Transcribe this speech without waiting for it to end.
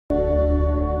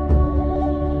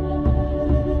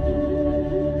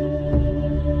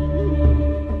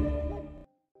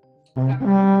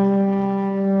Wow.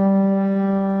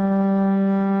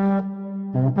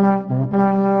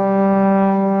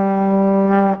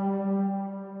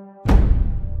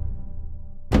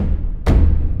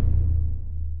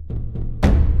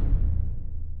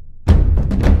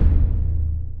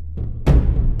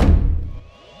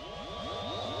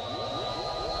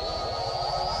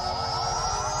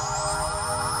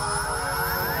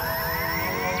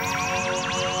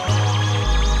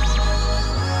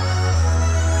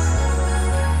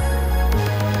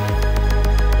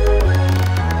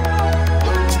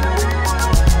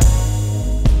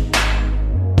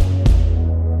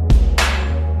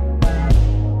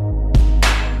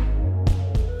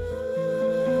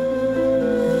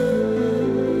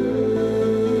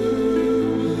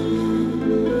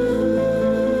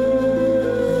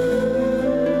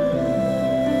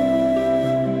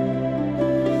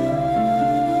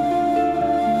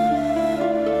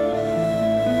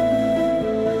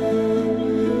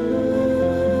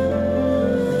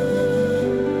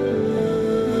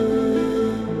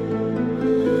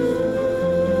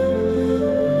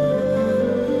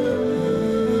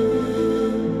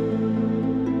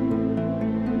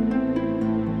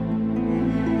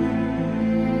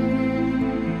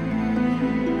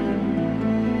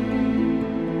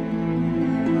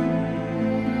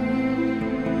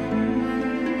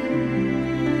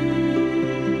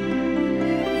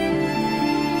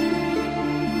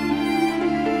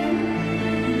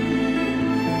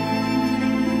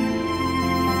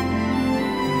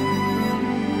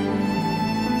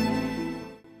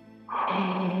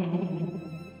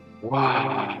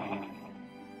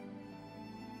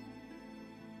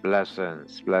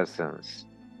 Blessings, blessings.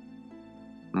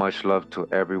 Much love to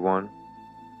everyone.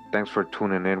 Thanks for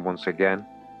tuning in once again.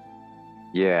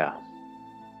 Yeah,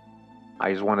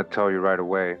 I just want to tell you right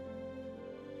away,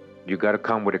 you got to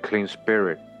come with a clean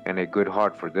spirit and a good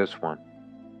heart for this one.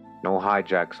 No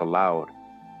hijacks allowed.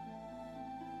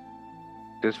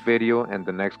 This video and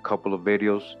the next couple of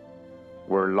videos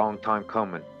were a long time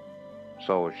coming.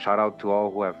 So shout out to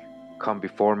all who have come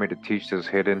before me to teach this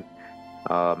hidden,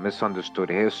 misunderstood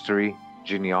history,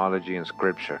 genealogy, and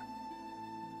scripture.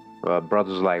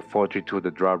 Brothers like 432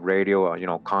 The Drop Radio,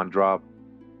 Con Drop.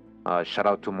 Shout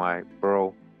out to my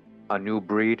bro, A New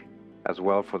Breed, as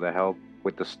well for the help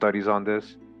with the studies on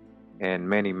this, and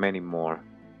many, many more.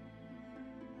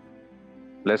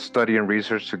 Let's study and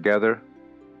research together.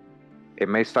 It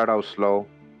may start out slow,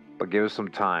 but give us some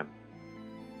time.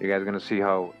 You guys are going to see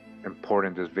how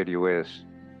important this video is.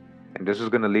 And this is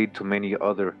going to lead to many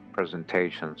other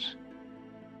presentations.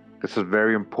 This is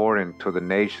very important to the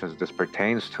nations this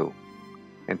pertains to,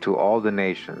 and to all the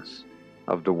nations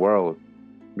of the world,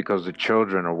 because the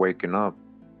children are waking up,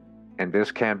 and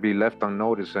this can't be left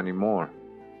unnoticed anymore.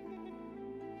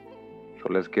 So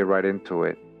let's get right into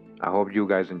it. I hope you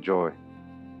guys enjoy.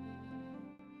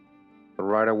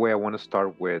 Right away, I want to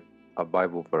start with a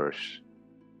Bible verse.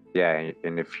 Yeah,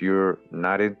 and if you're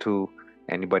not into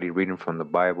anybody reading from the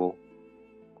Bible,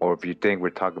 or if you think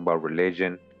we're talking about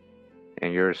religion,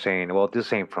 and you're saying, well,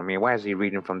 this ain't for me, why is he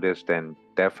reading from this? Then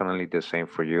definitely this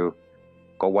ain't for you.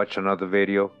 Go watch another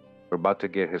video. We're about to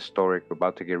get historic. We're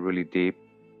about to get really deep.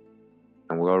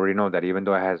 And we already know that even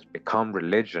though it has become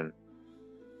religion,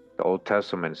 the Old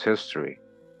Testament's history.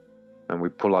 And we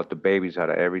pull out the babies out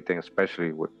of everything,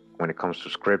 especially when it comes to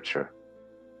scripture.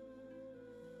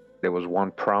 There was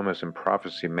one promise and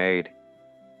prophecy made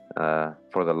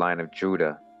for the line of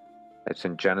Judah. It's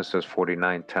in Genesis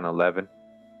 49, 10, 11.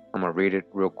 I'm going to read it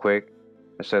real quick.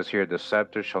 It says here, the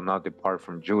scepter shall not depart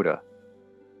from Judah,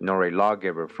 nor a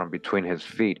lawgiver from between his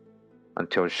feet,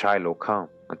 until Shiloh come,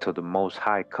 until the Most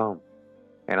High come.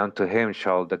 And unto him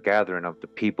shall the gathering of the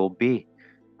people be.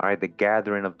 All right, the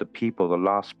gathering of the people, the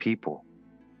lost people.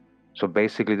 So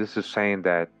basically this is saying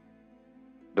that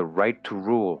the right to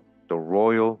rule, the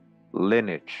royal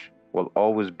lineage, will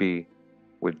always be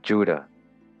with Judah.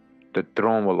 The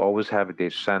throne will always have a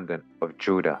descendant of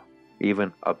Judah,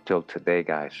 even up till today,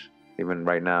 guys. Even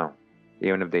right now.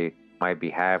 Even if they might be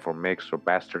half or mixed or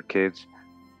bastard kids,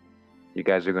 you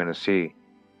guys are going to see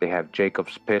they have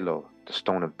Jacob's pillow, the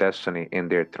stone of destiny, in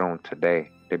their throne today.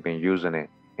 They've been using it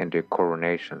in their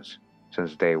coronations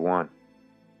since day one.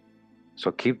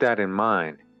 So keep that in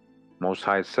mind. Most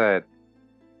High said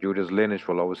Judah's lineage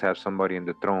will always have somebody in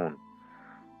the throne.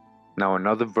 Now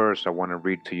another verse I want to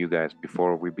read to you guys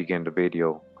before we begin the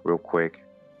video real quick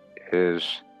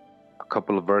is a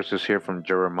couple of verses here from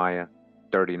Jeremiah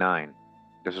 39.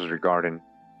 This is regarding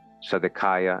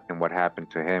Zedekiah and what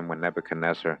happened to him when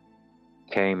Nebuchadnezzar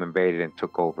came, invaded, and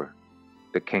took over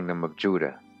the kingdom of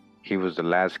Judah. He was the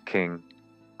last king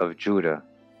of Judah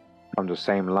from the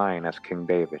same line as King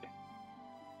David.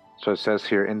 So it says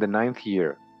here, in the 9th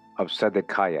year of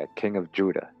Zedekiah, king of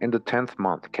Judah, in the 10th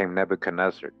month came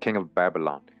Nebuchadnezzar, king of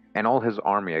Babylon, and all his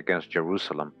army against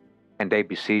Jerusalem, and they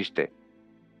besieged it.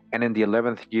 And in the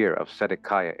 11th year of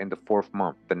Zedekiah, in the 4th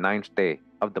month, the 9th day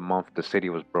of the month, the city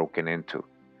was broken into.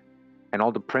 And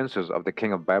all the princes of the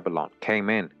king of Babylon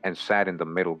came in and sat in the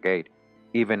middle gate,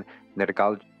 even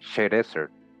Nergal-Sharezer,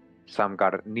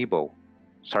 Samgar-Nebo,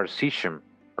 Sarsishim,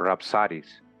 Rapsaris,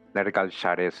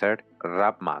 Nergal-Sharezer,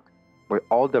 Rabmag, with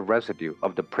all the residue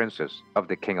of the princes of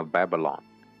the king of Babylon.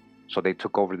 So they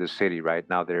took over the city. Right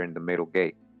now they're in the middle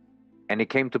gate. And it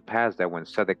came to pass that when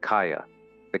Zedekiah,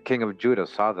 the king of Judah,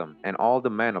 saw them and all the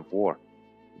men of war,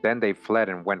 then they fled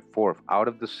and went forth out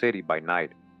of the city by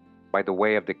night, by the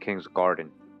way of the king's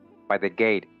garden, by the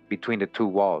gate between the two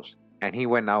walls, and he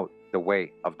went out the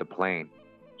way of the plain.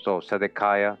 So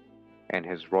Zedekiah and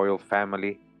his royal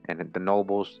family and the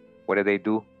nobles, what did they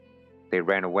do? They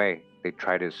ran away. They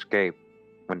tried to escape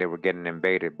when they were getting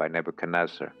invaded by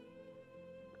Nebuchadnezzar.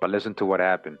 But listen to what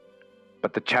happened.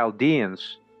 But the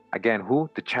Chaldeans, again, who?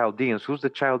 The Chaldeans. Who's the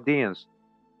Chaldeans?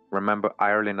 Remember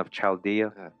Ireland of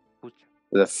Chaldea?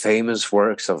 The famous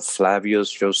works of Flavius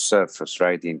Josephus,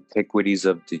 right? The Antiquities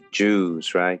of the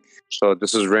Jews, right? So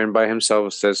this is written by himself,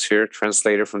 it says here,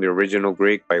 translated from the original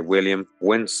Greek by William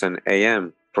Winston,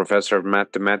 A.M., professor of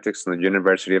mathematics in the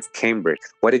University of Cambridge.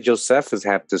 What did Josephus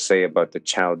have to say about the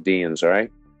Chaldeans, all right?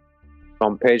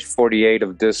 On page 48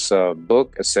 of this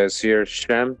book, it says here,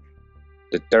 Shem,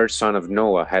 the third son of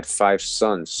Noah, had 5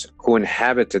 sons who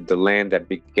inhabited the land that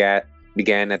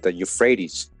began at the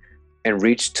Euphrates and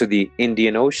reached to the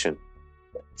Indian Ocean.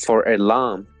 For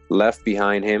Elam left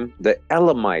behind him the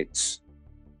Elamites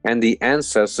and the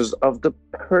ancestors of the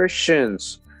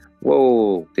Persians.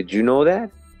 Whoa, did you know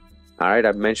that? All right,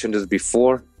 I've mentioned this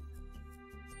before.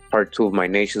 Part 2 of my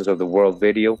Nations of the World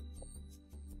video.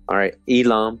 All right,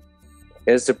 Elam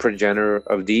is the progenitor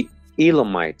of the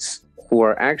Elamites, who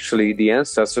are actually the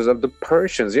ancestors of the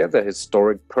Persians. Yeah, the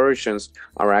historic Persians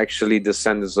are actually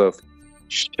descendants of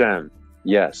Shem.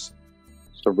 Yes.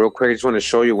 So real quick, I just want to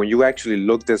show you, when you actually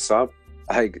look this up,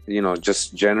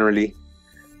 just generally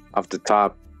off the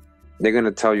top, they're going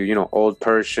to tell you, Old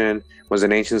Persian was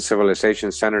an ancient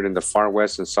civilization centered in the far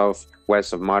west and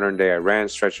southwest of modern-day Iran,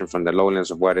 stretching from the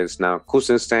lowlands of what is now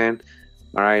Khuzestan,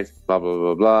 all right, blah, blah,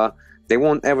 blah, blah. They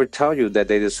won't ever tell you that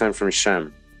they descend from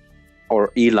Shem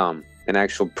or Elam, an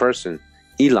actual person.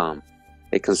 Elam,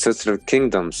 it consisted of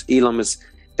kingdoms.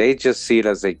 They just see it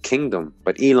as a kingdom,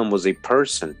 but Elam was a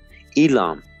person.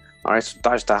 Elam. All right, so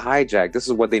dodge the hijack. This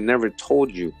is what they never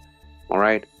told you. All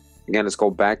right, again, let's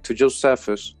go back to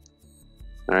Josephus.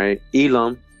 All right,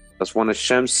 Elam, that's one of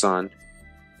Shem's sons,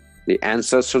 the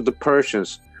ancestor of the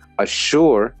Persians.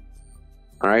 Ashur,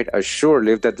 all right, Ashur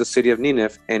lived at the city of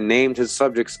Nineveh and named his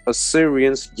subjects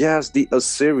Assyrians. Yes, the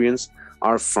Assyrians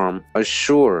are from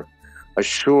Ashur.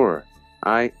 Ashur,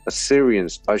 all right,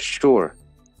 Assyrians, Ashur.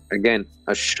 Again,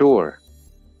 Ashur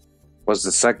was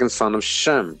the second son of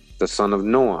Shem, the son of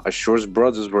Noah. Ashur's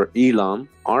brothers were Elam,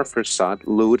 Arphaxad,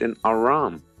 Lud, and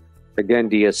Aram. Again,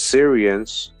 the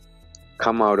Assyrians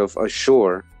come out of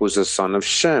Ashur, who's the son of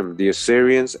Shem. The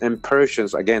Assyrians and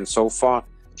Persians, again, so far,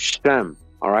 Shem,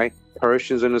 all right?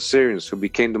 Persians and Assyrians, who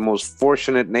became the most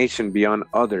fortunate nation beyond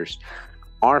others.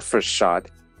 Arphaxad,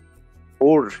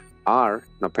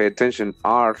 now pay attention,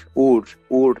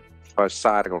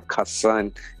 Fasad or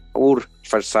Kasan,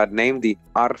 Fasad, named the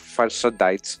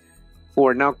Arphaxadites, who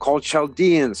are now called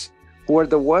Chaldeans. Who are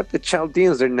the what? The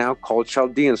Chaldeans. They're now called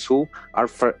Chaldeans. Who?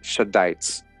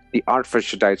 Arphaxadites. The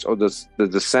Arphaxadites, or the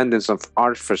descendants of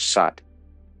Arphaxad.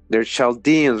 They're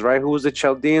Chaldeans, right? Who was the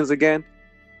Chaldeans again?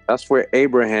 That's where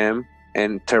Abraham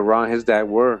and Terah, his dad,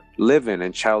 were living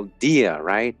in Chaldea,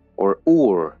 right? Or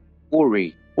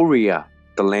Uriah,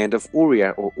 the land of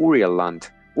Uriah, or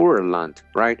Ur-land,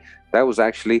 right? That was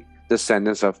actually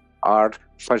descendants of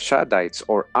Arphaxadites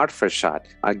or Arphaxad.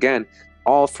 Again,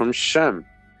 all from Shem.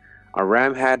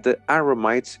 Aram had the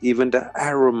Aramites, even the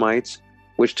Aramites,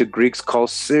 which the Greeks call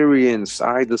Syrians.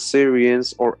 All right, the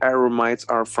Syrians or Aramites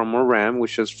are from Aram,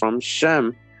 which is from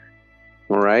Shem.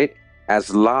 All right,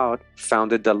 as Lod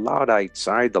founded the Lodites.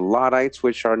 All right, the Lodites,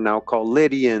 which are now called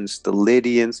Lydians. The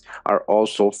Lydians are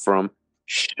also from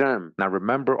Shem. Now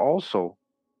remember also,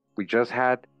 we just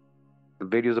had the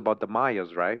videos about the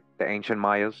Mayas, right? The ancient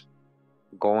Mayas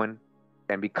going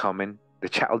and becoming the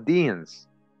Chaldeans.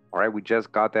 All right, we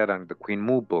just got that on the Queen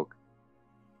Mu book.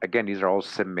 Again, these are all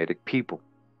Semitic people.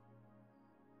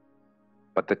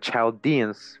 But the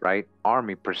Chaldeans, right,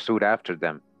 army pursued after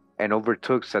them and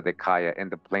overtook Zedekiah in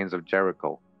the plains of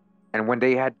Jericho. And when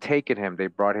they had taken him, they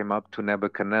brought him up to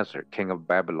Nebuchadnezzar, king of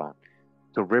Babylon.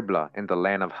 to Riblah in the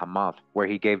land of Hamath, where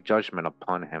he gave judgment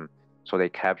upon him. So they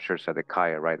captured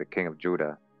Zedekiah, right, the king of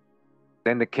Judah.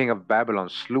 Then the king of Babylon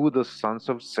slew the sons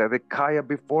of Zedekiah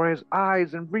before his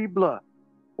eyes in Riblah.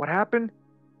 What happened?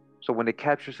 So when they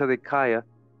captured Zedekiah,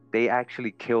 they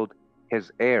actually killed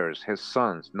his heirs, his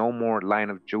sons. No more line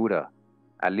of Judah,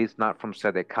 at least not from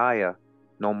Zedekiah,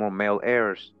 no more male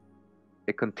heirs.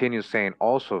 It continues saying,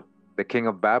 also, the king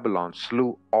of Babylon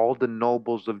slew all the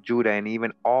nobles of Judah and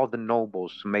even all the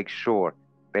nobles to make sure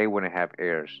they wouldn't have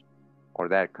heirs, or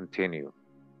that continued.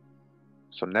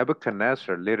 So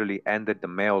Nebuchadnezzar literally ended the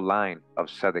male line of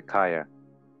Zedekiah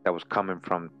that was coming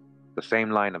from the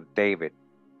same line of David.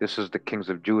 This is the kings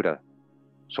of Judah.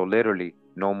 So literally,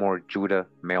 no more Judah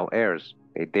male heirs.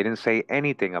 They didn't say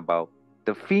anything about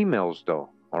the females though,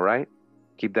 all right?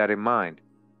 Keep that in mind.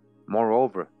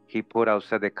 Moreover, he put out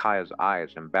Zedekiah's eyes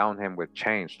and bound him with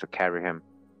chains to carry him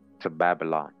to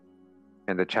Babylon.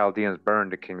 And the Chaldeans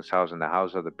burned the king's house and the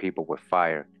house of the people with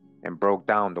fire and broke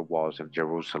down the walls of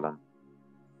Jerusalem.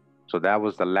 So that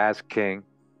was the last king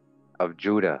of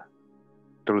Judah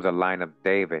through the line of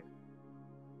David.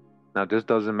 Now this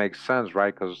doesn't make sense,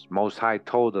 right? Because Most High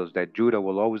told us that Judah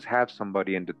will always have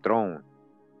somebody in the throne.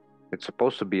 It's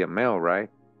supposed to be a male, right?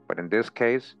 But in this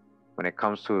case, when it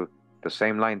comes to the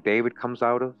same line David comes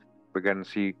out of, we're going to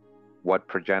see what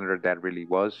progenitor that really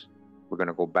was. We're going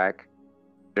to go back.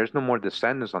 There's no more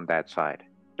descendants on that side.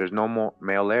 There's no more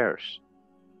male heirs.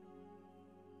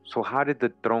 So how did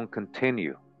the throne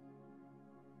continue?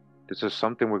 This is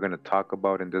something we're going to talk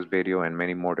about in this video and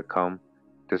many more to come.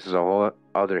 This is a whole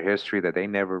other history that they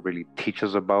never really teach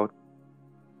us about.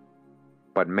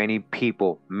 But many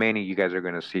people, many you guys are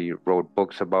going to see, wrote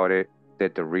books about it,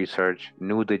 did the research,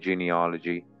 knew the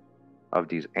genealogy of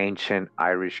these ancient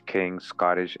Irish kings,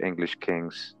 Scottish, English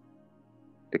kings,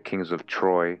 the kings of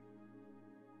Troy,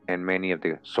 and many of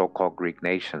the so-called Greek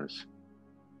nations.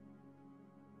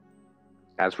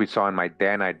 As we saw in my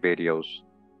Danite videos,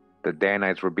 the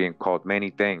Danites were being called many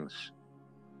things.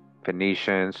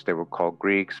 Phoenicians, they were called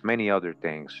Greeks, many other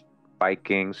things.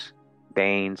 Vikings,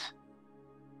 Danes,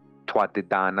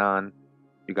 Tuatha,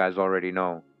 you guys already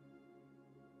know.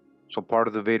 So part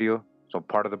of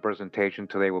the presentation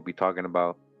today, we'll be talking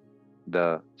about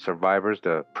the survivors,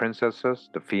 the princesses,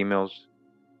 the females,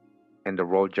 and the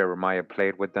role Jeremiah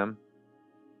played with them,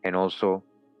 and also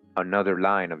another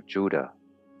line of Judah.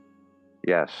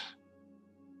 Yes,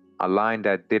 a line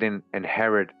that didn't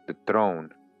inherit the throne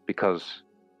because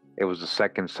it was the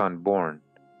second son born.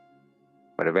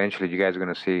 But eventually you guys are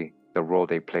going to see the role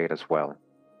they played as well.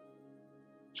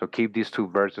 So keep these two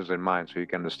verses in mind so you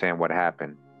can understand what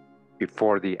happened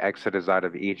before the Exodus out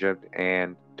of Egypt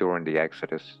and during the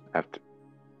Exodus after.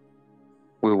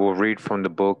 We will read from the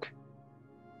book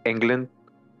England,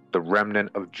 the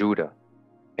Remnant of Judah,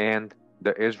 and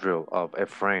the Israel of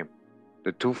Ephraim,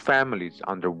 the two families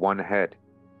under one head,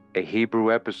 a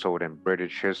Hebrew episode in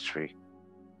British history,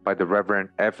 by the Reverend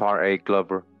F.R.A.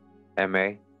 Glover,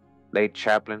 M.A., late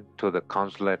chaplain to the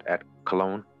consulate at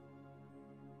Cologne.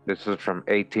 This is from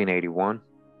 1881.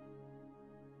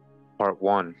 Part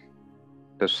 1,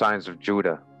 The Signs of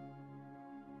Judah.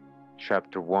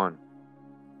 Chapter 1.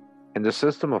 In the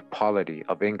system of polity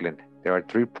of England, there are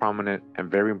three prominent and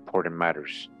very important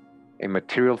matters: a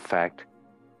material fact,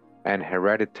 an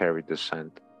hereditary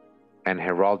descent, and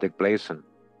heraldic blazon.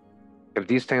 If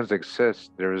these things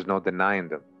exist, there is no denying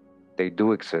them. They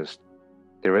do exist.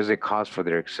 There is a cause for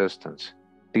their existence.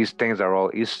 These things are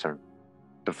all Eastern.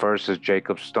 The first is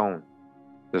Jacob's stone.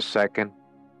 The second,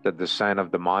 the descent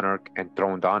of the monarch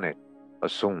enthroned on it,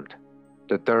 assumed.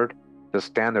 The third, the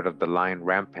standard of the lion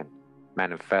rampant,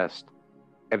 manifest.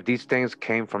 If these things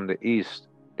came from the East,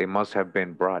 they must have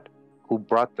been brought. Who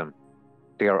brought them?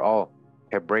 They are all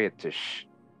Hebraitish.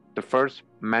 The first,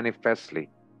 manifestly,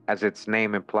 as its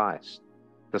name implies.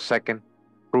 The second,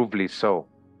 provably so.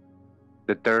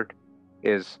 The third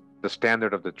is the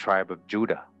standard of the tribe of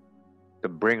Judah. The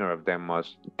bringer of them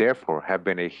must, therefore, have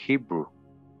been a Hebrew,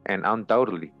 and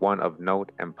undoubtedly one of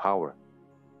note and power.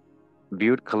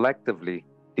 Viewed collectively,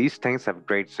 these things have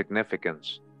great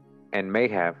significance, and may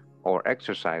have or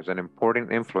exercise an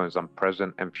important influence on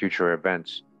present and future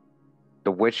events,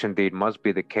 the which indeed must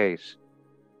be the case,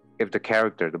 if the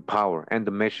character, the power, and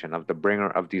the mission of the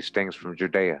bringer of these things from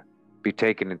Judea be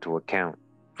taken into account.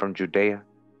 From Judea?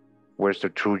 Where's the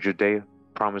true Judea?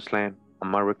 Promised Land?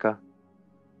 America?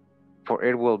 For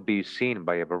it will be seen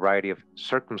by a variety of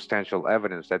circumstantial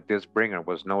evidence that this bringer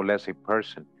was no less a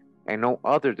person, and no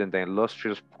other than the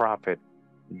illustrious prophet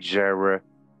Jeremiah,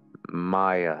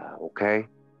 okay?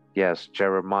 Yes,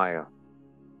 Jeremiah,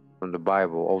 from the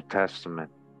Bible, Old Testament.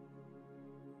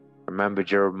 Remember,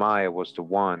 Jeremiah was the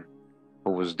one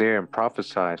who was there and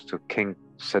prophesied to King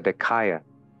Zedekiah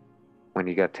when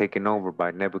he got taken over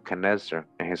by Nebuchadnezzar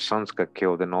and his sons got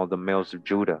killed and all the males of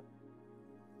Judah.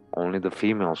 Only the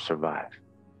females survived.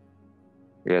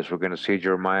 Yes, we're going to see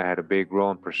Jeremiah had a big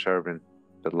role in preserving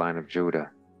the line of Judah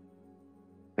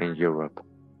in Europe.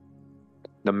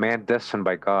 The man destined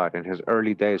by God in his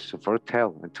early days to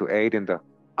foretell and to aid in the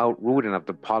outrooting of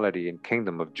the polity and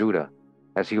kingdom of Judah,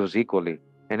 as he was equally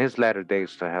in his latter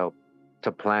days to help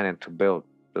to plan and to build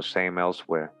the same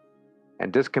elsewhere.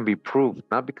 And this can be proved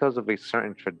not because of a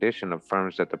certain tradition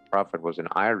affirms that the prophet was in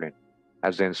Ireland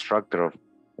as the instructor of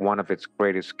one of its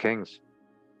greatest kings,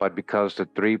 but because the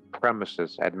three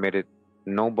premises admitted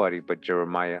nobody but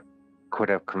Jeremiah could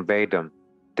have conveyed them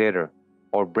thither,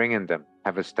 or bringing them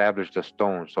have established the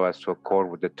stone so as to accord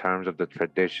with the terms of the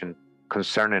tradition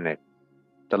concerning it.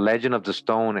 The legend of the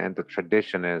stone and the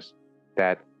tradition is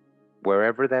that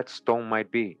wherever that stone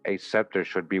might be, a scepter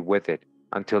should be with it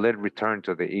until it returned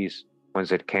to the east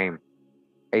whence it came.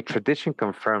 A tradition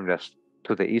confirmed as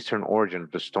to the eastern origin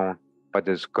of the stone by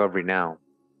the discovery now.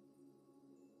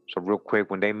 So real quick,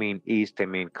 when they mean east, they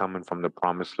mean coming from the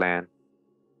promised land,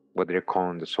 what they're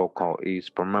calling the so-called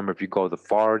east. But remember, if you go the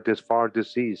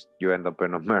farthest east, you end up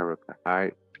in America, all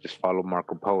right? Just follow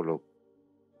Marco Polo.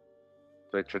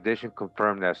 So a tradition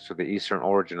confirmed as to the eastern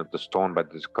origin of the stone by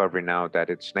the discovery now that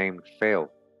its name failed,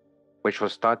 which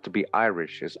was thought to be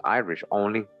Irish, is Irish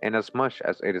only inasmuch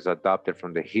as it is adopted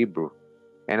from the Hebrew,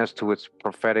 and as to its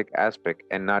prophetic aspect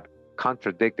and not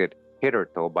contradicted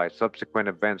hitherto by subsequent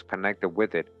events connected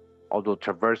with it, although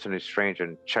traversing a strange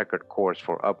and checkered course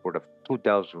for upward of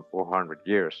 2,400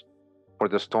 years. For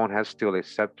the stone has still a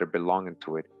scepter belonging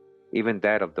to it, even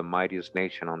that of the mightiest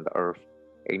nation on the earth,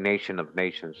 a nation of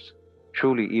nations,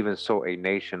 truly even so a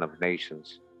nation of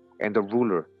nations. And the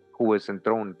ruler who is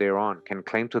enthroned thereon can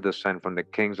claim to descend from the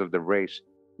kings of the race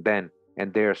then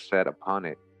and there set upon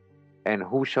it. And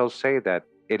who shall say that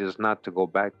it is not to go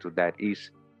back to that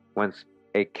east whence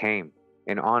it came,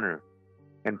 in honor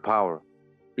and power,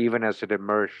 even as it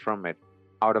emerged from it,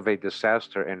 out of a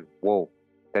disaster and woe,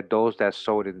 that those that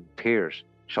sowed in tears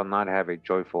shall not have a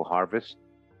joyful harvest?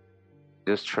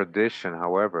 This tradition,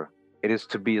 however, it is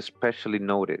to be especially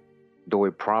noted, though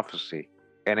a prophecy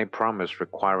and a promise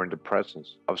requiring the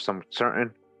presence of some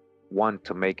certain one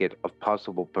to make it of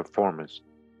possible performance,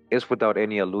 is without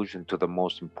any allusion to the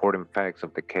most important facts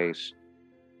of the case,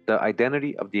 the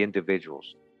identity of the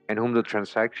individuals in whom the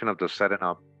transaction of the setting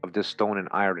up of this stone in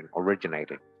Ireland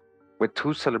originated, with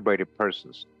two celebrated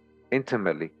persons,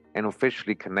 intimately and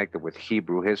officially connected with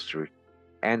Hebrew history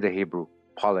and the Hebrew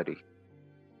polity.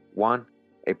 One,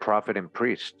 a prophet and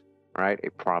priest, right?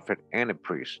 A prophet and a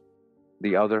priest.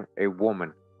 The other, a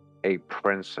woman, a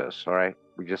princess, all right?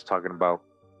 We're just talking about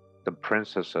the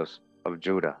princesses of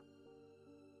Judah.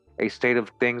 A state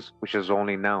of things which is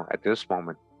only now, at this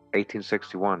moment,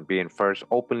 1861, being first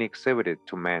openly exhibited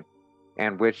to man,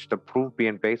 and which the proof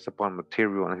being based upon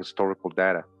material and historical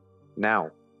data,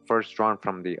 now first drawn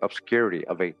from the obscurity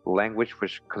of a language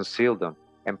which concealed them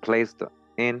and placed them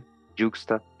in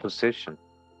juxtaposition.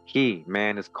 He,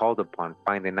 man, is called upon,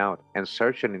 finding out and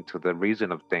searching into the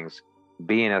reason of things,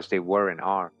 being as they were and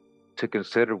are, to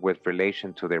consider with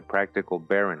relation to their practical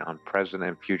bearing on present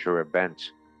and future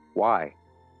events. Why?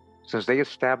 Since they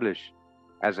establish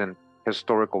as an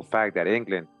historical fact that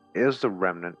England is the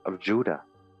remnant of Judah.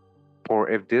 For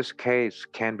if this case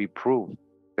can be proved,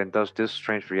 then does this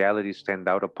strange reality stand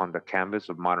out upon the canvas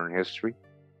of modern history,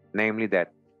 namely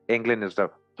that England is the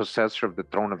possessor of the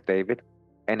throne of David,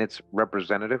 and its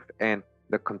representative and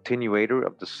the continuator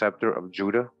of the scepter of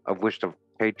Judah, of which the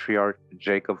patriarch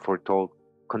Jacob foretold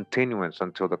continuance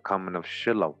until the coming of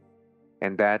Shiloh,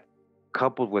 and that,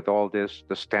 coupled with all this,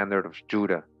 the standard of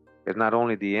Judah is not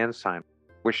only the ensign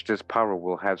which this power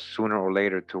will have sooner or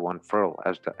later to unfurl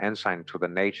as the ensign to the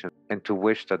nation, and to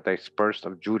which the dispersed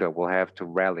of Judah will have to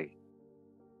rally,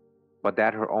 but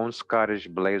that her own Scottish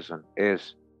blazon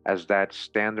is, as that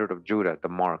standard of Judah, the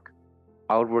mark,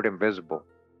 outward and visible,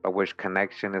 by which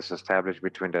connection is established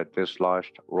between the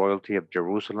dislodged royalty of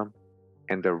Jerusalem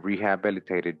and the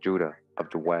rehabilitated Judah of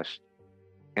the West,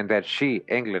 and that she,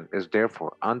 England, is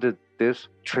therefore under this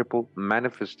triple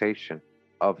manifestation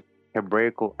of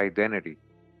Hebraical identity,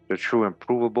 the true and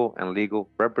provable and legal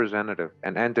representative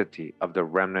and entity of the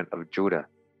remnant of Judah.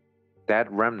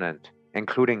 That remnant,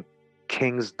 including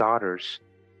king's daughters,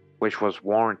 which was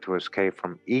warned to escape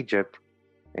from Egypt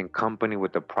in company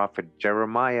with the prophet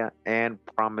Jeremiah and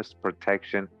promised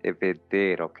protection if it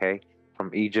did, okay?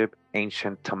 From Egypt,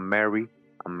 ancient to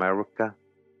America,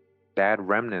 that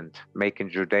remnant making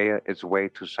Judea its way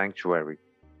to sanctuary,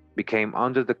 became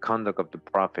under the conduct of the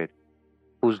prophet,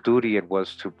 whose duty it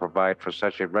was to provide for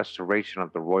such a restoration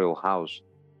of the royal house,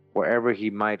 wherever he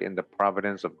might in the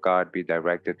providence of God be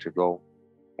directed to go,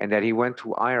 and that he went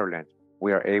to Ireland,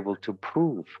 we are able to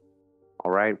prove.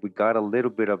 All right, we got a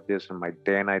little bit of this in my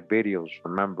day and night videos,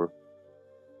 remember?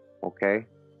 Okay,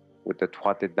 with the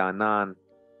Tuatha De Danann,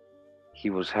 he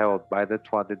was held by the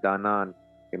Tuatha De Danann.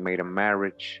 They made a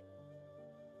marriage,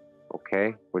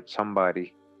 okay, with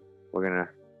somebody. We're gonna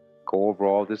go over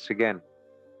all this again.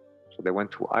 So they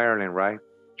went to Ireland, right?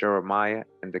 Jeremiah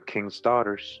and the king's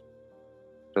daughters,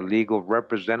 the legal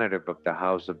representative of the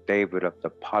house of David, of the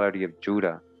polity of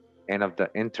Judah, and of the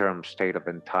interim state of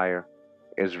entire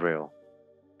Israel.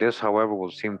 This, however,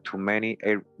 will seem to many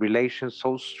a relation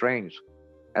so strange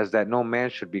as that no man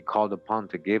should be called upon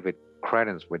to give it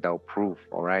credence without proof,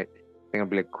 all right? They're gonna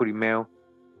be like, Kurimel,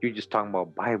 you're just talking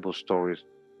about Bible stories.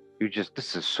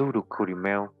 This is pseudo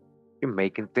Kurimel. You're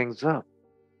making things up.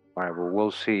 All right, well,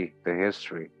 we'll see the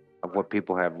history of what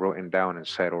people have written down and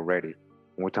said already.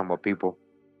 When we're talking about people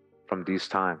from these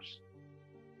times.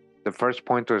 The first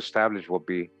point to establish will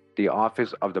be the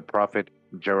office of the prophet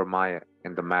Jeremiah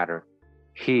in the matter.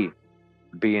 He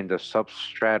being the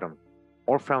substratum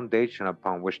or foundation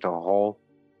upon which the whole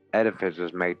edifice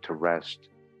is made to rest.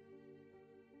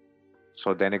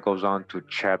 So then it goes on to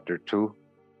chapter 2.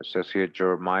 It says here,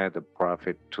 Jeremiah the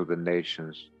prophet to the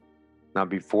nations. Now,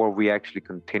 before we actually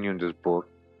continue in this book,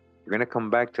 we're going to come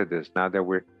back to this now that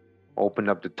we're opened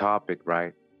up the topic,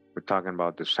 right? We're talking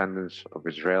about descendants of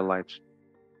Israelites.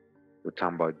 We're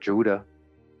talking about Judah,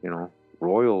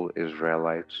 royal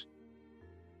Israelites.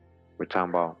 We're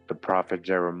talking about the prophet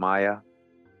Jeremiah.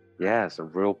 Yes, a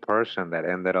real person that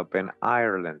ended up in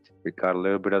Ireland. We got a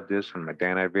little bit of this in my day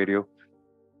and night video.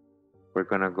 We're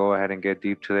going to go ahead and get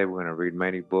deep today. We're going to read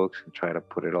many books and try to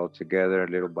put it all together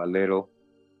little by little.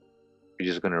 We're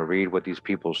just going to read what these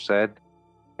people said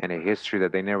and a history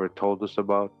that they never told us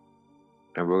about.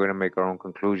 And we're going to make our own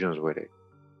conclusions with it.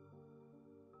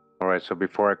 All right, so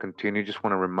before I continue, just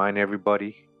want to remind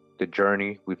everybody the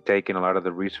journey we've taken, a lot of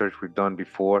the research we've done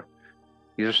before.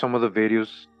 These are some of the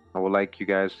videos I would like you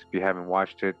guys, if you haven't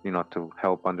watched it, to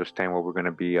help understand what we're going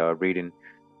to be reading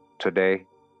today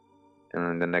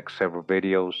and in the next several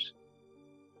videos.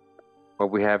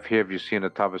 What we have here, if you see in the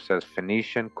top, it says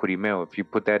Phoenician Kurimel. If you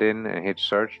put that in and hit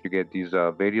search, you get these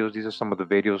videos. These are some of the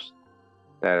videos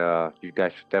that you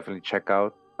guys should definitely check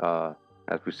out.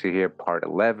 As we see here, part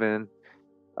 11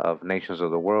 of Nations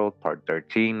of the World, part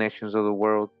 13, Nations of the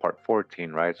World, part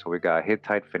 14, right? So we got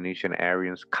Hittite, Phoenician,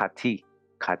 Aryans, Kati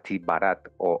Barat,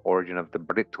 or origin of the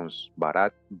Britons, Barat,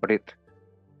 Brit,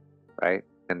 right?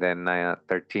 And then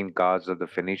 13 gods of the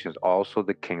Phoenicians, also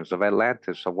the kings of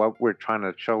Atlantis. So what we're trying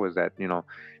to show is that,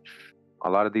 a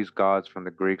lot of these gods from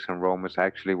the Greeks and Romans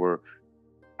actually were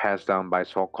passed down by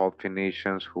so-called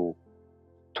Phoenicians who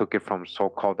took it from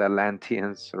so-called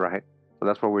Atlanteans, right? So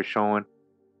that's what we're showing.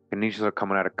 Phoenicians are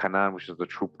coming out of Canaan, which is the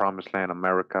true promised land,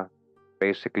 America.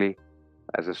 Basically,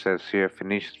 as it says here,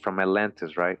 Phoenicians from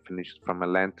Atlantis, right? Phoenicians from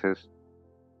Atlantis.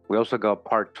 We also got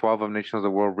part 12 of Nations of the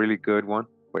World, really good one,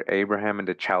 with Abraham and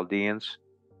the Chaldeans.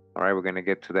 All right, we're going to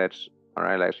get to that. All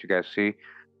right, as you guys see,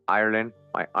 Ireland,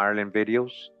 my Ireland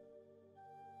videos,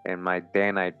 and my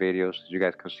Danite videos. As you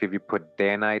guys can see, if you put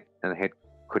Danite and hit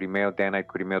Kurimel, Danite,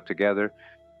 Kurimel together,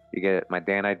 you get my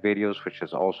Danite videos, which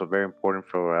is also very important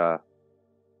for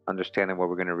understanding what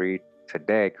we're going to read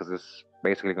today, because it's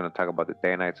basically going to talk about the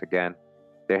Danites again.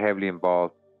 They're heavily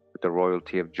involved with the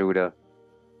royalty of Judah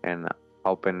and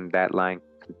helping that line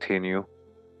continue.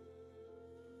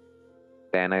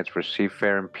 Danites were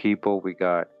seafaring people. We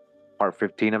got part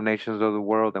 15 of Nations of the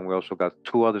World, and we also got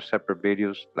 2 other separate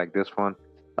videos like this one.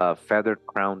 Feathered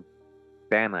crowned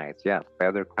Danites. Yeah,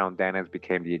 feathered crowned Danites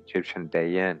became the Egyptian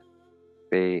Dayan.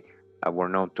 They were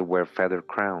known to wear feathered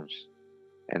crowns.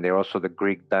 And they're also the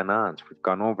Greek Danans. We've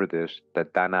gone over this. The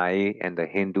Danae and the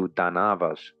Hindu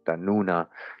Danavas, the Nuna.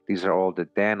 These are all the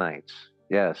Danites.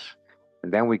 Yes.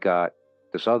 And then we got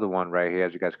this other one right here,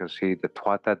 as you guys can see, the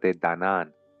Tuatha De Danann,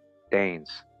 Danes,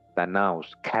 Danaus,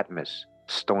 Cadmus,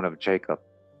 Stone of Jacob,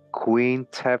 Queen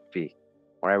Tephi.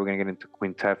 All right, we're going to get into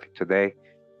Queen Tephi today.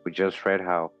 We just read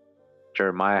how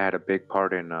Jeremiah had a big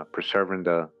part in preserving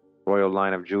the royal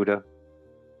line of Judah.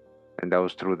 And that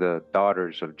was through the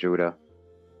daughters of Judah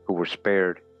who were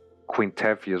spared. Queen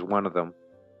Tephi is one of them.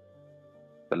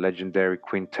 The legendary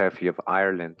Queen Tephi of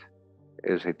Ireland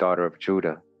is a daughter of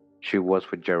Judah. She was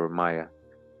with Jeremiah.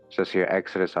 It says here,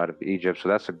 Exodus out of Egypt. So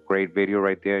that's a great video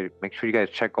right there. Make sure you guys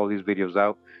check all these videos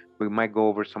out. We might go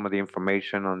over some of the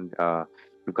information on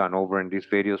we've gone over in these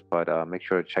videos, but make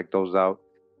sure to check those out.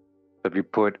 If you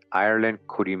put Ireland,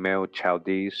 Curimeo,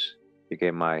 Chaldees, you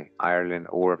get my Ireland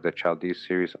or of the Chaldees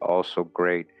series, also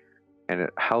great. And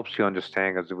it helps you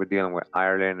understand because we're dealing with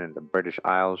Ireland and the British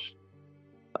Isles,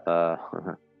 uh,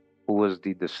 who was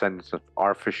the descendants of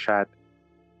Arphaxad.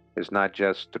 It's not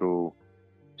just through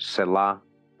Selah,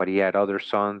 but he had other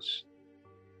sons,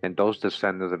 and those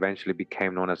descendants eventually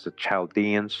became known as the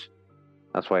Chaldeans.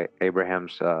 That's why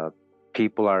Abraham's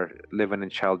people are living in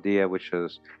Chaldea, which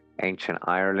is ancient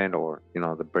Ireland, or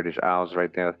the British Isles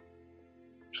right there.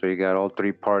 So you got all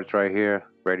three parts right here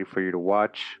ready for you to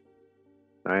watch.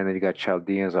 All right, and then you got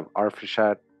Chaldeans of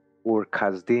Arphaxad, Ur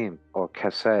Kasdim, or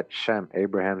Keset, Shem,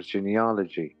 Abraham's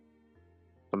genealogy.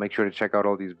 So make sure to check out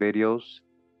all these videos.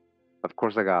 Of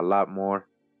course, I got a lot more,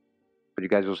 but you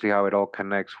guys will see how it all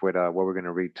connects with what we're going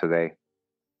to read today.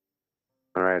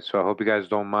 All right, so I hope you guys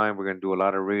don't mind. We're going to do a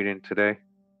lot of reading today.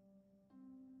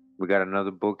 We got another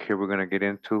book here we're going to get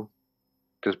into.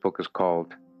 This book is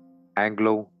called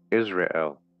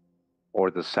Anglo-Israel, or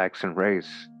the Saxon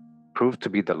Race, proved to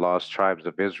be the lost tribes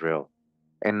of Israel,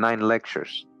 in 9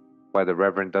 lectures by the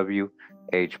Reverend W.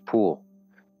 H. Poole,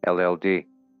 LLD.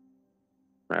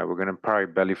 All right, we're going to probably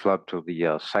belly flop to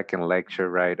the second lecture,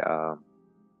 right?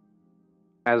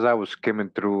 As I was skimming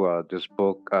through this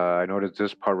book, I noticed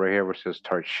this part right here where it says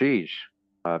Tarshish.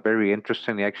 Very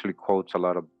interesting. He actually quotes a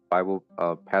lot of Bible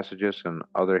passages and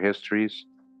other histories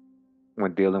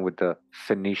when dealing with the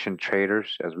Phoenician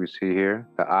traders, as we see here.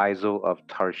 The Isle of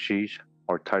Tarshish,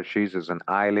 or Tarshish is an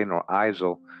island or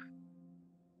isle.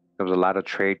 There was a lot of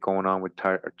trade going on with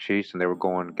Tarshish, and they were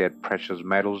going to get precious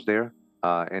metals there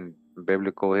in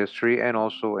biblical history and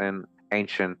also in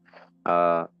ancient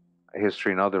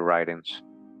history and other writings.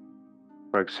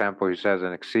 For example, he says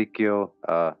in Ezekiel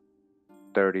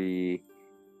 38:13,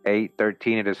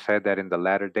 it is said that in the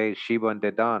latter days Sheba and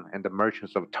Dedan and the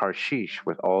merchants of Tarshish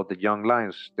with all the young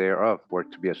lions thereof were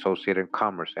to be associated in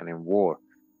commerce and in war.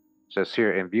 It says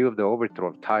here, in view of the overthrow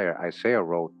of Tyre, Isaiah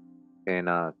wrote in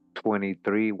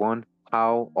 23:1,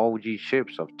 how, O ye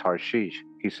ships of Tarshish,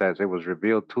 he says, it was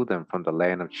revealed to them from the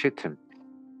land of Chittim.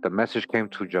 The message came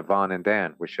to Javan and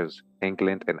Dan, which is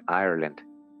England and Ireland.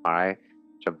 All right,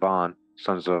 Javan,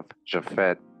 sons of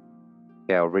Japhet.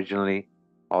 Yeah, originally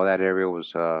all that area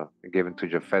was given to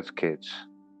Japhet's kids.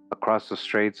 Across the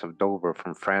Straits of Dover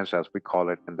from France, as we call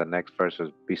it, in the next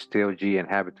verses, be still ye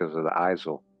inhabitants of the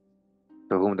Isle,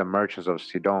 to whom the merchants of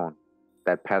Sidon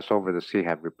that pass over the sea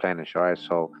have replenished. All right,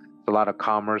 so it's a lot of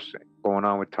commerce going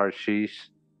on with Tarshish.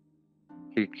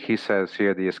 He says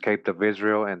here, the escaped of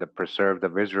Israel and the preserved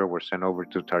of Israel were sent over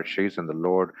to Tarshish, and the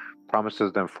Lord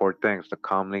promises them 4 things: the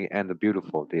comely and the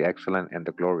beautiful, the excellent and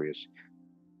the glorious.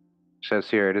 It says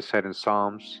here, it is said in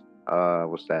Psalms,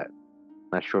 what's that?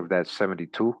 Not sure if that's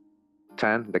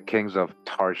 72:10. The kings of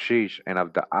Tarshish and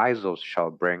of the Isles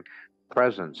shall bring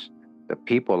presents. The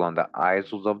people on the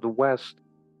Isles of the West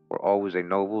were always a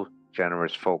noble,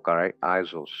 generous folk. All right,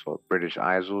 Isles, so British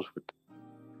Isles. It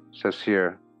says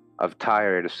here, of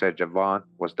Tyre it is said, Javan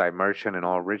was thy merchant in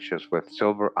all riches, with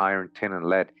silver, iron, tin, and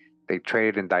lead. They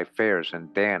traded in thy fairs,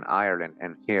 and Dan, Ireland,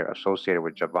 and here associated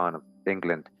with Javan of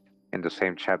England. In the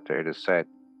same chapter it is said,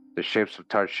 the ships of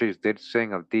Tarshish did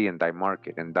sing of thee in thy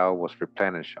market, and thou wast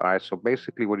replenished. All right, so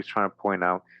basically what he's trying to point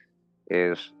out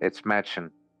is it's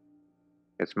matching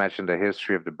the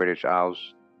history of the British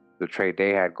Isles, the trade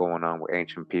they had going on with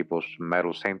ancient peoples,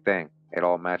 metal, same thing. It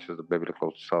all matches the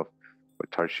biblical stuff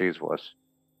what Tarshish was.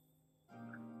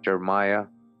 Jeremiah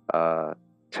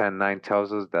 10:9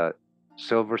 tells us that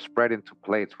silver spread into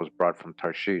plates was brought from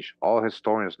Tarshish. All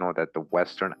historians know that the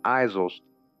Western Isles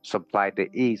supplied the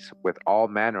East with all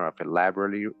manner of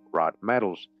elaborately wrought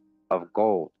metals of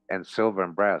gold and silver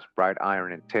and brass, bright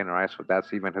iron and tin, right? So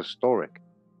that's even historic.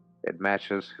 It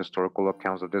matches historical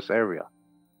accounts of this area.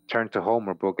 Turn to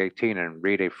Homer, Book 18, and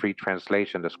read a free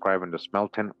translation describing the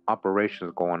smelting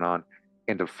operations going on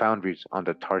in the foundries on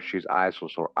the Tarshish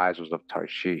Isles, or Isles of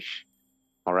Tarshish.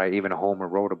 All right, even Homer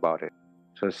wrote about it.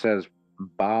 So it says,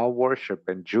 Baal worship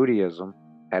and Judaism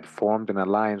had formed an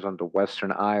alliance on the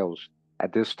Western Isles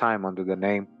at this time under the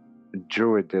name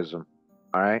Druidism.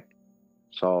 All right,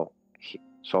 so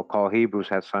so-called Hebrews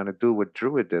had something to do with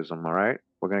Druidism. All right,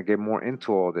 we're gonna get more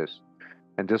into all this.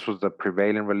 And this was the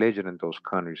prevailing religion in those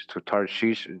countries. To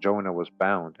Tarshish, Jonah was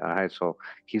bound. All right, so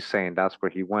he's saying that's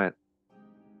where he went.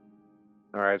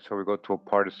 All right, so we go to a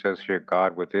part that says here,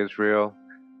 God with Israel.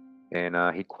 And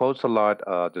he quotes a lot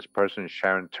this person,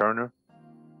 Sharon Turner,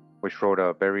 which wrote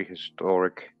a very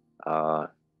historic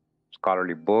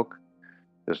scholarly book.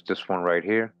 There's this one right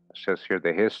here. It says here,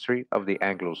 The History of the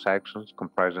Anglo-Saxons,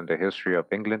 comprising the history of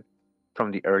England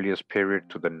from the earliest period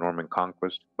to the Norman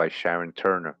conquest, by Sharon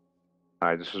Turner. All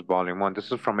right, this is volume 1.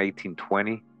 This is from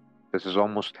 1820. This is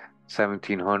almost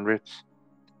 1700s.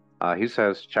 He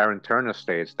says, Sharon Turner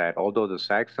states that although the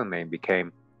Saxon name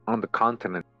became on the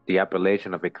continent the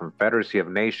appellation of a confederacy of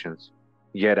nations,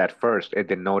 yet at first it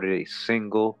denoted a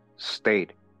single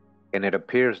state, and it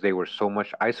appears they were so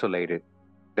much isolated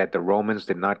that the Romans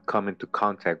did not come into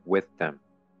contact with them,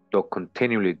 though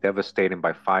continually devastated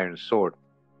by fire and sword,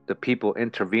 the people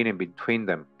intervening between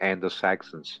them and the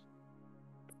Saxons.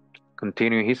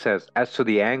 Continuing, he says, as to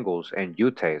the Angles and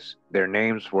Eochaidh, their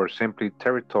names were simply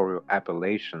territorial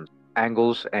appellations.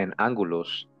 Angles and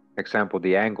Angulos, example,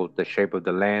 the Angles, the shape of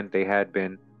the land they had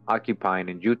been occupying,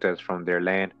 in Eochaidh from their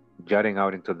land jutting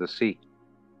out into the sea.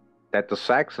 That the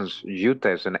Saxons,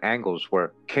 Eochaidh, and Angles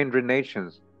were kindred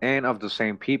nations and of the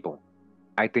same people,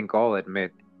 I think all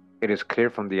admit. It is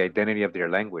clear from the identity of their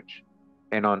language,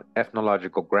 and on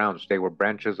ethnological grounds they were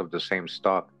branches of the same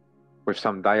stock, with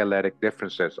some dialectic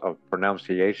differences of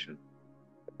pronunciation,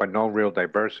 but no real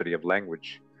diversity of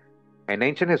language. An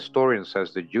ancient historian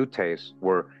says the Eochaidh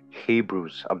were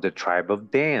Hebrews of the tribe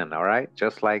of Dan, all right?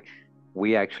 Just like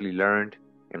we actually learned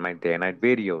in my Danite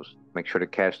videos. Make sure to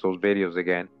catch those videos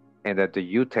again. And that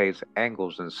the Eochaidh,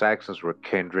 Angles, and Saxons were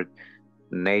kindred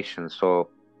nations. So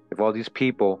if all these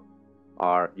people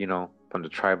are, from the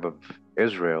tribe of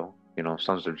Israel,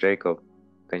 sons of Jacob,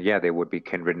 then yeah, they would be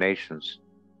kindred nations.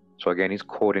 So again, he's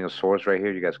quoting a source right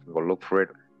here. You guys can go look for it.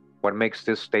 What makes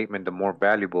this statement the more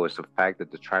valuable is the fact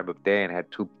that the tribe of Dan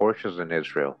had two portions in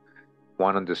Israel,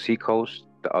 one on the seacoast,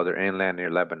 the other inland near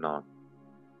Lebanon.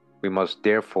 We must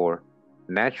therefore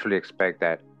naturally expect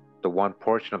that the one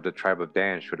portion of the tribe of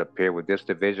Dan should appear with this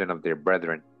division of their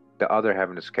brethren, the other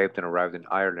having escaped and arrived in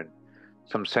Ireland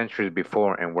some centuries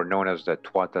before and were known as the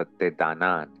Tuatha De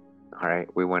Danann. All right,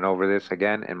 we went over this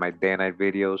again in my Danite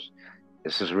videos.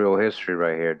 This is real history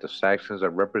right here. The Saxons are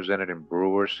represented in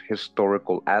Brewer's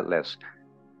Historical Atlas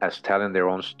as telling their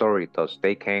own story. Thus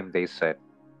they came, they said,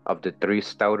 of the three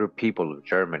stouter people of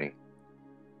Germany.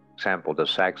 Example, the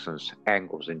Saxons,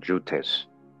 Angles, and Eochaidh.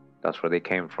 That's where they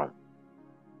came from.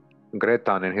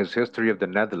 Gretan, in his History of the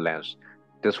Netherlands,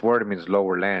 this word means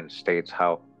lower land, states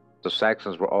how the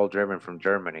Saxons were all driven from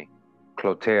Germany.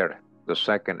 Clotaire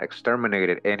II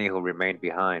exterminated any who remained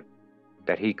behind,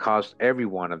 that he caused every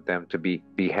one of them to be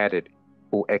beheaded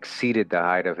who exceeded the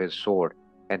height of his sword,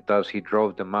 and thus he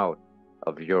drove them out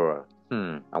of Europe.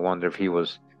 I wonder if he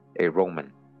was a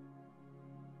Roman.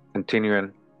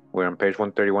 Continuing, we're on page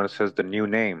 131, it says the new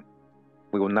name.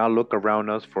 We will now look around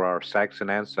us for our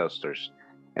Saxon ancestors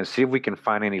and see if we can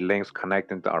find any links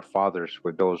connecting to our fathers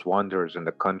with those wanderers in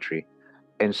the country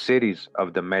and cities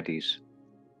of the Medes.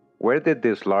 Where did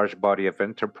this large body of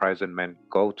enterprising men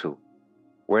go to?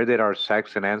 Where did our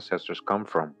Saxon ancestors come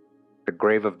from? The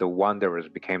grave of the wanderers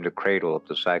became the cradle of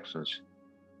the Saxons.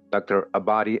 Dr.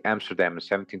 Abadi, Amsterdam, in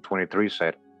 1723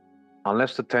 said,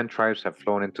 unless the 10 tribes have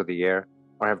flown into the air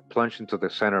or have plunged into the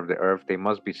center of the earth, they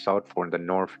must be sought for in the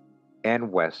north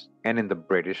and west and in the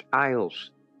British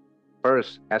Isles.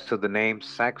 First, as to the name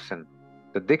Saxon,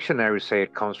 the dictionaries say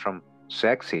it comes from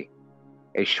sexi,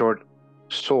 a short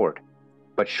sword.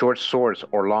 But short swords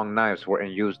or long knives were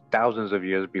in use thousands of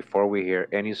years before we hear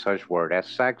any such word as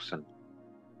Saxon.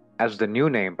 As the new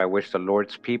name by which the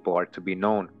Lord's people are to be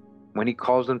known when he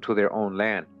calls them to their own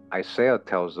land, Isaiah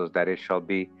tells us that it shall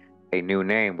be a new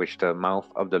name which the mouth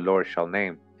of the Lord shall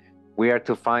name. We are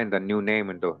to find the new name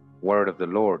in the word of the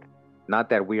Lord, not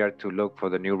that we are to look for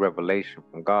the new revelation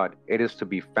from God. It is to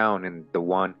be found in the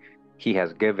one he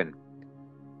has given.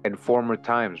 In former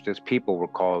times, this people were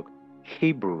called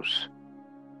Hebrews,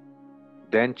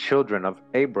 then children of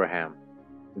Abraham,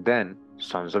 then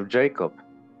sons of Jacob,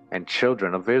 and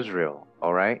children of Israel.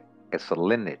 All right? It's a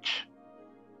lineage.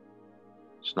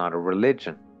 It's not a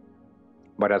religion.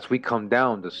 But as we come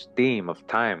down the stream of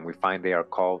time, we find they are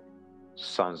called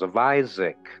sons of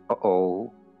Isaac.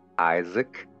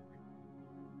 Isaac.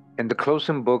 In the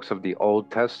closing books of the Old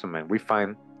Testament, we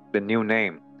find the new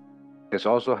name. This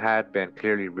also had been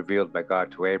clearly revealed by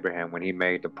God to Abraham when he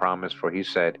made the promise, for he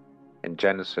said in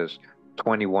Genesis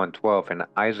 21:12, and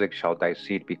Isaac shall thy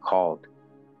seed be called.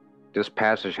 This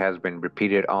passage has been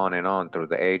repeated on and on through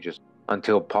the ages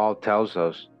until Paul tells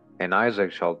us, and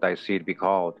Isaac shall thy seed be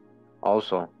called.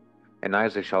 Also, and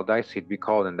Isaac shall thy seed be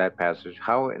called in that passage.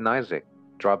 How in Isaac?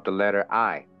 Drop the letter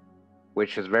I,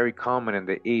 which is very common in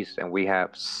the East, and we have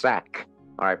sack.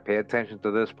 All right, pay attention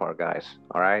to this part, guys.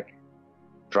 All right,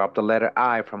 drop the letter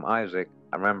I from Isaac.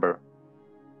 I remember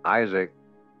Isaac,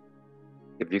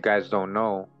 if you guys don't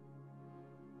know,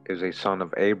 is a son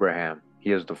of Abraham.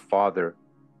 He is the father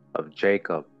of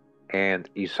Jacob and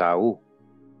Esau.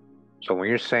 So when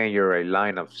you're saying you're a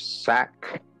line of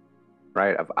sack,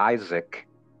 right, of Isaac.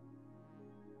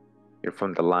 You're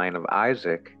from the line of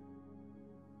Isaac.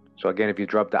 So again, if you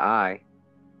drop the I,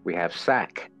 we have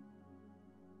Sac.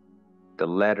 The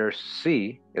letter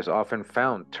C is often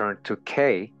found turned to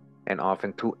K and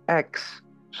often to X.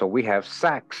 So we have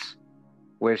Sax,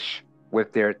 which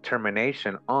with their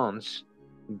termination ons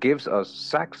gives us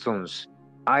Saxons,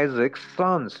 Isaac's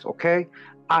sons, okay?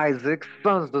 Isaac's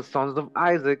sons, the sons of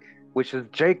Isaac, which is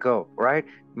Jacob, right?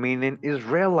 Meaning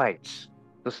Israelites,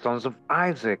 the sons of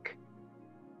Isaac.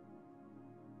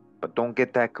 But don't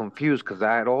get that confused, because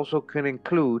that also can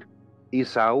include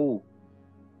Esau.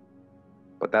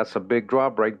 But that's a big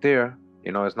drop right there.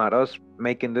 You know, it's not us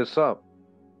making this up.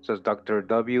 Says Dr.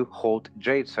 W. Holt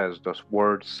Jade says the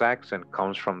word Saxon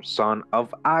comes from son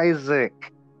of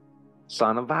Isaac.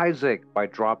 Son of Isaac, by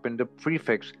dropping the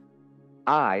prefix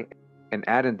I and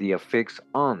adding the affix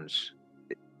ons.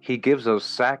 He gives us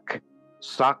Sac,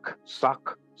 Sock,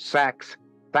 Sock, Sax,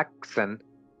 Saxon,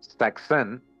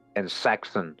 Saxon, and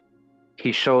Saxon.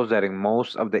 He shows that in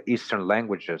most of the Eastern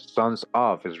languages, sons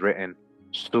of is written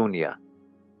Sunia.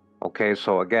 Okay,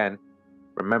 so again,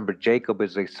 remember Jacob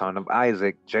is a son of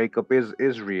Isaac. Jacob is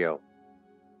Israel.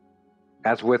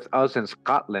 As with us in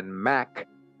Scotland, Mac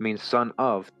means son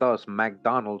of, thus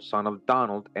MacDonald, son of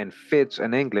Donald, and Fitz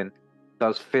in England,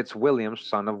 thus Fitzwilliam,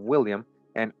 son of William,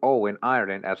 and O in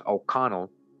Ireland as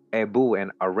O'Connell, Abu in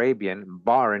Arabian,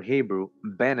 Bar in Hebrew,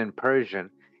 Ben in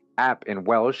Persian, Ap in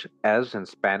Welsh, Ez in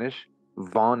Spanish,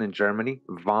 Von in Germany,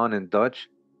 Von in Dutch.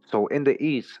 So in the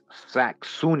East,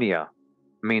 Saxonia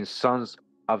means sons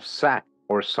of Sac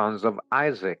or sons of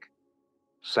Isaac.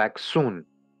 Saxon,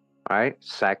 right?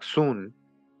 Saxon.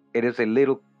 It is a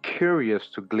little curious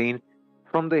to glean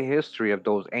from the history of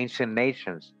those ancient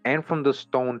nations and from the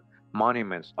stone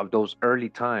monuments of those early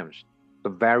times, the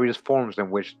various forms in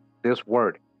which this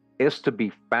word is to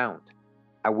be found.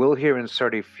 I will here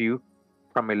insert a few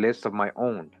from a list of my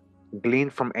own,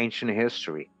 gleaned from ancient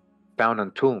history, found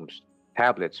on tombs,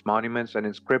 tablets, monuments, and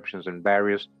inscriptions in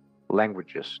various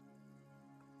languages.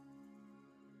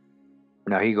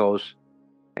 Now he goes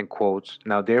and quotes,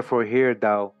 "Now therefore hear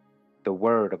thou the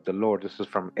word of the Lord." This is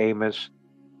from Amos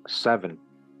 7.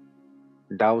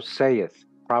 "Thou sayest,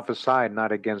 prophesy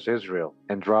not against Israel,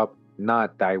 and drop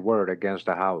not thy word against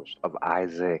the house of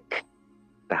Isaac."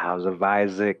 The house of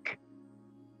Isaac.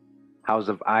 House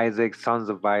of Isaac, sons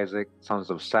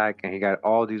of Sac, and he got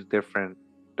all these different,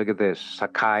 look at this,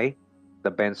 Sakai,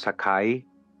 the Ben Sakai.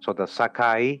 So the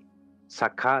Sakai,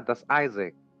 Saka, that's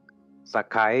Isaac.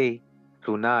 Sakai,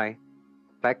 Sunai,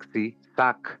 Saxi,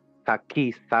 Sak,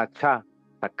 Saki, Sacha,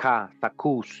 Saka,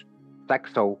 Sakus,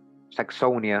 Saxo,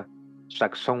 Saxonia,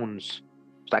 Saxons,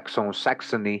 Saxon,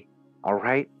 Saxony. All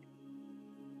right?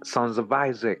 Sons of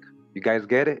Isaac. You guys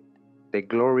get it? They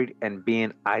gloried in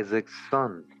being Isaac's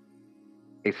sons.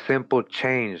 A simple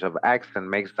change of accent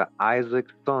makes the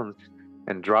Isaac's sons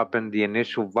and dropping the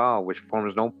initial vowel, which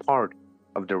forms no part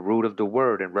of the root of the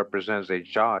word and represents a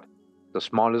jot, the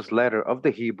smallest letter of the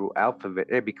Hebrew alphabet,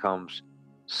 it becomes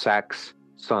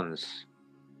Saxons,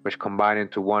 which combined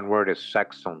into one word is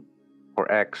Saxon,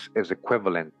 or X is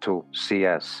equivalent to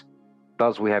CS.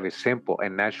 Thus, we have a simple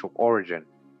and natural origin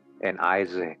in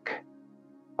Isaac.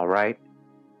 All right?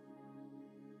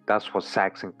 That's what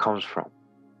Saxon comes from.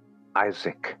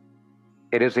 Isaac.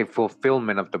 It is a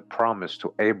fulfillment of the promise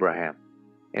to Abraham.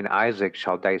 In Isaac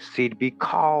shall thy seed be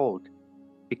called,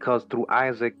 because through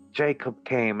Isaac Jacob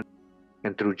came,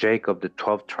 and through Jacob the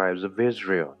 12 tribes of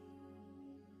Israel.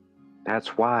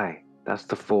 That's why. That's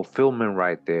the fulfillment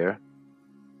right there.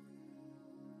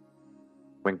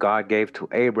 When God gave to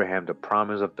Abraham the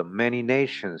promise of the many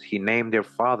nations, he named their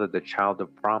father the child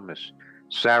of promise.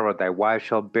 Sarah, thy wife,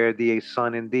 shall bear thee a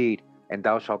son indeed, and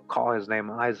thou shalt call his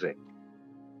name Isaac.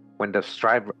 When the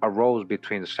strife arose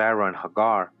between Sarah and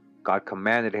Hagar, God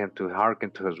commanded him to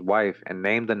hearken to his wife and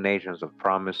name the nations of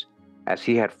promise, as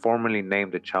he had formerly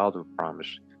named the child of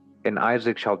promise. In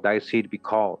Isaac shall thy seed be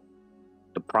called.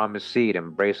 The promised seed,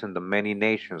 embracing the many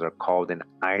nations, are called in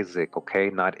Isaac, okay?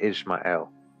 Not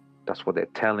Ishmael. That's what they're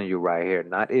telling you right here.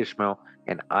 Not Ishmael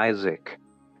and Isaac.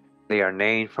 They are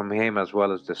named from him as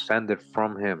well as descended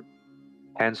from him.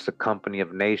 Hence the company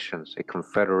of nations, a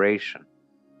confederation.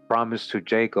 Promised to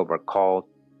Jacob are called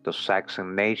the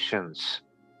Saxon nations.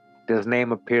 This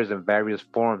name appears in various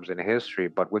forms in history,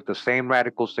 but with the same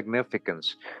radical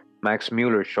significance. Max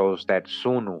Muller shows that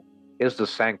Sunu is the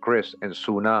Sanskrit and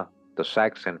Suna, the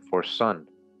Saxon, for son.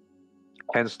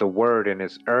 Hence the word in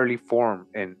its early form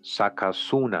in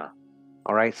Sakasuna.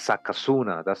 All right,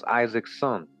 Sakasuna, that's Isaac's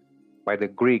son. By the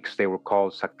Greeks, they were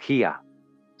called Sakia.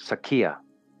 Sakia.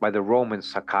 By the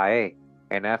Romans, Sakae,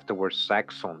 and afterwards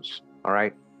Saxons. All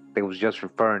right. They was just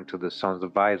referring to the sons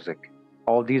of Isaac.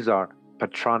 All these are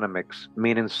patronymics,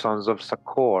 meaning sons of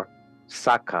Sakor,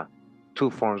 Saka, two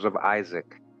forms of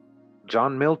Isaac.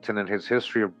 John Milton, in his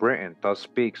History of Britain, thus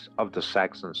speaks of the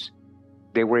Saxons.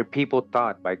 They were a people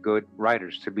thought by good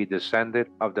writers to be descended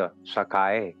of the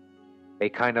Sakae, a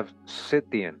kind of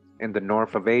Scythian in the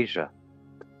north of Asia,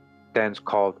 thence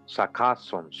called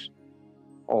Saxons,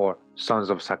 or sons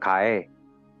of Sakae,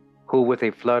 who with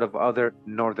a flood of other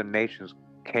northern nations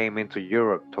came into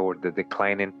Europe toward the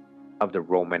declining of the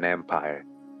Roman Empire,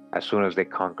 as soon as they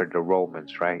conquered the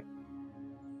Romans, right?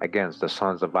 Against the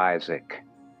sons of Isaac,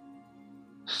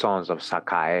 sons of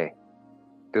Sakae.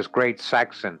 This great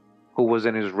Saxon, who was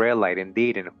an Israelite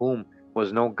indeed, in whom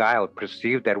was no guile,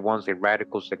 perceived at once a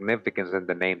radical significance in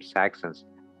the name Saxons,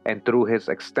 and through his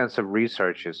extensive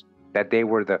researches, that they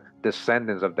were the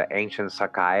descendants of the ancient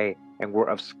Sakae and were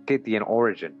of Scythian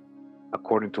origin.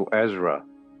 According to Ezra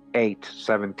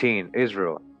 8:17,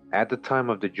 Israel, at the time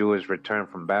of the Jewish return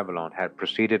from Babylon, had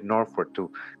proceeded northward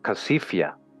to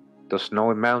Casiphia, the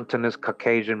snowy mountainous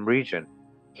Caucasian region.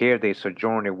 Here they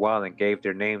sojourned a while and gave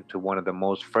their name to one of the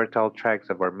most fertile tracts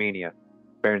of Armenia,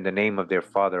 bearing the name of their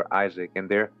father Isaac and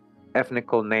their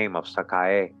ethnical name of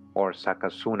Sakae or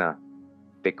Sakasuna.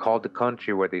 They called the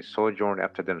country where they sojourned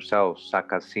after themselves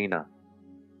Sakasina.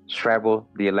 Strabo,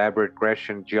 the elaborate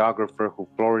Grecian geographer who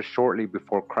flourished shortly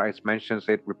before Christ, mentions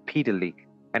it repeatedly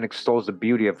and extols the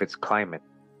beauty of its climate.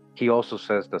 He also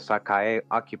says the Sakae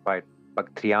occupied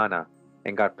Bactriana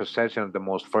and got possession of the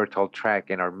most fertile tract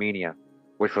in Armenia,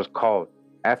 which was called,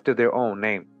 after their own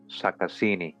name,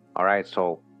 Sakasini. Alright,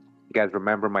 so you guys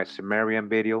remember my Sumerian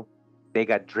video? They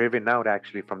got driven out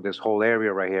actually from this whole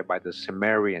area right here by the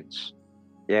Sumerians.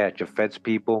 Yeah, Japheth's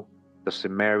people, the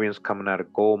Sumerians coming out of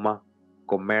Goma,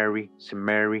 Gomeri,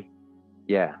 Sumeri.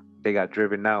 Yeah, they got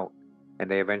driven out and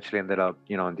they eventually ended up,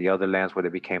 in the other lands where they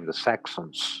became the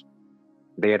Saxons.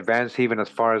 They advanced even as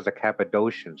far as the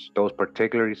Cappadocians, those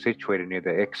particularly situated near the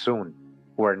Ixun,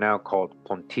 who are now called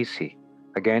Pontisi.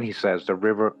 Again, he says the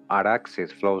river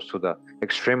Araxes flows to the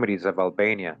extremities of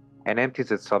Albania and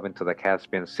empties itself into the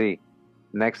Caspian Sea.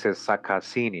 Next is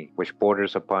Sakasini, which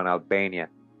borders upon Albania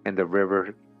and the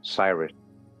river Siret.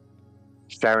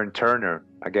 Sharon Turner,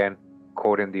 again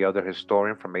quoting the other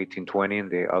historian from 1820 in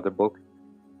the other book,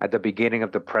 at the beginning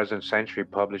of the present century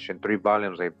published in 3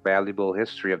 volumes a valuable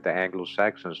history of the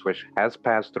Anglo-Saxons, which has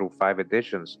passed through 5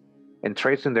 editions. In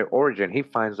tracing their origin, he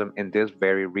finds them in this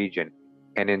very region,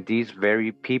 and in these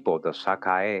very people, the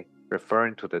Sakae,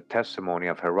 referring to the testimony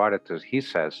of Herodotus, he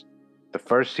says, the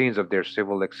first scenes of their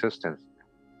civil existence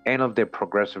and of their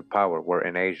progressive power were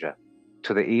in Asia,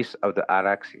 to the east of the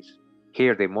Araxes.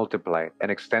 Here they multiplied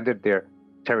and extended their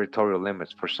territorial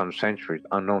limits for some centuries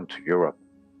unknown to Europe.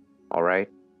 All right?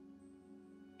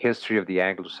 History of the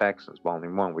Anglo-Saxons,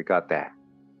 Volume 1, we got that.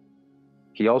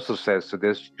 He also says to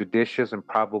this judicious and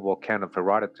probable account of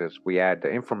Herodotus, we add the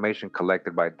information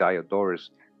collected by Diodorus.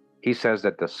 He says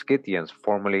that the Scythians,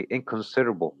 formerly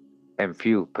inconsiderable and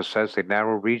few, possessed a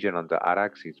narrow region on the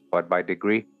Araxes, but by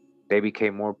degree they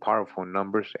became more powerful in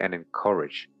numbers and in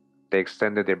courage. They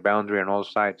extended their boundary on all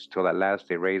sides till at last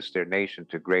they raised their nation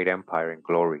to great empire and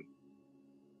glory.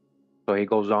 So he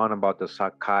goes on about the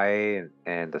Sakai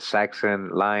and the Saxon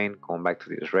line, going back to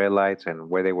the Israelites and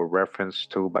where they were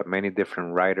referenced to by many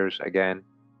different writers again.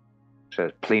 So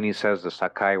Pliny says the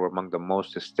Sakai were among the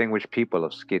most distinguished people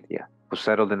of Scythia, who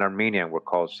settled in Armenia and were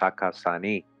called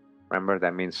Sakasani. Remember,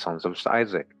 that means sons of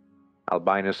Isaac.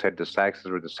 Albinus said the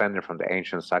Saxons were descended from the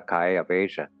ancient Sakai of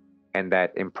Asia, and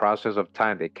that in process of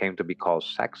time they came to be called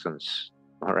Saxons,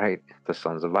 all right, the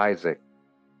sons of Isaac.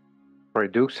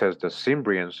 Duke says the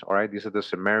Cimbrians, all right, these are the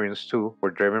Sumerians too,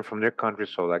 were driven from their country,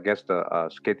 so I guess the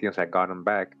Scythians had gotten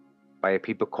back by a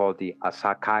people called the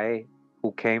Asakai,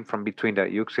 who came from between the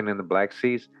Euxine and the Black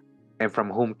Seas, and from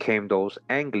whom came those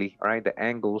Angli, all right, the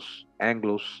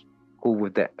Anglos, who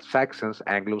with the Saxons,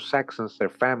 Anglo-Saxons, their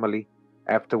family,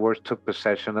 afterwards took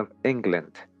possession of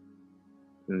England.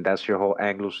 And that's your whole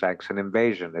Anglo-Saxon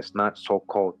invasion. It's not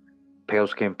so-called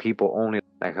pale-skinned people only,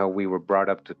 like how we were brought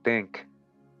up to think.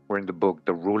 We're in the book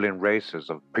The Ruling Races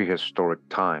of Prehistoric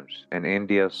Times in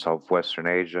India, Southwestern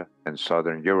Asia, and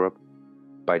Southern Europe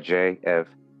by J.F.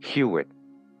 Hewitt,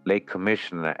 late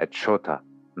commissioner at Chota,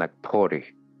 Nagpuri.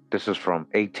 This is from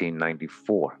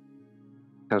 1894.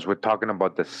 Since we're talking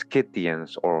about the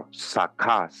Scythians or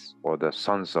Sakas, or the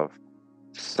sons of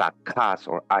Sakas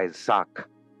or Isaac,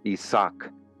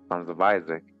 sons of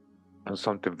Isaac, and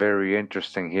something very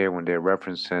interesting here when they're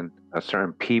referencing a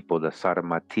certain people, the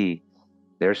Saramati,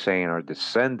 they're saying are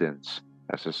descendants,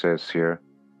 as it says here.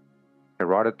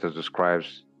 Herodotus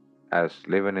describes as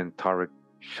living in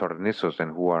Chornisos,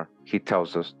 and who are, he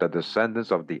tells us, the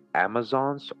descendants of the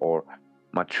Amazons or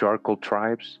matriarchal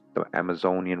tribes, the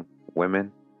Amazonian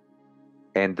women,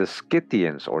 and the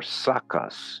Scythians or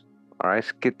Sakas, all right,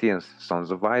 Scythians,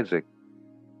 sons of Isaac,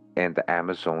 and the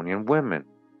Amazonian women,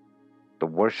 the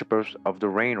worshippers of the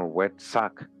rain or wet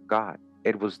Sak god.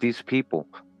 It was these people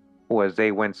who, as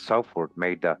they went southward,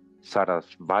 made the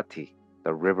Sarasvati,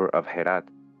 the river of Herat,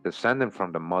 descended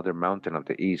from the mother mountain of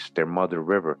the east, their mother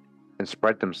river, and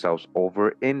spread themselves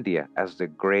over India as the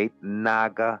great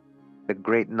Naga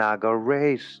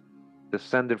race,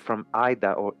 descended from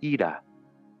Ida or Ida,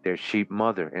 their sheep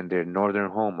mother, in their northern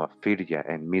home of Phrygia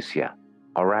and Mysia.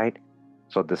 All right?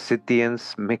 So the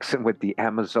Scythians mixing with the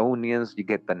Amazonians, you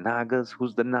get the Nagas.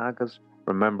 Who's the Nagas?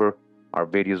 Remember our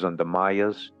videos on the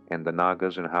Mayas and the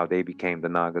Nagas and how they became the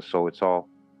Nagas. So it's all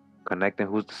connecting.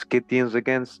 Who's the Scythians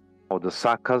against? Oh, the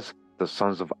Sakas, the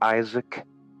sons of Isaac.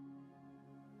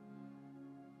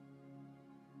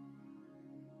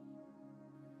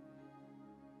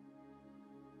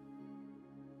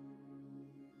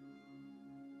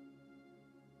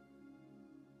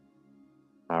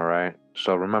 All right.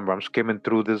 So remember, I'm skimming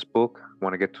through this book. I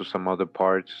want to get to some other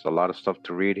parts. A lot of stuff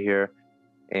to read here.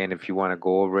 And if you want to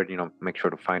go over it, make sure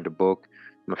to find the book.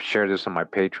 I'm going to share this on my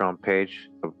Patreon page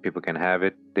so people can have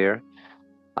it there.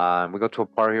 We go to a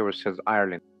part here where it says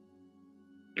Ireland.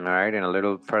 All right. And a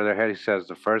little further ahead, he says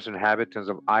the first inhabitants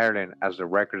of Ireland, as the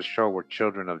records show, were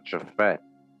children of Japhet.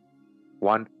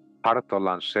 One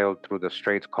Hartolan sailed through the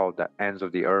straits called the Ends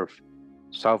of the Earth,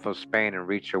 south of Spain, and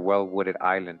reached a well-wooded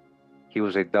island. He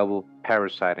was a double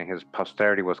parasite, and his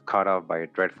posterity was cut off by a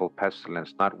dreadful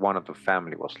pestilence. Not one of the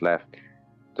family was left.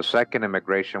 The second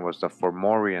immigration was the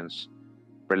Formorians,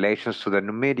 relations to the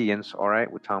Numidians. All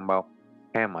right, we're talking about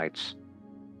Hamites,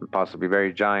 possibly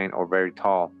very giant or very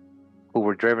tall, who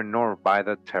were driven north by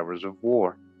the terrors of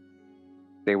war.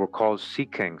 They were called Sea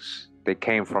Kings. They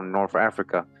came from North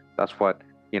Africa. That's what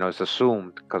it's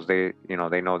assumed, because they know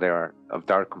they are of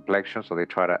dark complexion, so they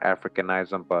try to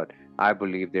Africanize them. But I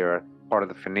believe they are part of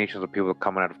the Phoenicians, of people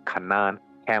coming out of Canaan,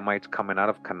 Hamites coming out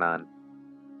of Canaan,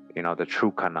 the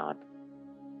true Canaan.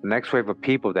 The next wave of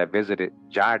people that visited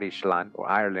Jardishland or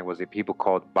Ireland was a people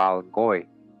called Baal Goy.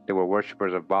 They were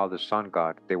worshippers of Baal, the sun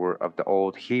god. They were of the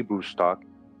old Hebrew stock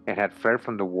and had fled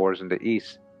from the wars in the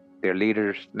east. Their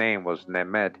leader's name was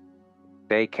Nemed.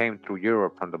 They came through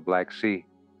Europe from the Black Sea,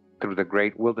 through the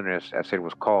great wilderness, as it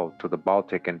was called, to the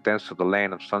Baltic, and thence to the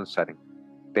land of sunsetting.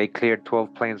 They cleared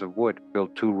 12 plains of wood,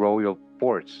 built 2 royal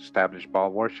forts, established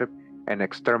Baal worship, and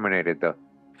exterminated the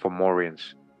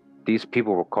Fomorians. These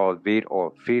people were called Vid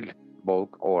or Fieldbolg,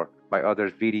 or by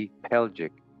others Vidi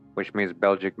Pelgic, which means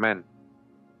Belgic men.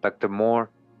 Dr.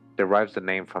 Moore derives the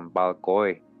name from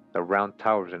Balgoy. The round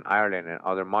towers in Ireland and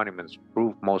other monuments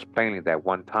prove most plainly that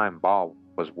one time Baal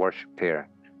was worshipped here.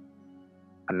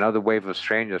 Another wave of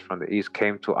strangers from the east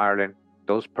came to Ireland.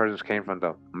 Those persons came from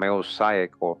the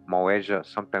Mosaic or Moesia,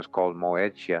 sometimes called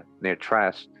Moesia, near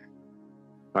Trass.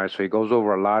 All right, so he goes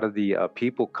over a lot of the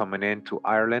people coming into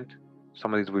Ireland.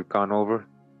 Some of these we've gone over.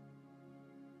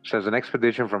 It says an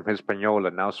expedition from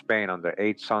Hispaniola, now Spain, under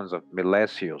 8 sons of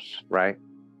Milesius, right?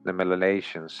 The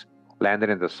Milesians, landed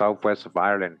in the southwest of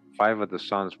Ireland. 5 of the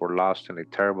sons were lost in a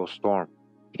terrible storm.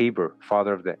 Heber,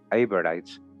 father of the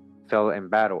Aberites, fell in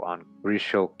battle on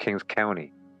Grisho, Kings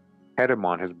County.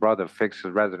 Hedemon, his brother, fixed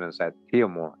his residence at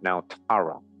Theomore, now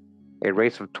Tara. A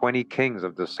race of 20 kings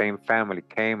of the same family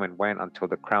came and went until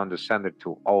the crown descended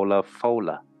to Ola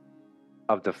Fola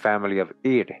of the family of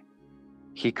Ir.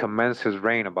 He commenced his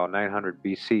reign about 900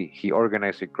 BC. He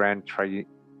organized a grand triennial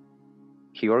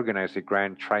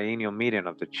meeting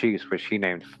of the chiefs, which he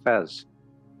named Fez.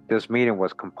 This meeting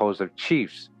was composed of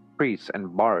chiefs, priests,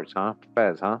 and bards,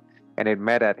 Fez, and it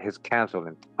met at his castle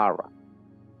in Tara.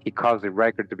 He caused a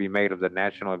record to be made of the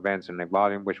national events in a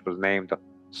volume which was named the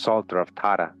Psalter of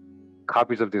Tara.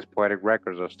 Copies of these poetic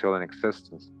records are still in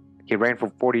existence. He reigned for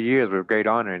 40 years with great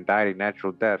honor and died a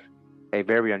natural death, a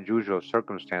very unusual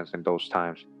circumstance in those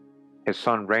times. His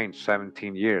son reigned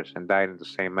 17 years and died in the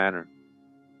same manner.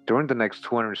 During the next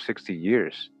 260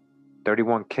 years,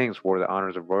 31 kings wore the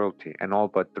honors of royalty, and all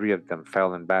but 3 of them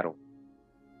fell in battle.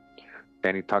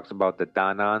 Then he talks about the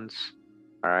Danans.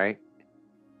 All right,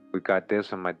 we got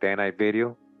this in my Danite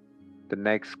video. The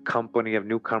next company of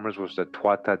newcomers was the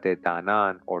Tuatha de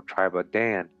Danann, or tribe of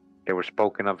Dan. They were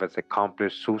spoken of as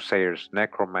accomplished soothsayers,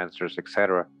 necromancers,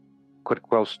 etc. Could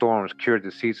quell storms, cure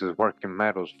diseases, work in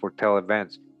metals, foretell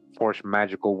events, forge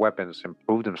magical weapons, and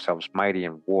prove themselves mighty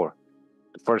in war.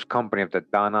 The first company of the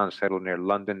Danann settled near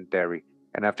Londonderry,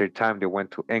 and after a time they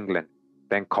went to England,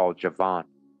 then called Javon.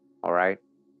 All right,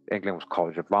 England was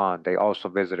called Javon. They also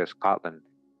visited Scotland.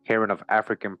 Hearing of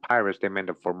African pirates, they meant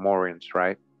the Formorians,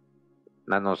 right?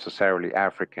 Not necessarily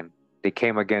African. They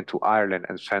came again to Ireland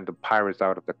and sent the pirates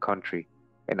out of the country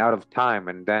and out of time,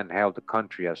 and then held the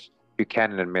country, as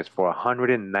Buchanan admits, for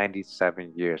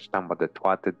 197 years. Talking about the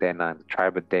Tuatha Dé Danann, the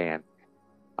tribe of Dan.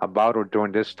 About or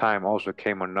during this time also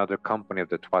came another company of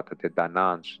the Tuatha Dé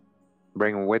Dananns,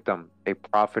 bringing with them a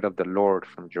prophet of the Lord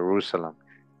from Jerusalem.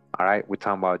 All right, we're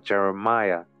talking about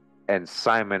Jeremiah and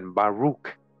Simon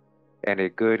Baruch, and a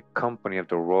good company of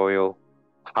the royal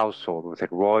household. With a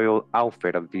royal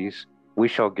outfit of these, we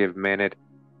shall give minute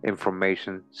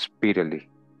information speedily.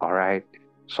 All right.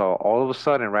 So all of a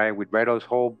sudden, right, we read this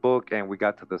whole book and we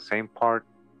got to the same part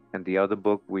in the other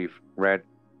book we've read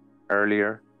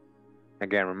earlier.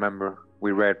 Again, remember,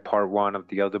 we read part 1 of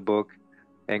the other book,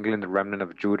 England, the remnant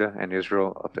of Judah, and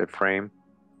Israel of Ephraim.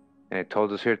 And it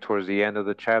told us here towards the end of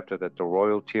the chapter that the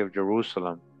royalty of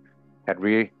Jerusalem had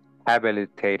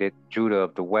rehabilitated Judah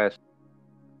of the west,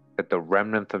 that the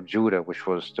remnant of Judah, which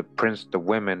was the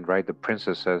women, right, the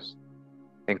princesses,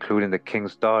 including the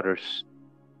king's daughters,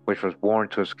 which was born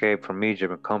to escape from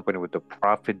Egypt in company with the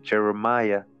prophet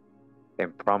Jeremiah,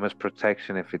 and promised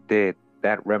protection if it did,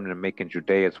 that remnant making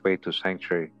Judea its way to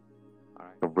sanctuary. All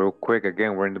right. So real quick,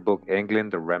 again, we're in the book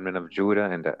England, the remnant of Judah,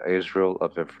 and the Israel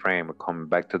of Ephraim. We're coming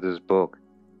back to this book,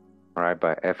 all right,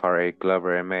 by F.R.A.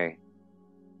 Glover, M.A.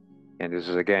 And this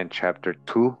is, again, chapter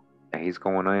 2, and he's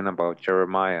going on about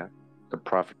Jeremiah, the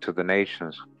prophet to the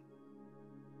nations,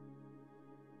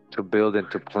 to build and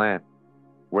to plant,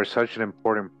 where such an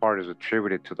important part is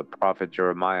attributed to the prophet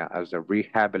Jeremiah as the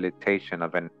rehabilitation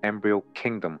of an embryo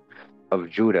kingdom of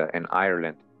Judah and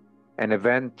Ireland, an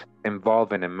event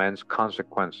involving immense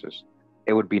consequences.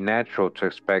 It would be natural to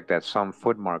expect that some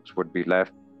footmarks would be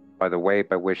left by the way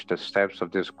by which the steps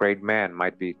of this great man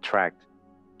might be tracked.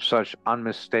 Such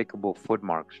unmistakable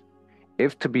footmarks,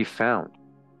 if to be found,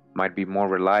 might be more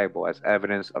reliable as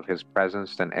evidence of his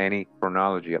presence than any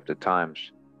chronology of the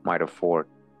times might afford,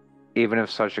 even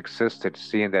if such existed,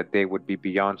 seeing that they would be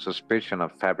beyond suspicion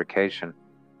of fabrication.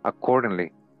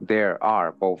 Accordingly, there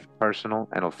are both personal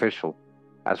and official,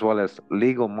 as well as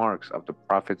legal marks of the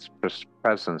prophet's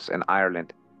presence in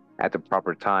Ireland at the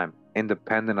proper time,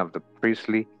 independent of the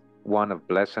priestly one of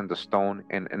blessing the stone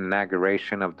in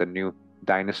inauguration of the new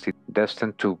dynasty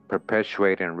destined to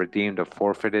perpetuate and redeem the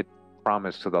forfeited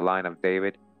promise to the line of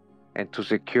David and to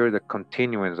secure the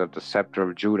continuance of the scepter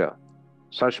of Judah.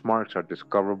 Such marks are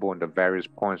discoverable in the various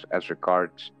points as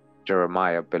regards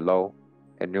Jeremiah below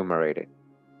enumerated.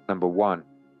 Number 1,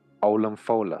 Olam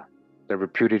Fola, the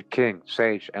reputed king,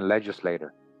 sage, and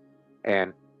legislator,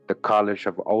 and the College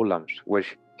of Olams,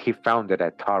 which he founded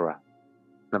at Tara.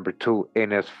 Number 2,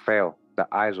 Inez Fail, the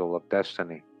Isle of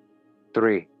Destiny.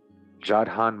 3,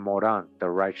 Jadhan Moran, the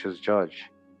righteous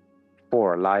judge.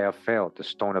 4, Laya Fail, the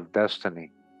stone of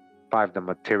destiny. 5, the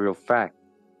material fact.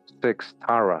 6,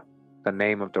 Tara, the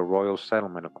name of the royal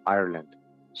settlement of Ireland.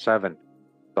 7,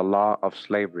 the law of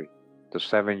slavery, the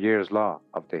 7 years law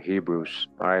of the Hebrews.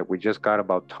 All right, we just got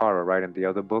about Tara, right, in the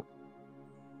other book.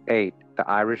 8, the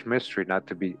Irish mystery not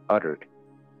to be uttered.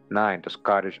 9, the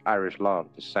Scottish-Irish law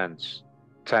of descents.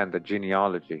 10, the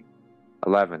genealogy.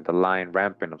 11, the lion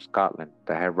rampant of Scotland,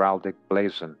 the heraldic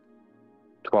blazon.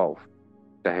 12,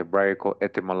 the Hebraical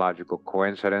etymological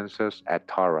coincidences at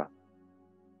Tara.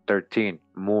 13,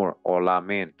 Mur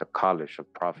Olamin, the College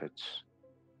of Prophets.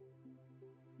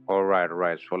 All right.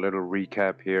 So a little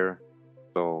recap here.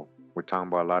 So we're talking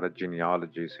about a lot of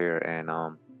genealogies here,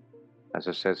 and as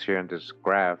it says here in this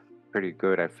graph, pretty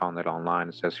good. I found it online.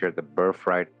 It says here the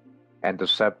birthright and the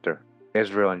scepter,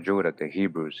 Israel and Judah, the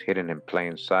Hebrews, hidden in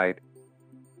plain sight.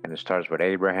 And it starts with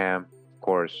Abraham, of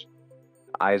course,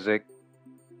 Isaac,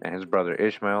 and his brother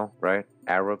Ishmael, right?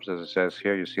 Arabs, as it says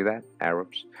here, you see that?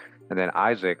 Arabs. And then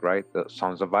Isaac, right? The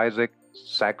sons of Isaac,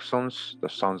 Saxons, the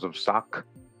sons of Sak.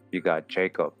 You got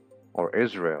Jacob, or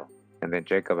Israel. And then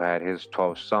Jacob had his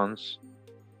 12 sons,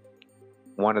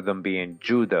 one of them being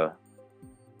Judah,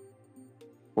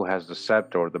 who has the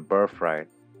scepter or the birthright.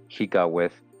 He got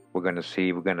with, we're going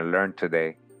to learn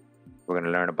today, we're going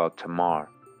to learn about Tamar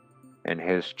and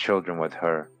his children with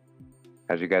her.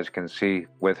 As you guys can see,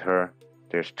 with her,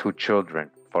 there's 2 children,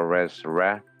 Perez,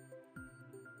 Zarah.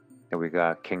 And we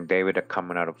got King David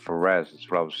coming out of Perez.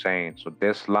 That's what I was saying. So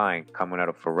this line coming out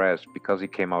of Perez, because he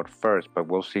came out first, but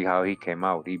we'll see how he came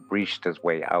out. He breached his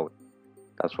way out.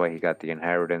 That's why he got the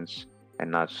inheritance and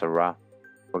not Sarah.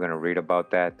 We're going to read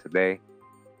about that today.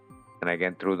 And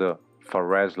again, through the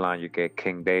Perez line, you get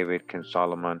King David, King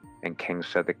Solomon, and King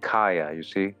Zedekiah. You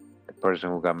see? The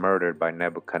person who got murdered by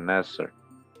Nebuchadnezzar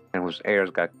and whose heirs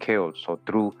got killed. So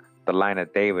through the line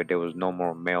of David, there was no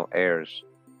more male heirs.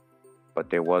 but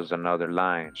there was another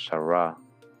line, Zarah.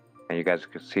 And you guys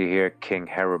can see here King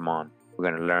Heremon. We're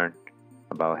going to learn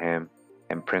about him,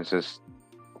 and Princess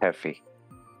Tephi.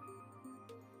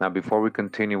 Now, before we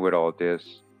continue with all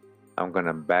this, I'm going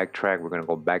to backtrack. We're going to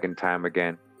go back in time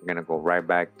again. We're going to go right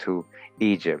back to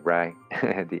Egypt, right?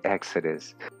 The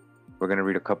Exodus. We're going to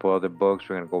read a couple other books.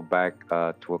 We're going to go back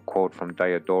to a quote from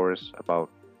Diodorus about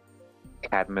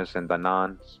Cadmus and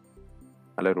Danan's,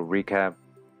 a little recap.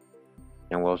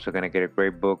 And we're also going to get a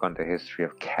great book on the history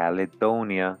of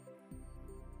Caledonia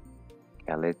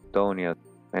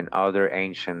and other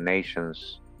ancient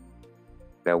nations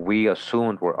that we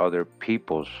assumed were other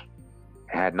peoples.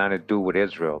 It had nothing to do with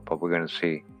Israel, but we're going to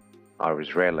see our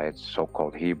Israelites,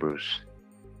 so-called Hebrews.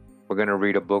 We're going to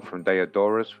read a book from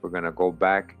Diodorus. We're going to go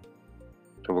back.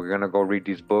 So we're going to go read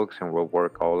these books, and we'll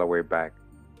work all the way back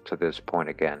to this point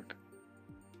again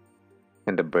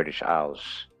in the British Isles.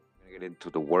 We're going to get into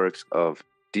the works of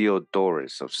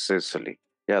Diodorus of Sicily.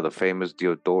 Yeah, the famous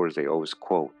Diodorus they always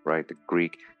quote, right? The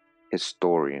Greek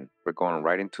historian. We're going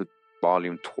right into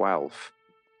volume 12.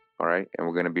 All right, and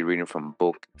we're going to be reading from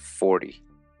book 40,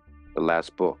 the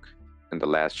last book in the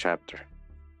last chapter.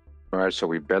 All right, so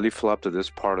we belly flop to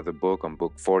this part of the book on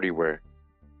book 40 where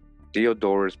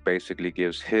Diodorus basically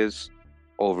gives his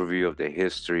overview of the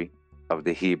history of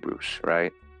the Hebrews,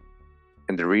 right?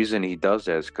 And the reason he does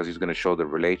that is because he's going to show the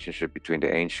relationship between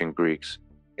the ancient Greeks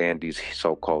and these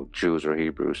so-called Jews or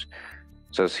Hebrews.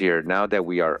 It says here, now that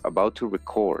we are about to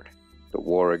record the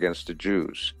war against the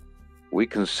Jews, we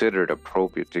consider it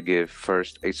appropriate to give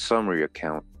first a summary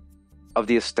account of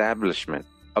the establishment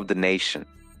of the nation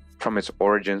from its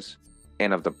origins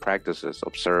and of the practices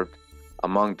observed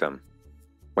among them.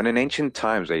 When in ancient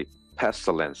times a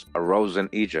pestilence arose in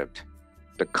Egypt,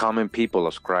 the common people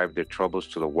ascribed their troubles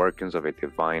to the workings of a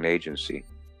divine agency.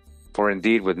 For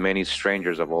indeed, with many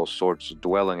strangers of all sorts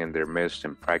dwelling in their midst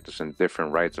and practicing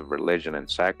different rites of religion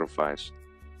and sacrifice,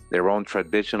 their own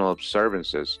traditional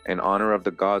observances in honor of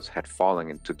the gods had fallen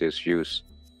into disuse.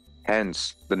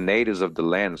 Hence, the natives of the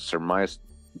land surmised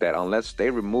that unless they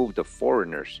removed the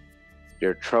foreigners,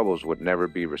 their troubles would never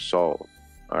be resolved.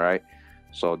 All right?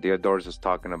 So Diodorus is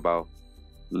talking about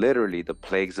literally the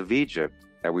plagues of Egypt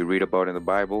that we read about in the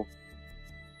Bible.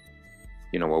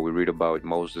 You know, what we read about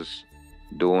Moses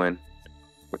doing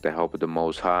with the help of the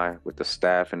Most High, with the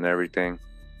staff and everything,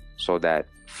 so that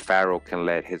Pharaoh can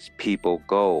let his people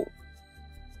go.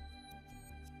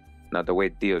 Now, the way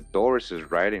Diodorus is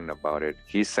writing about it,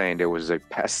 he's saying there was a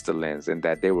pestilence and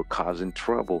that they were causing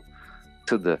trouble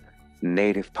to the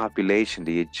native population,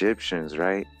 the Egyptians,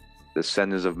 right?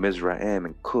 Descendants of Mizraim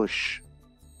and Cush.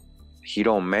 He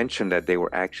don't mention that they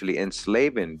were actually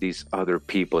enslaving these other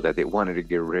people that they wanted to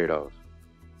get rid of.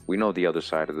 We know the other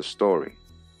side of the story.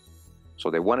 So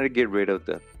they wanted to get rid of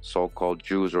the so-called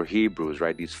Jews or Hebrews,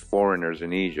 right? These foreigners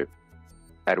in Egypt.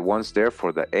 At once,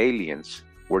 therefore, the aliens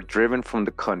were driven from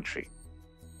the country,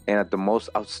 and at the most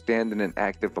outstanding and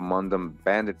active among them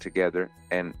banded together,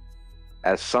 and,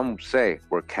 as some say,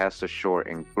 were cast ashore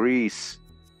in Greece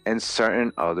and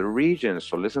certain other regions.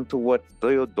 So listen to what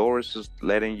Diodorus is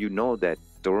letting you know, that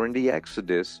during the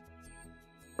Exodus,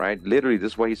 right? Literally,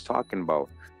 this is what he's talking about.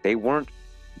 They weren't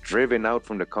driven out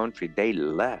from the country. They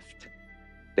left.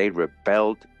 They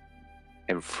rebelled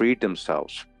and freed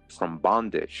themselves from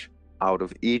bondage out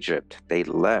of Egypt. They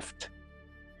left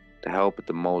to help with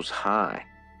the Most High.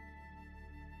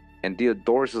 And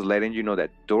Diodorus is letting you know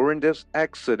that during this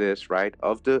Exodus, right,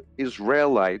 of the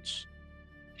Israelites,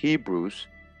 Hebrews,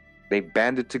 they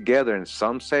banded together, and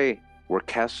some say were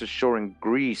cast ashore in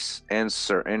Greece and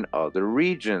certain other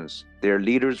regions. Their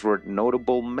leaders were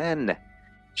notable men,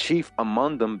 chief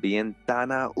among them being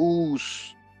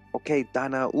Danaus. Okay,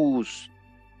 Danaus.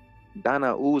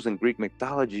 Danaus in Greek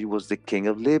mythology was the king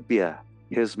of Libya.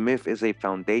 His myth is a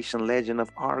foundation legend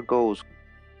of Argos,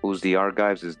 whose the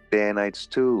Argives is Danites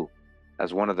too,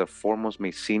 as one of the foremost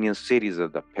Mycenaean cities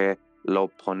of the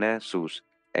Peloponnesus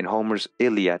and Homer's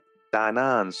Iliad.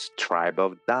 Danan's tribe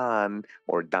of Dan,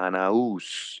 or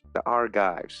Danaus, the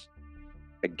Argives.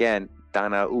 Again,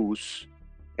 Danaus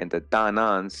and the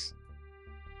Danans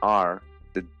are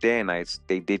the Danites.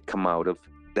 They did come out of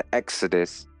the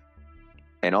Exodus.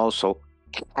 And also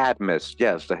Cadmus,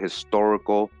 yes, the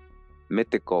historical,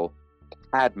 mythical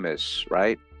Cadmus,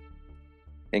 right?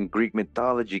 In Greek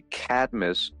mythology,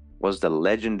 Cadmus was the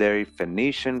legendary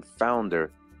Phoenician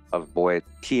founder of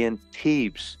Boeotian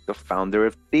Thebes, the founder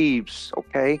of Thebes,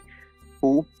 okay?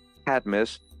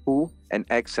 Cadmus, an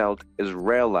exiled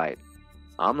Israelite.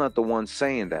 I'm not the one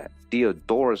saying that.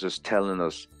 Diodorus is telling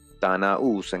us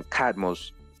Danaus and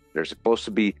Cadmus, they're supposed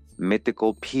to be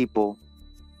mythical people,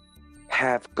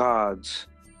 half gods,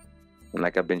 And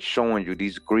like I've been showing you,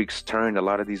 these Greeks turned a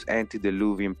lot of these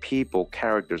antediluvian people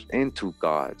characters into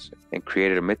gods and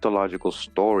created a mythological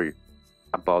story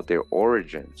about their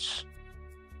origins.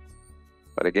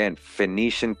 But again,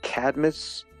 Phoenician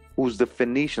Cadmus, who's the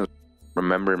Phoenicians?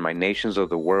 Remember my Nations of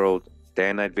the World day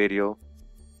and night video?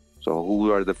 So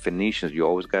who are the Phoenicians? You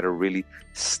always got to really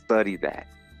study that.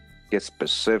 Get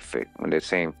specific when they're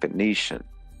saying Phoenician.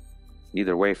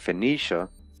 Either way, Phoenicia,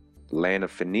 the land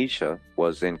of Phoenicia,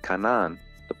 was in Canaan,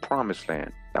 the promised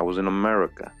land. That was in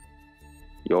America.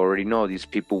 You already know these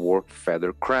people wore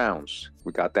feather crowns.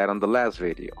 We got that on the last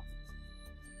video.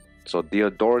 So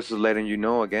Diodorus is letting you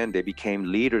know, again, they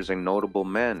became leaders and notable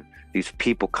men. These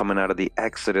people coming out of the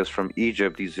Exodus from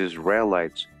Egypt, these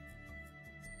Israelites,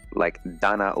 like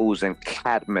Danaus and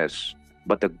Cadmus.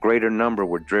 But the greater number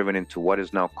were driven into what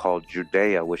is now called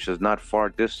Judea, which is not far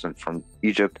distant from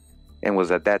Egypt and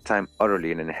was at that time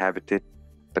utterly uninhabited.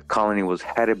 The colony was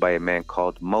headed by a man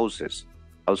called Moses,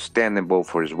 outstanding both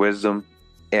for his wisdom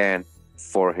and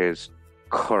for his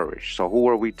courage. So who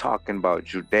are we talking about?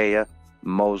 Judea,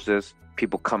 Moses,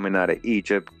 people coming out of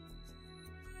Egypt,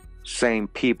 same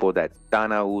people that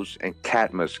Danaus and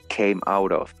Cadmus came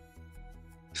out of.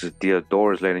 This is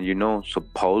Diodorus letting you know,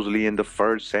 supposedly in the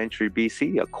 1st century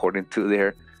BC, according to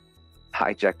their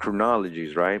hijacked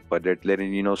chronologies, right? But they're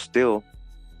letting you know still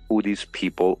who these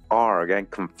people are. Again,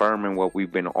 confirming what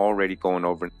we've been already going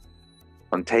over.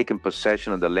 On taking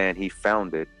possession of the land he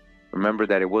founded, remember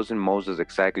that it wasn't Moses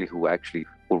exactly who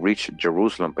reached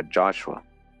Jerusalem, but Joshua,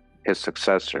 his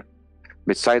successor.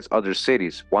 Besides other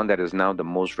cities, one that is now the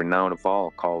most renowned of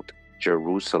all, called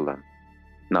Jerusalem.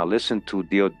 Now listen to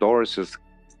Diodorus's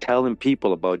telling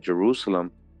people about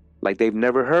Jerusalem like they've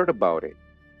never heard about it.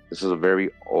 This is a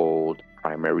very old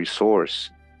primary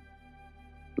source,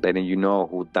 letting you know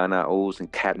who Danaos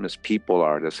and Cadmus people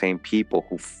are, the same people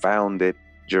who founded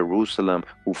Jerusalem,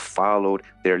 who followed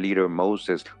their leader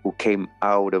Moses, who came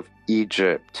out of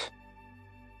Egypt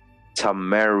to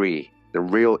marry the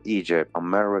real Egypt,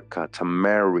 America, to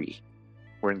marry.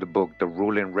 We're in the book, The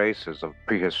Ruling Races of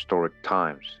Prehistoric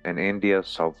Times in India,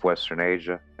 Southwestern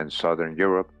Asia, and Southern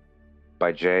Europe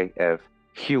by J.F.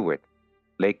 Hewitt,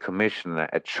 late commissioner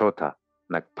at Chota,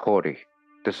 Nagpuri.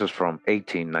 This is from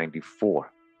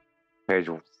 1894, page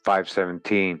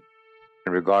 517.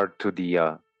 In regard to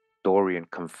the Dorian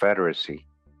Confederacy, it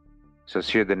says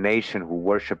here, the nation who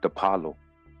worshipped Apollo,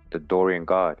 the Dorian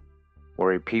god,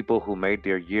 were a people who made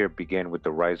their year begin with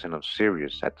the rising of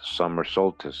Sirius at the summer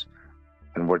solstice,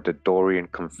 and were the Dorian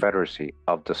Confederacy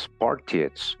of the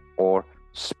Spartiates, or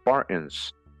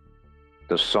Spartans,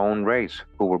 the sown race,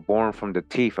 who were born from the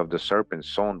teeth of the serpent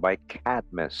sown by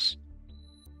Cadmus.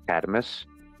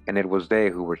 And it was they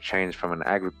who were changed from an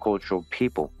agricultural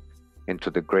people into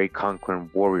the great conquering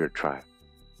warrior tribe,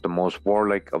 the most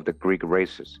warlike of the Greek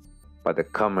races, by the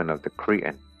coming of the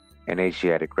Cretan and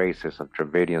Asiatic races of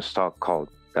Dravidian stock called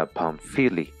the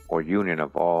Pamphili, or union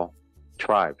of all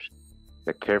tribes,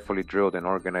 the carefully drilled and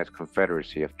organized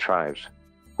confederacy of tribes,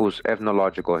 whose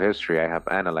ethnological history I have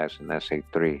analyzed in Essay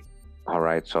 3.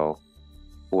 Alright, so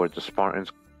who were the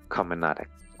Spartans coming out of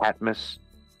Cadmus,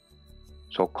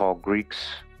 so-called Greeks?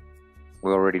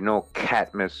 We already know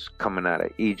Cadmus coming out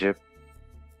of Egypt,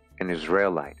 an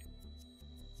Israelite.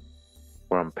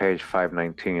 We're on page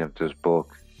 519 of this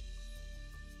book.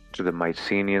 To the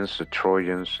Mycenaeans, the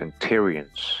Troyans, and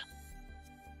Tyrians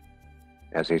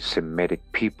as a Semitic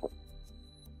people.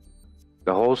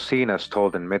 The whole scene, as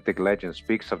told in mythic legend,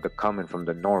 speaks of the coming from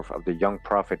the north of the young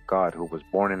prophet god who was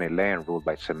born in a land ruled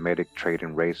by Semitic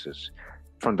trading races.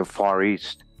 From the far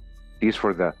east, these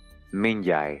were the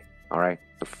Minyai, all right?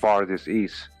 The farthest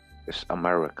east is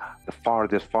America. The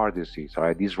farthest east, all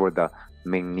right? These were the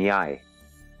Minyai,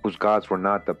 whose gods were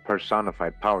not the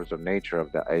personified powers of nature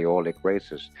of the Aeolic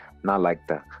races, not like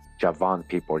the Javan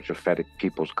people or Japhetic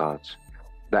people's gods.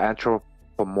 The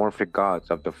anthropomorphic gods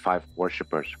of the five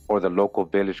worshippers, or the local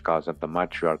village gods of the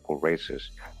matriarchal races,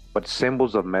 but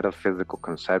symbols of metaphysical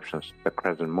conceptions, the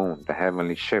crescent moon, the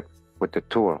heavenly ship with the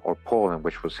tour or pole in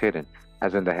which was hidden,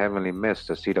 as in the heavenly mist,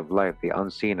 the seed of life, the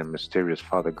unseen and mysterious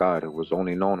Father God who was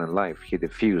only known in life, he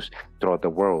diffused throughout the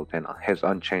world and his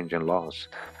unchanging laws.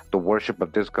 The worship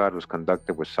of this god was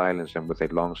conducted with silence and with a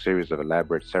long series of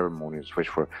elaborate ceremonies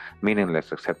which were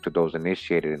meaningless except to those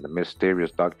initiated in the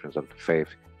mysterious doctrines of the faith,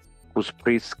 whose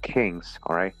priest kings,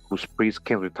 whose priest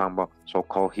kings, we're talking about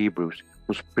so-called Hebrews,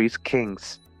 whose priest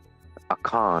kings,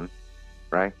 Achan,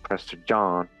 Prester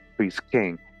John, priest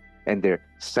king, and their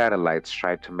satellites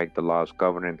tried to make the laws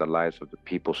governing the lives of the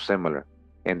people similar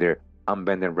in their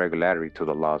unbending regularity to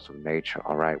the laws of nature,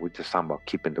 we're just talking about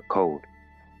keeping the code.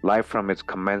 Life from its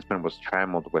commencement was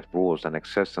trammeled with rules, and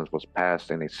existence was passed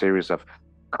in a series of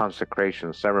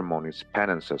consecration ceremonies,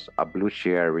 penances,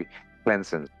 ablutionary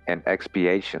cleansings, and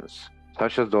expiations,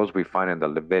 such as those we find in the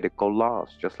Levitical laws,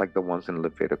 just like the ones in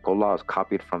Levitical laws,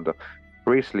 copied from the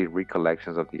priestly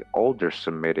recollections of the older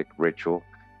Semitic ritual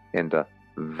in the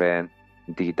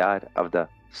Vendidad of the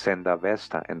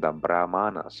Sendavesta and the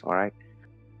Brahmanas, all right?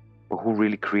 But who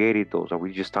really created those? Are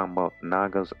we just talking about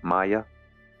Nagas, Maya?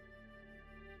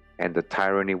 And the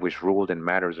tyranny which ruled in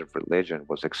matters of religion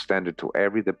was extended to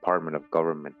every department of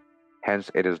government.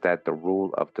 Hence it is that the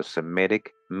rule of the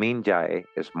Semitic Minjae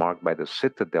is marked by the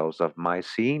citadels of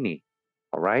Mycenae,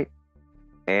 all right,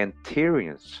 and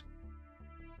Tyrians,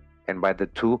 and by the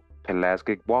two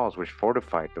Pelasgic walls which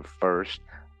fortified the first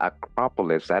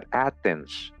Acropolis at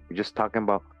Athens. We're just talking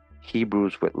about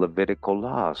Hebrews with Levitical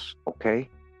laws, okay?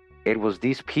 It was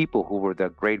these people who were the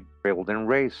great building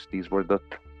race. These were the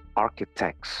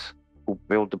architects who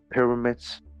built the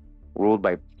pyramids, ruled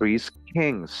by priest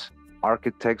kings,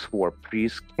 architects who are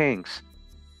priest kings,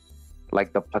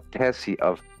 like the Patesi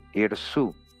of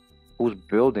Irsu, whose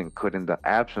building could, in the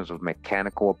absence of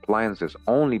mechanical appliances,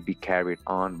 only be carried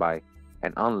on by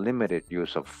an unlimited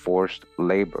use of forced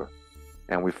labor.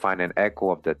 And we find an echo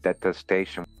of the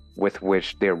detestation with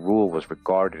which their rule was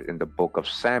regarded in the book of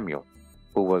Samuel,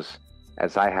 who was,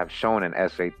 as I have shown in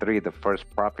Essay 3, the first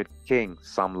prophet king,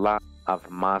 Samlah of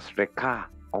Masrekah,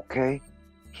 okay?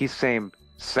 He's saying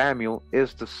Samuel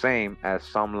is the same as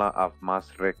Samlah of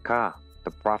Masrekah,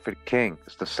 the prophet king.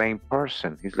 It's the same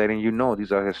person. He's letting you know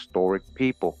these are historic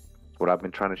people. That's what I've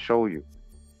been trying to show you.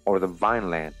 Or the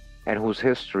Vineland, and whose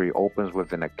history opens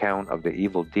with an account of the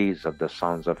evil deeds of the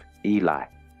sons of Eli,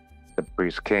 the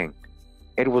priest king.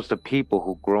 It was the people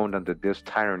who groaned under this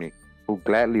tyranny who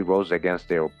gladly rose against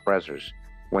their oppressors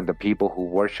when the people who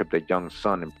worshipped the young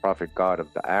son and prophet god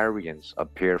of the Aryans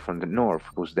appeared from the north,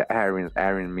 whose the Aryans,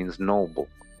 Aryan means noble,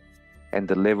 and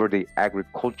delivered the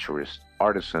agriculturists,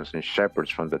 artisans, and shepherds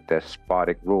from the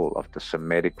despotic rule of the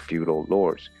Semitic feudal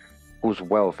lords, whose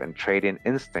wealth and trading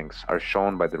instincts are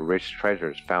shown by the rich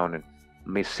treasures found in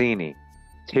Mycenae,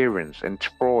 Tiryns, and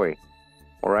Troy.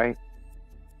 All right?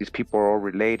 These people are all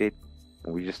related,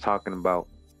 and we're just talking about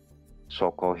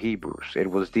so-called Hebrews.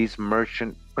 It was these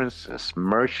merchant princes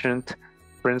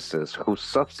who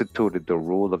substituted the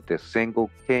rule of the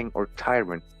single king or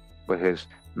tyrant with his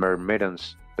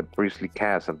myrmidons, the priestly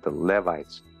caste of the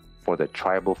Levites, for the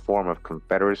tribal form of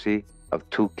confederacy of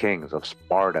two kings of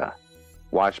Sparta,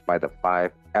 watched by the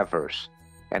 5 Ephors.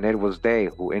 And it was they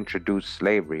who introduced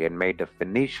slavery and made the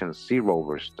Phoenician sea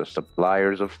rovers the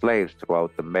suppliers of slaves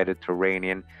throughout the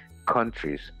Mediterranean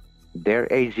countries. Their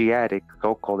Asiatic,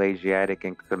 so-called Asiatic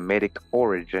and Semitic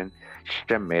origin,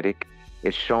 Shemitic,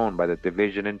 is shown by the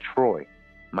division in Troy,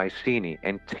 Mycenae,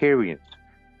 and Tyrians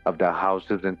of the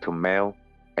houses into male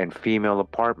and female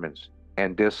apartments,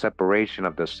 and this separation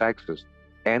of the sexes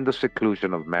and the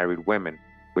seclusion of married women,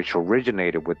 which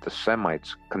originated with the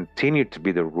Semites, continued to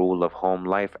be the rule of home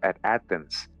life at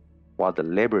Athens, while the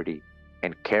liberty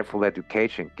and careful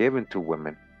education given to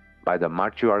women by the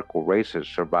matriarchal races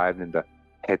survived in the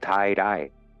Hetairai,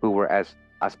 who were as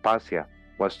Aspasia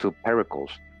was to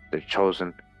Pericles, the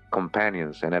chosen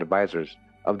companions and advisors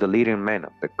of the leading men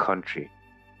of the country.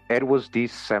 It was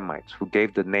these Semites who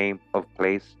gave the name of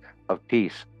place of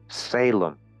peace,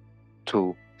 Salem,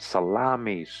 to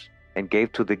Salamis, and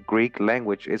gave to the Greek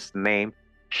language its name,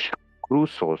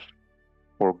 Chrusos,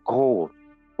 or gold,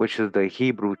 which is the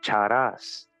Hebrew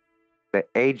charas. The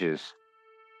ages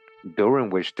during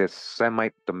which this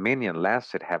Semite dominion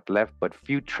lasted have left but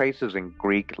few traces in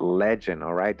Greek legend,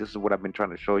 all right? This is what I've been trying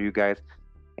to show you guys,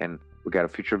 and we got a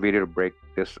future video to break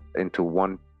this into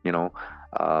one,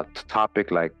 topic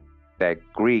like that.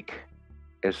 Greek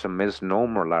is a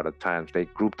misnomer a lot of times. They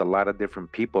grouped a lot of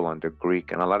different people under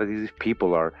Greek, and a lot of these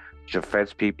people are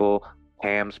Japheth's people,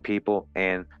 Ham's people,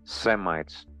 and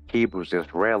Semites, Hebrews,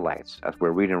 Israelites, as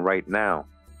we're reading right now.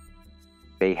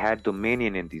 They had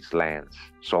dominion in these lands,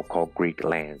 so-called Greek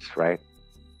lands, right?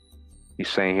 He's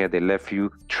saying here they left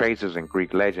few traces in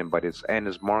Greek legend, but its end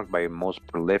is marked by a most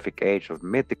prolific age of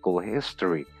mythical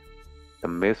history. The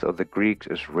myth of the Greeks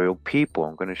is real people.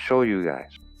 I'm going to show you guys.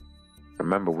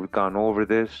 Remember, we've gone over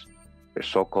this. There's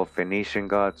so-called Phoenician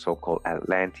gods, so-called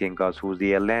Atlantean gods. Who's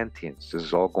the Atlanteans? This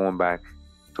is all going back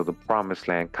to the Promised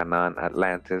Land, Canaan,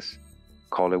 Atlantis.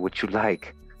 Call it what you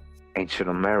like. Ancient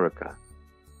America.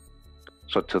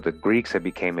 So to the Greeks, it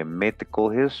became a mythical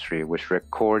history which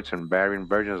records in varying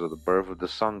versions of the birth of the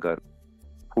sun god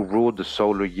who ruled the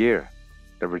solar year,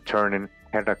 the returning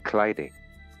Heracleidae,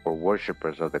 or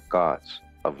worshippers of the gods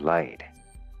of light.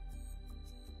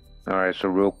 All right, so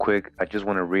real quick, I just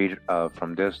want to read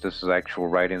from this. This is actual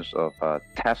writings of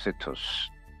Tacitus,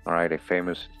 all right, a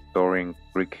famous historian,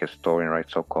 Greek historian, right,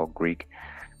 so-called Greek.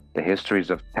 The Histories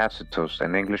of Tacitus,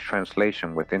 an English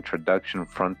translation with introduction,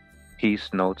 frontispiece,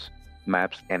 notes,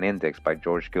 maps, and index by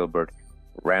George Gilbert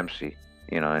Ramsay.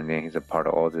 And then he's a part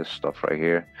of all this stuff right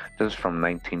here. This is from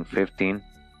 1915.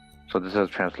 So this is a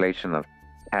translation of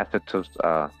Tacitus,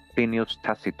 Plinius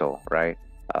Tacito, right?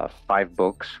 5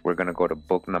 books. We're going to go to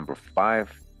book number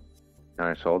 5. All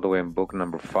right, so all the way in book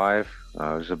number 5,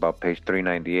 this is about page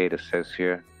 398. It says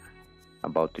here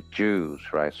about the Jews,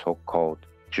 right? So-called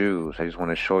Jews. I just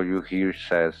want to show you here.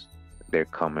 Says they're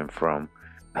coming from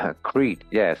Crete.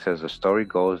 Yeah, it says the story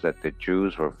goes that the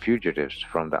Jews were fugitives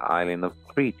from the island of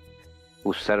Crete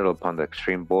who settled upon the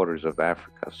extreme borders of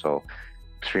Africa. So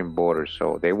extreme borders.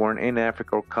 So they weren't in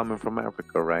Africa or coming from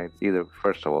Africa, right? Either,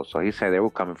 first of all. So he said they were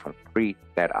coming from Crete,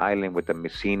 that island with the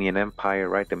Mycenaean Empire,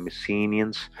 right? The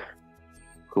Mycenaeans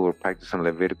who were practicing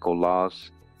Levitical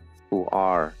laws, who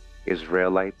are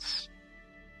Israelites.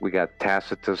 We got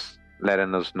Tacitus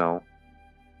letting us know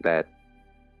that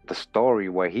the story,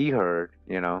 what he heard,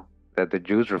 that the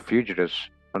Jews were fugitives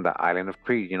from the island of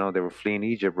Crete. They were fleeing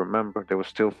Egypt, remember? They were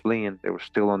still fleeing. They were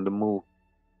still on the move.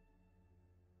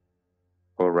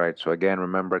 All right, so again,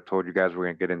 remember I told you guys we're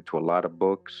going to get into a lot of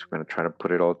books. We're going to try to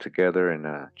put it all together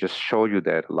and just show you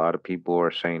that a lot of people are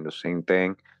saying the same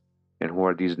thing. And who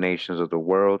are these nations of the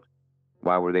world?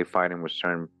 Why were they fighting with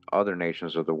certain other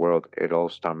nations of the world? It all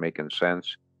started making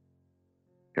sense.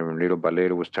 And little by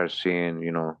little, we start seeing,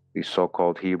 these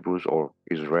so-called Hebrews or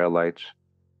Israelites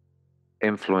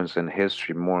influence in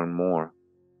history more and more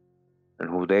and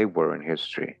who they were in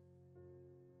history.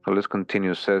 So let's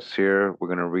continue. It says here, we're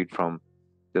going to read from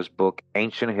this book,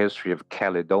 Ancient History of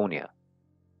Caledonia,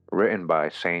 written by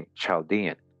Saint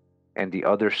Chaldean and the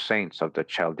other saints of the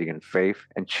Chaldean faith,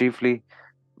 and chiefly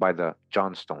by the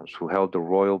Johnstones, who held the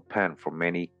royal pen for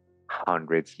many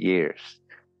hundreds years,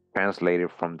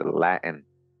 translated from the Latin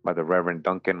by the Reverend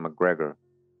Duncan MacGregor,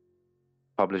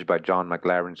 published by John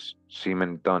McLaren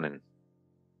Seaman Dunnan.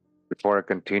 Before I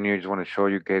continue, I just want to show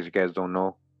you, in case you guys don't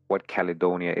know what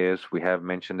Caledonia is. We have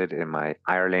mentioned it in my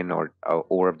Ireland or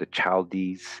of the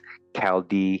Chaldees,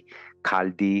 Chaldee,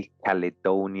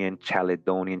 Caledonian,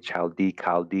 Chaldee,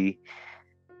 Chaldee.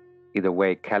 Either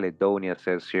way, Caledonia,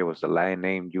 says here, was the Latin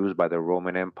name used by the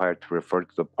Roman Empire to refer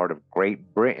to the part of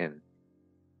Great Britain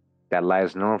that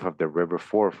lies north of the River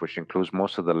Forth, which includes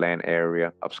most of the land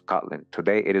area of Scotland.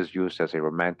 Today, it is used as a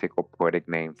romantic or poetic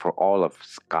name for all of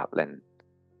Scotland.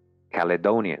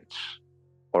 Caledonians,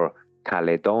 or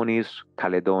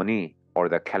Caledoni, or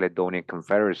the Caledonian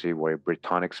Confederacy, were a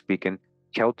Brittonic-speaking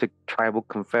Celtic tribal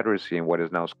confederacy in what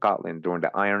is now Scotland during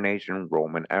the Iron Age and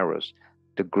Roman eras.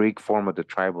 The Greek form of the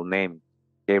tribal name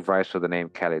gave rise to the name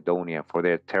Caledonia for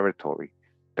their territory.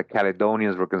 The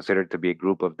Caledonians were considered to be a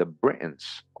group of the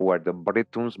Britons, who are the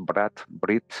Britons,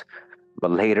 Brit, but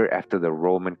later, after the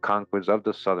Roman conquest of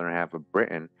the southern half of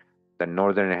Britain, the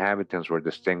northern inhabitants were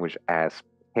distinguished as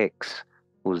Picts.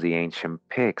 Who's the ancient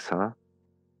Picts, huh?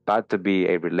 Thought to be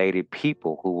a related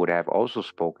people who would have also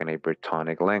spoken a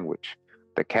Brittonic language.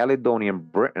 The Caledonian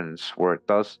Britons were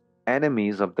thus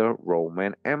enemies of the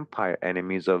Roman Empire,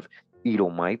 enemies of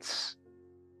Edomites.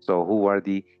 So who are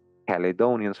the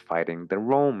Caledonians fighting the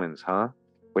Romans, huh?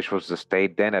 Which was the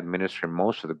state then administering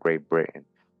most of the Great Britain.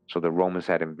 So the Romans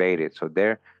had invaded. So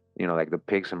they're, like the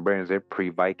Picts and Britons, they're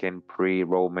pre-Viking,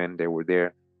 pre-Roman. They were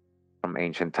there from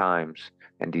ancient times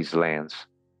in these lands.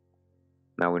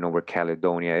 Now we know where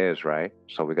Caledonia is, right?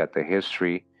 So we got the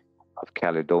history of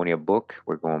Caledonia book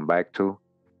we're going back to.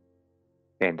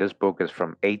 And this book is from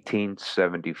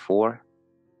 1874.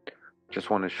 Just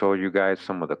want to show you guys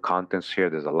some of the contents here.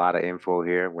 There's a lot of info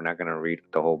here. We're not going to read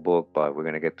the whole book, but we're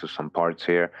going to get to some parts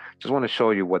here. Just want to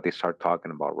show you what they start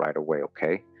talking about right away,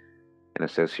 okay? And it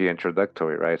says here,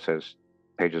 introductory, right? It says,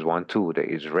 pages 1, 2, the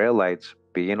Israelites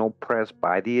being oppressed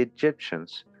by the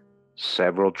Egyptians,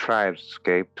 several tribes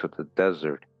escaped to the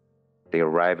desert. They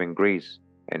arrived in Greece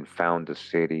and found the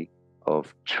city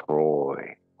of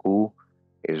Troy. Who?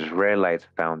 Israelites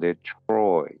founded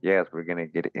Troy. Yes, we're going to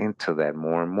get into that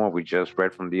more and more. We just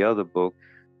read from the other book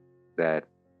that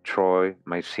Troy,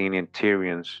 Mycenaean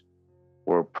Tyrians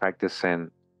were practicing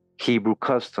Hebrew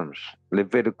customs,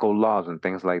 Levitical laws, and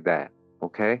things like that.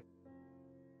 Okay?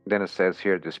 Then it says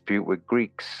here, dispute with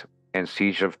Greeks and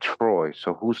siege of Troy.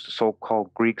 So who's the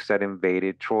so-called Greeks that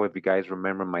invaded Troy? If you guys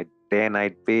remember my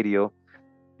Danite video,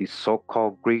 these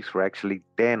so-called Greeks were actually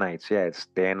Danites. Yeah, it's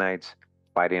Danites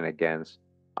fighting against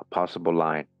a possible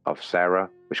line of Zarah,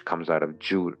 which comes out of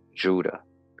Judah.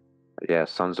 Yeah,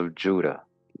 sons of Judah.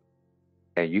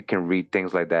 And you can read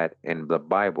things like that in the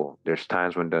Bible. There's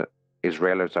times when the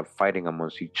Israelites are fighting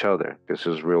amongst each other. This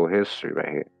is real history right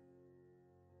here.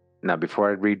 Now, before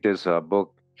I read this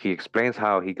book, he explains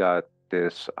how he got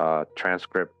this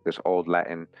transcript, this old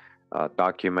Latin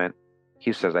document.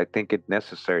 He says, I think it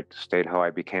necessary to state how I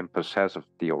became possessed of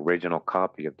the original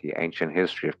copy of the ancient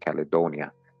history of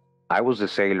Caledonia. I was a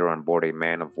sailor on board a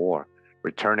man of war,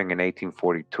 returning in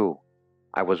 1842.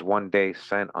 I was one day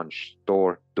sent on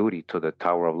store duty to the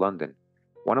Tower of London.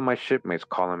 One of my shipmates,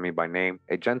 calling me by name,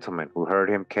 a gentleman who heard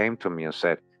him, came to me and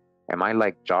said, Am I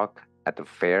like Jock at the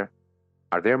fair?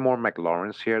 Are there more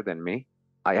McLaurens here than me?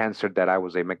 I answered that I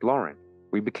was a McLauren.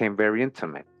 We became very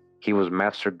intimate. He was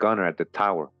master gunner at the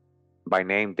tower, by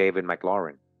name David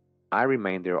McLauren. I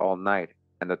remained there all night,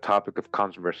 and the topic of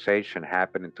conversation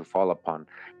happening to fall upon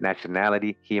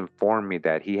nationality, he informed me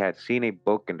that he had seen a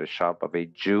book in the shop of a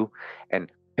Jew in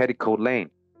Petticoat Lane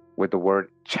with the word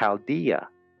Chaldea,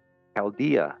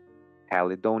 Chaldea,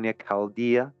 Caledonia,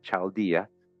 Chaldea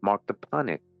marked upon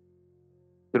it.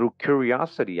 Through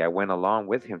curiosity, I went along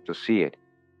with him to see it.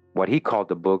 What he called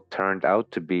the book turned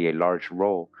out to be a large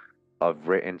roll of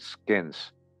written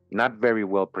skins, not very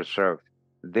well preserved,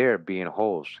 there being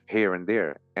holes here and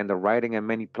there, and the writing in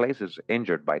many places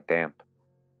injured by damp.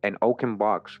 An oaken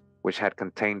box, which had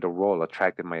contained the roll,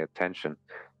 attracted my attention.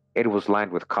 It was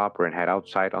lined with copper and had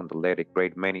outside on the lid a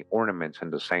great many ornaments in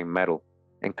the same metal,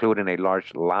 including a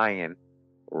large lion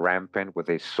rampant with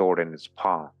a sword in its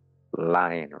paw.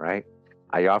 Lion, right?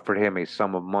 I offered him a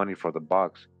sum of money for the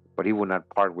box, but he would not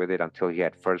part with it until he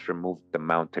had first removed the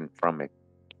mountain from it.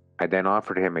 I then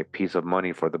offered him a piece of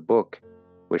money for the book,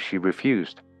 which he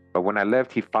refused. But when I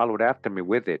left, he followed after me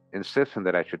with it, insisting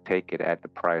that I should take it at the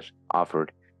price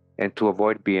offered. And to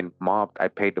avoid being mobbed, I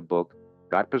paid the book,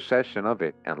 got possession of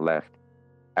it, and left.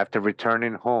 After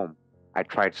returning home, I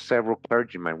tried several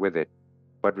clergymen with it,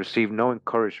 but received no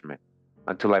encouragement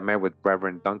until I met with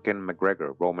Reverend Duncan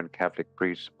McGregor, Roman Catholic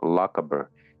priest, Lochaber.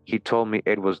 He told me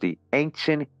it was the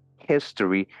ancient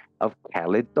history of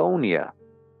Caledonia.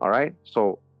 All right,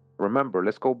 so remember,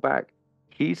 let's go back.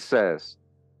 He says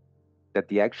that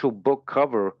the actual book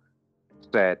cover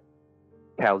said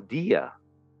Chaldea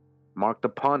marked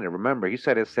upon it. Remember, he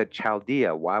said it said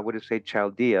Chaldea. Why would it say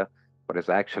Chaldea? But it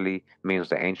actually means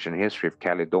the ancient history of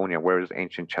Caledonia. Where is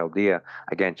ancient Chaldea?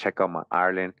 Again, check out my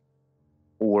Ireland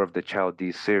Ur of the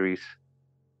Chaldees series,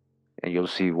 and you'll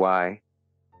see why.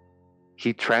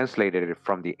 He translated it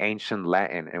from the ancient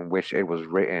Latin in which it was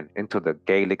written into the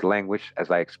Gaelic language,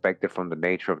 as I expected from the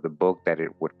nature of the book that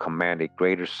it would command a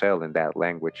greater sale in that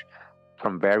language.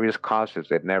 From various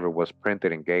causes, it never was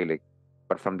printed in Gaelic,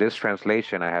 but from this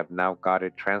translation, I have now got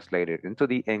it translated into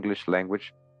the English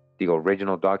language, the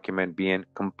original document being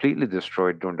completely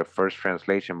destroyed during the first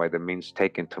translation by the means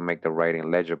taken to make the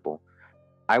writing legible.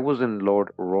 I was in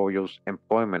Lord Royal's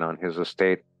employment on his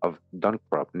estate of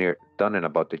Duncroft, near Dunnan,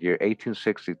 about the year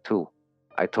 1862.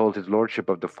 I told his lordship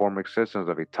of the former existence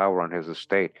of a tower on his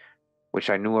estate, which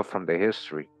I knew of from the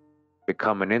history.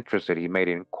 Becoming interested, he made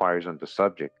inquiries on the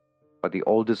subject, but the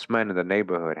oldest man in the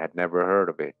neighborhood had never heard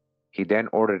of it. He then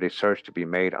ordered a search to be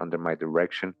made under my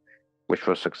direction, which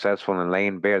was successful in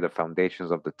laying bare the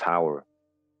foundations of the tower.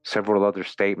 Several other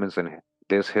statements in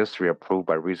this history are proved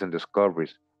by recent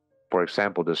discoveries. For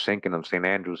example, the sinking of St.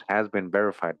 Andrews has been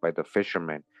verified by the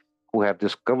fishermen, who have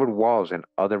discovered walls and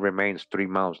other remains 3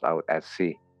 miles out at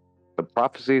sea. The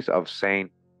prophecies of St.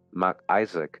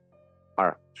 Isaac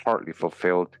are partly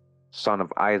fulfilled. Son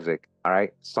of Isaac, all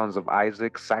right? Sons of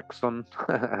Isaac, Saxon.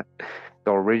 The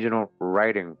original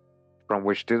writing from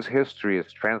which this history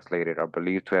is translated are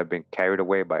believed to have been carried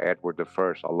away by Edward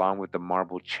I, along with the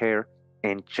marble chair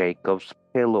and Jacob's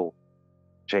pillow.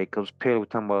 Jacob's pillar, we're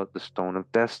talking about the stone of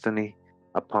destiny,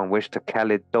 upon which the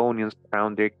Caledonians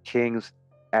crowned their kings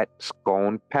at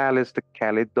Scone Palace. The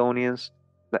Caledonians,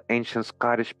 the ancient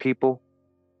Scottish people,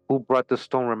 who brought the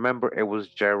stone? Remember, it was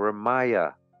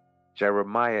Jeremiah.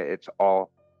 Jeremiah, it's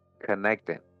all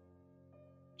connected.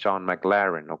 John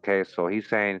McLaren, okay? So he's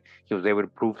saying he was able to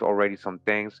prove already some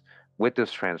things with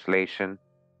this translation,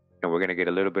 and we're going to get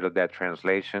a little bit of that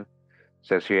translation. It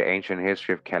says here, ancient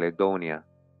history of Caledonia.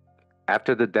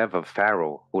 After the death of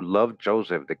Pharaoh, who loved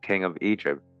Joseph, the king of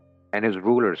Egypt, and his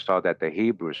rulers saw that the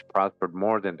Hebrews prospered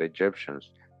more than the Egyptians,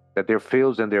 that their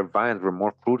fields and their vines were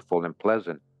more fruitful and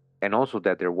pleasant, and also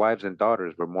that their wives and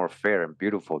daughters were more fair and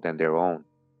beautiful than their own.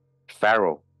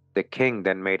 Pharaoh, the king,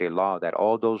 then made a law that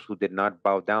all those who did not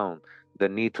bow down the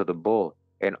knee to the bull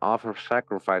and offer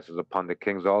sacrifices upon the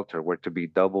king's altar were to be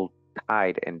double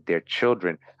tied and their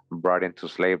children brought into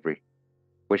slavery,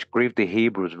 which grieved the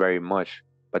Hebrews very much,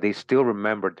 but they still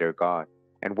remembered their God.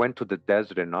 and went to the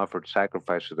desert and offered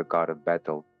sacrifice to the god of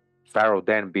Bethel. Pharaoh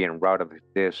then, being wroth of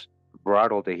this,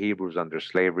 brought all the Hebrews under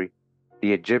slavery.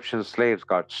 The Egyptian slaves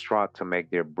got straw to make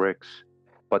their bricks,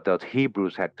 but the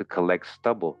Hebrews had to collect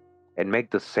stubble and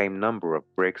make the same number of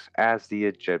bricks as the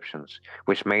Egyptians,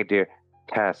 which made their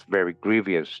task very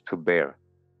grievous to bear.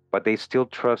 But they still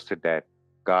trusted that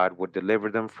God would deliver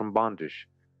them from bondage.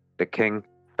 The king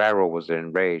Pharaoh was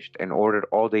enraged and ordered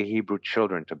all the Hebrew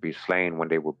children to be slain when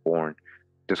they were born.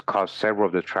 This caused several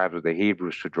of the tribes of the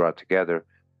Hebrews to draw together,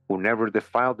 who never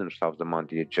defiled themselves among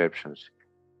the Egyptians.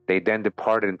 They then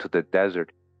departed into the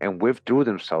desert and withdrew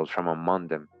themselves from among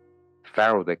them.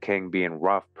 Pharaoh the king, being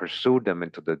wroth, pursued them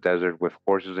into the desert with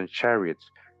horses and chariots.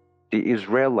 The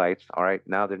Israelites, all right,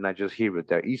 now they're not just Hebrews,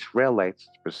 they're Israelites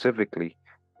specifically,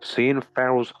 seeing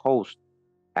Pharaoh's host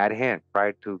at hand,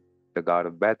 cried to the God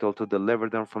of Bethel to deliver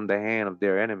them from the hand of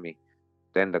their enemy.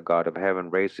 Then the God of heaven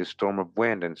raised a storm of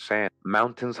wind and sand,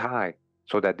 mountains high,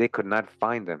 so that they could not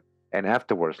find them, and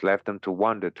afterwards left them to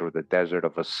wander through the desert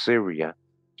of Assyria,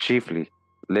 chiefly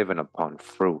living upon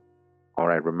fruit. All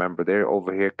right, remember, they're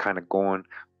over here kind of going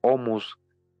almost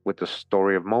with the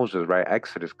story of Moses, right?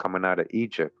 Exodus coming out of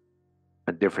Egypt.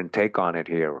 A different take on it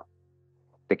here.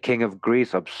 The king of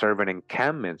Greece, observing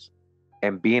encampments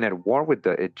and being at war with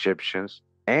the Egyptians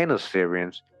and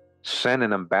Assyrians, sent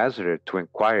an ambassador to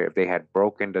inquire if they had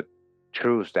broken the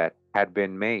truce that had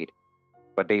been made.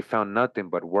 But they found nothing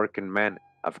but working men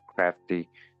of crafty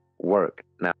work.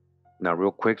 Now,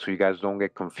 real quick, so you guys don't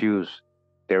get confused.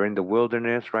 They're in the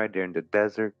wilderness, right? They're in the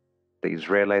desert. The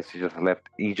Israelites just left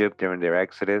Egypt during their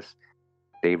exodus.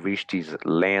 They reached these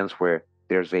lands where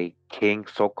there's a king,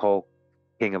 so-called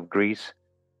king of Greece.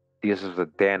 This is a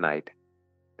Danite.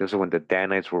 This is when the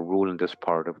Danites were ruling this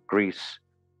part of Greece.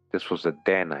 This was a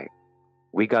Danite.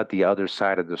 We got the other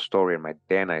side of the story in my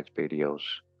Danites videos.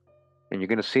 And you're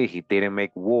going to see he didn't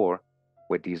make war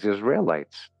with these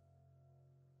Israelites.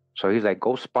 So he's like,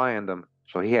 go spy on them.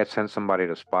 So he had sent somebody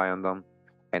to spy on them.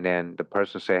 And then the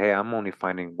person said, hey, I'm only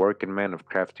finding working men of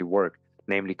crafty work,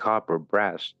 namely copper,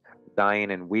 brass,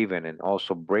 dyeing and weaving, and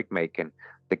also brick making.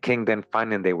 The king then,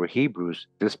 finding they were Hebrews,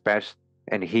 dispatched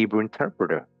an Hebrew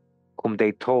interpreter, whom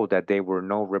they told that they were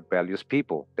no rebellious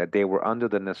people, that they were under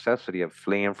the necessity of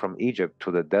fleeing from Egypt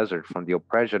to the desert from the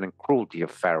oppression and cruelty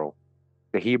of Pharaoh.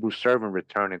 The Hebrew servant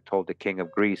returned and told the king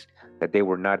of Greece that they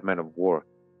were not men of war,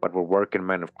 but were working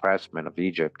men of craftsmen of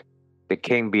Egypt. The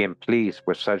king, being pleased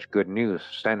with such good news,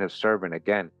 sent his servant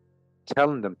again,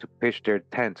 telling them to pitch their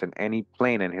tents in any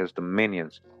plain in his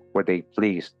dominions where they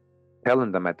pleased,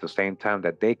 telling them at the same time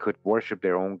that they could worship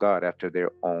their own God after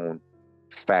their own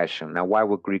fashion. Now, why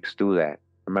would Greeks do that?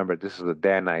 Remember, this is a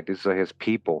Danite. These are his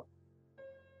people.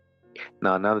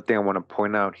 Now, another thing I want to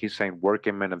point out, he's saying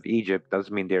working men of Egypt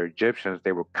doesn't mean they're Egyptians.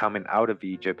 They were coming out of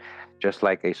Egypt, just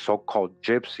like a so-called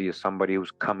gypsy is somebody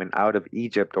who's coming out of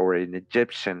Egypt, or an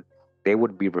Egyptian. They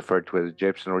would be referred to as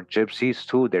Egyptian, or gypsies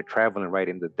too. They're traveling right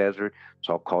in the desert,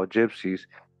 so-called gypsies.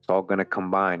 It's all going to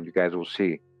combine. You guys will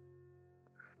see.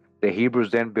 The Hebrews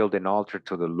then built an altar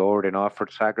to the Lord and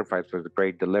offered sacrifice for the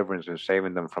great deliverance and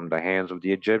saving them from the hands of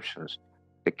the Egyptians.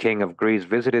 The king of Greece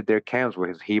visited their camps with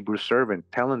his Hebrew servant,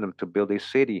 telling them to build a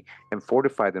city and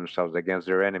fortify themselves against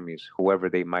their enemies, whoever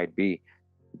they might be.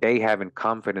 They, having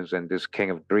confidence in this king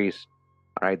of Greece,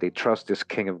 all right, they trust this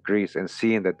king of Greece, and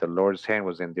seeing that the Lord's hand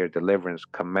was in their deliverance,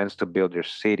 commenced to build their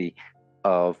city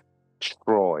of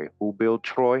Troy. Who built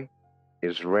Troy?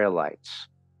 Israelites.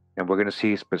 And we're going to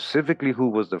see specifically who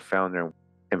was the founder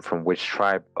and from which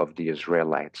tribe of the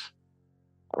Israelites.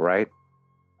 All right.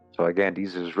 So again,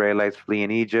 these Israelites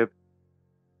fleeing Egypt,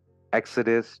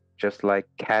 Exodus, just like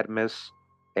Cadmus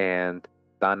and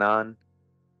Danaan.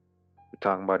 We're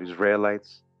talking about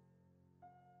Israelites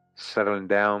settling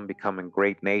down, becoming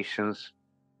great nations.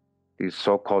 These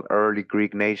so-called early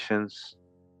Greek nations.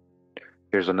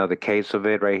 Here's another case of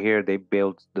it right here. They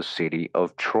built the city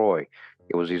of Troy.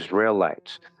 It was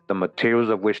Israelites. The materials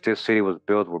of which this city was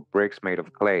built were bricks made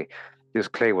of clay. This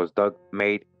clay was dug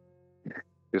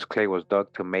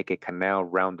to make a canal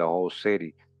round the whole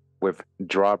city, with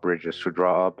drawbridges to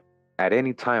draw up at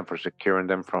any time for securing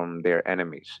them from their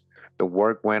enemies. The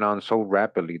work went on so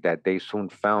rapidly that they soon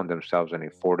found themselves in a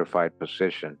fortified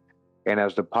position. And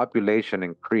as the population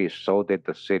increased, so did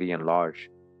the city enlarge,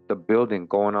 the building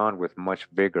going on with much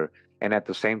vigor. And at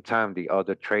the same time, the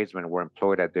other tradesmen were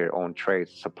employed at their own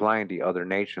trades, supplying the other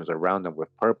nations around them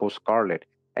with purple, scarlet,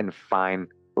 and fine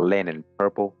linen,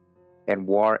 purple, and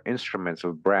war instruments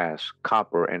of brass,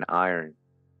 copper, and iron.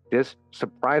 This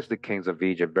surprised the kings of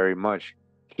Egypt very much,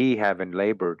 he having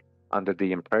labored under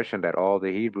the impression that all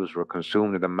the Hebrews were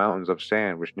consumed in the mountains of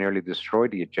sand, which nearly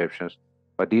destroyed the Egyptians.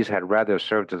 but these had rather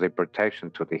served as a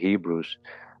protection to the Hebrews.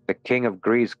 The king of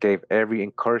Greece gave every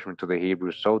encouragement to the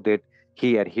Hebrews, so did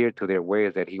he adhere to their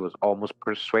ways that he was almost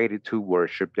persuaded to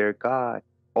worship their God.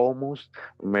 Almost.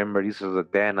 Remember, this is a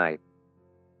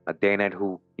Danite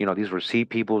who, these were sea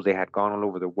peoples. They had gone all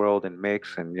over the world and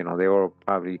mixed, and, they were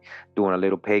probably doing a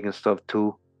little pagan stuff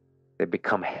too. They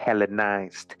become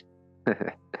Hellenized.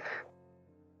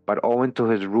 But owing to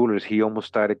his rulers, he almost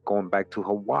started going back to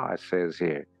Hawa, it says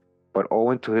here. But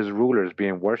owing to his rulers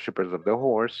being worshippers of the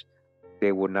horse,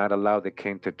 they would not allow the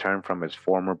king to turn from his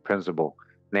former principle,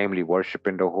 namely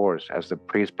worshiping the horse, as the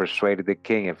priest persuaded the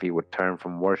king if he would turn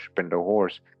from worshiping the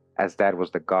horse, as that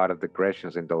was the god of the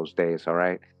Grecians in those days, all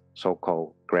right?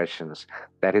 So-called Grecians,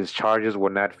 that his charges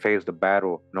would not face the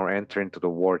battle nor enter into the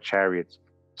war chariots.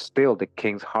 Still, the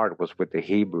king's heart was with the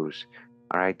Hebrews,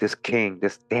 all right? This king,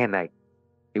 this Danite,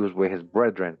 he was with his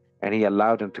brethren, and he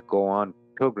allowed them to go on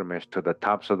pilgrimage to the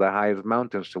tops of the highest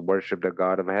mountains to worship the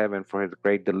God of heaven for his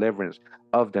great deliverance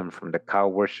of them from the cow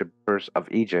worshippers of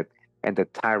Egypt and the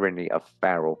tyranny of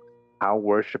Pharaoh. Cow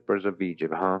worshippers of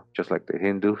Egypt, huh? Just like the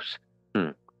Hindus.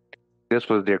 This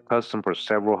was their custom for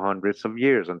several hundreds of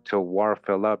years until war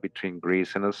fell out between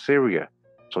Greece and Assyria.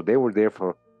 So they were there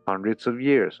for hundreds of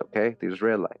years, okay? The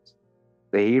Israelites.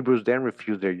 The Hebrews then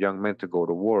refused their young men to go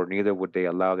to war, neither would they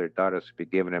allow their daughters to be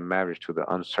given in marriage to the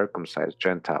uncircumcised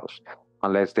Gentiles,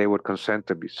 unless they would consent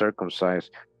to be circumcised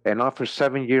and offer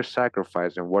 7 years'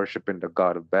 sacrifice and worship in the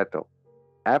god of Bethel.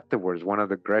 Afterwards, one of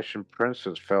the Grecian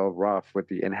princes fell wroth with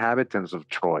the inhabitants of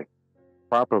Troy,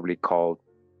 properly called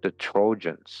the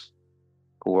Trojans.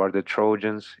 Who are the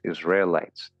Trojans?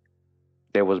 Israelites.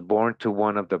 There was born to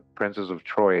one of the princes of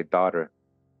Troy a daughter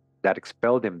that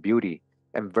expelled in beauty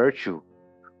and virtue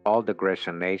all the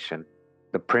Grecian nation.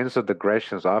 The prince of the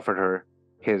Grecians offered her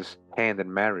his hand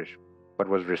in marriage, but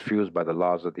was refused by the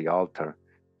laws of the altar.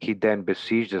 He then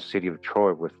besieged the city of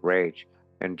Troy with rage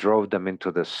and drove them into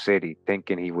the city,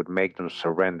 thinking he would make them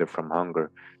surrender from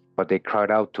hunger. But they cried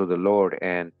out to the Lord,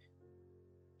 and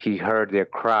he heard their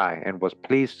cry and was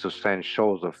pleased to send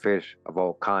shoals of fish of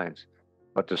all kinds.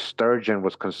 But the sturgeon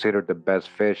was considered the best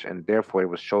fish, and therefore it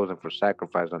was chosen for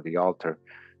sacrifice on the altar.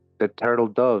 The turtle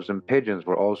doves and pigeons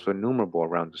were also innumerable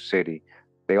around the city.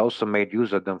 They also made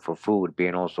use of them for food,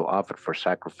 being also offered for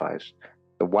sacrifice.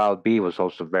 The wild bee was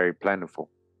also very plentiful,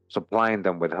 supplying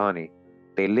them with honey.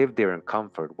 They lived there in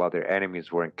comfort, while their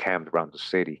enemies were encamped around the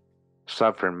city,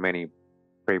 suffering many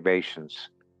privations.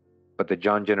 But the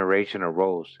young generation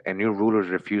arose, and new rulers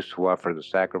refused to offer the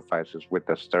sacrifices with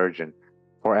the sturgeon,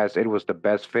 for as it was the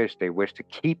best fish, they wished to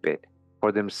keep it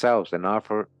for themselves and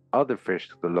offer other fish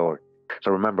to the Lord.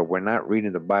 So remember, we're not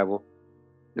reading the Bible.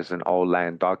 This is an old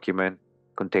land document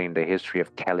containing the history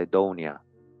of Caledonia.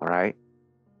 All right.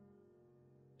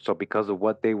 So because of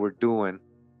what they were doing,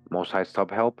 Most High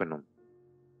stopped helping them.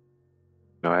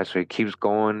 All right. So it keeps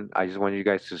going. I just want you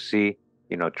guys to see,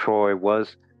 Troy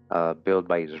was built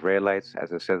by Israelites,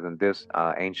 as it says in this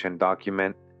ancient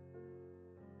document.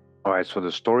 All right. So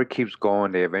the story keeps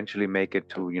going. They eventually make it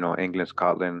to, England,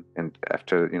 Scotland, and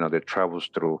after, their travels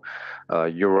through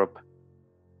Europe.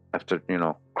 After,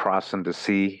 crossing the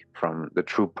sea from the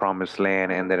true promised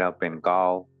land, ended up in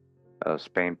Gaul,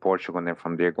 Spain, Portugal, and then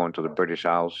from there going to the British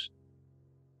Isles.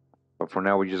 But for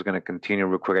now, we're just going to continue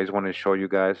real quick. I just want to show you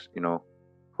guys,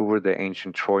 who were the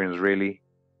ancient Troyans really.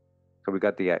 So we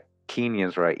got the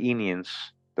Achaeans or Aenians,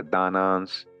 the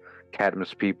Danans,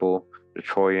 Cadmus people, the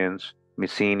Troyans,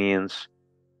 Mycenaeans,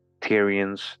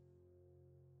 Tyrians.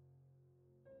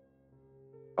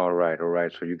 All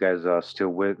right. So you guys are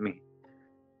still with me?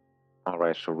 All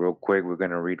right, so real quick, we're going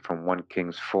to read from 1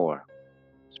 Kings 4,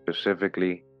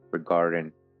 specifically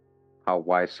regarding how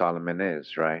wise Solomon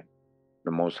is, right?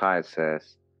 The Most High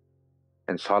says,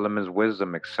 and Solomon's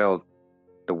wisdom excelled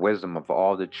the wisdom of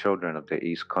all the children of the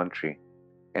east country,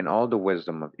 and all the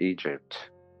wisdom of Egypt.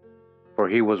 For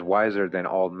he was wiser than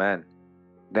all men,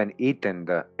 than Ethan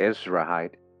the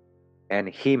Ezrahite, and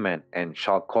Heman, and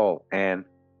Shalcol, and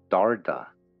Darda,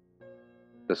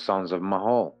 the sons of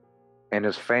Mahol. And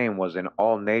his fame was in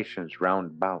all nations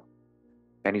round about.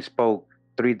 And he spoke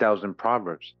 3,000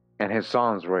 proverbs, and his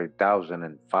songs were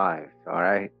 1,005. All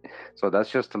right. So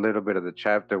that's just a little bit of the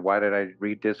chapter. Why did I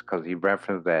read this? Because he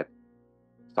referenced that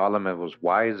Solomon was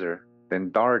wiser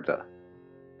than Darda.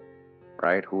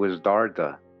 Right? Who is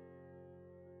Darda?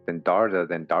 Then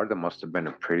Darda must have been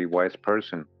a pretty wise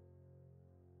person.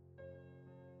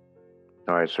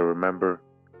 All right. So remember,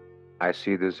 I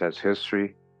see this as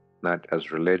history, not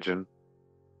as religion.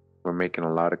 We're making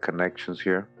a lot of connections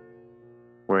here.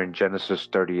 We're in Genesis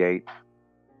 38,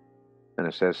 and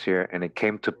it says here, and it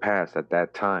came to pass at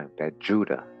that time that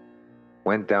Judah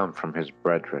went down from his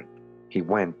brethren. He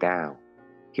went down.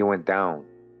 He went down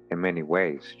in many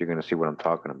ways. You're going to see what I'm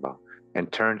talking about.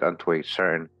 And turned unto a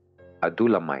certain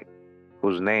Adulamite,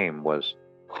 whose name was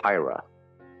Hira.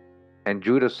 And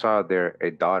Judah saw there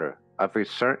a daughter of a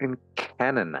certain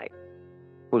Canaanite,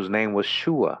 whose name was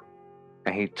Shua.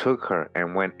 And he took her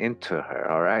and went into her,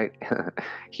 all right?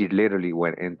 He literally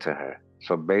went into her.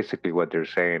 So basically what they're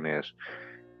saying is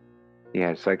he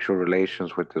had sexual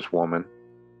relations with this woman,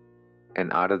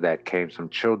 and out of that came some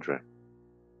children.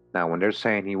 Now, when they're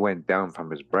saying he went down from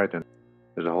his brethren,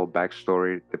 there's a whole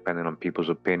backstory depending on people's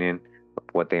opinion of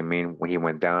what they mean when he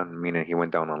went down, meaning he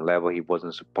went down on level. He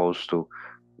wasn't supposed to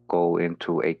go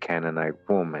into a Canaanite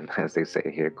woman, as they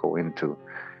say here, go into.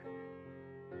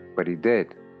 But he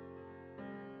did.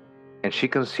 And she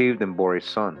conceived and bore a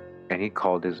son, and he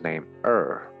called his name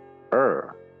Er.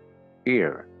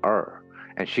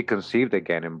 And she conceived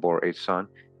again and bore a son,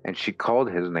 and she called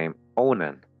his name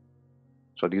Onan.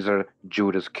 So these are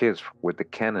Judah's kids with the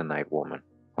Canaanite woman,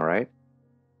 all right?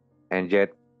 And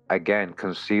yet again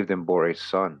conceived and bore a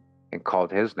son, and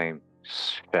called his name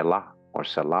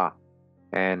Selah.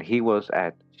 And he was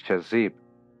at Shazib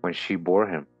when she bore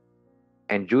him.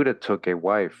 And Judah took a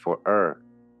wife for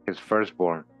his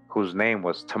firstborn, whose name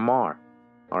was Tamar.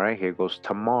 All right, here goes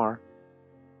Tamar.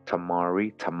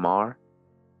 Tamar.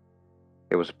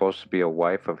 It was supposed to be a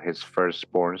wife of his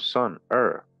firstborn son,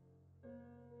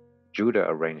 Judah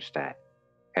arranged that.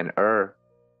 And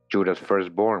Judah's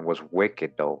firstborn, was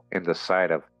wicked, though, in the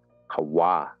sight of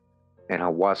Hawa. And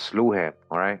Hawa slew him,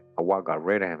 all right? Hawa got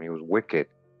rid of him. He was wicked.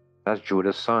 That's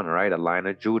Judah's son, right? A line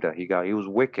of Judah. He was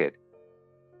wicked.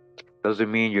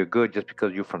 Doesn't mean you're good just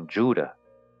because you're from Judah.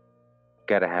 You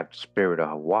gotta have the spirit of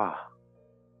Hawa.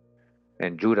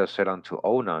 And Judah said unto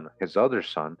Onan, his other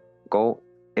son, go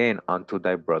in unto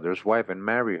thy brother's wife and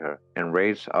marry her, and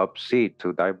raise up seed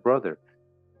to thy brother.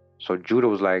 So Judah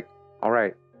was like, all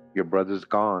right, your brother's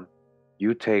gone.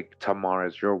 You take Tamar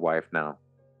as your wife now.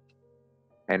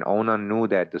 And Onan knew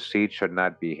that the seed should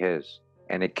not be his.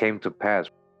 And it came to pass,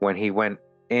 when he went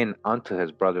in unto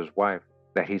his brother's wife,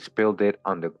 that he spilled it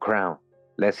on the ground,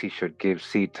 lest he should give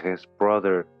seed to his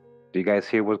brother. Do you guys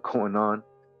hear what's going on?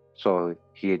 So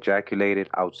he ejaculated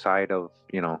outside of,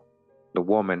 the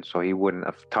woman, so he wouldn't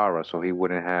have Tara, so he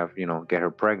wouldn't have, get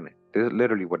her pregnant. This is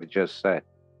literally what it just said.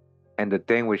 And the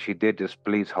thing which he did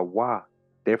displeased Hawa.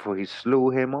 Therefore he slew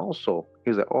him also.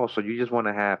 He's like, oh, so you just want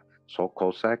to have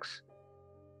so-called sex?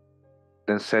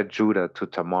 Then said Judah to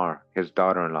Tamar, his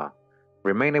daughter-in-law,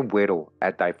 remain a widow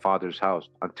at thy father's house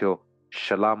until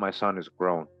Shelah my son is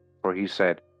grown. For he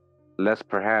said, lest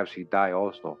perhaps he die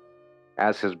also,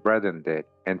 as his brethren did.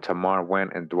 And Tamar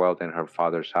went and dwelt in her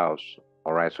father's house.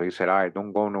 All right, so he said, all right,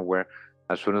 don't go nowhere.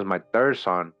 As soon as my third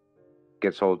son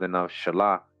gets old enough,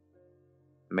 Shelah,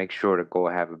 make sure to go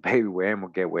have a baby with him or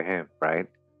get with him, right?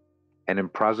 And in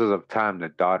process of time, the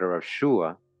daughter of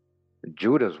Shua,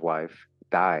 Judah's wife,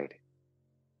 died.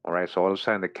 All right, so all of a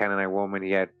sudden, the Canaanite woman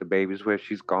he had the babies with,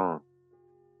 she's gone,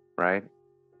 right?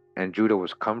 And Judah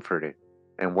was comforted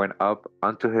and went up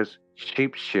unto his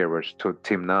sheep shearers to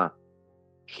Timnah,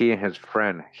 he and his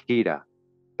friend Hira,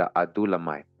 the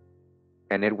Adulamite.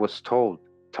 And it was told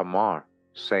Tamar,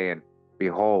 saying,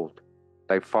 behold,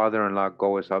 thy father-in-law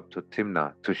goeth up to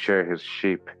Timnah to shear his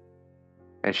sheep.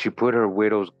 And she put her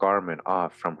widow's garment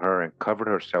off from her, and covered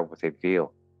herself with a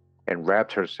veil, and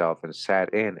wrapped herself, and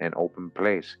sat in an open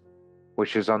place,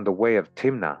 which is on the way of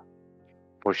Timnah.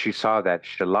 For she saw that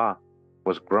Shelah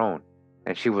was grown,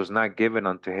 and she was not given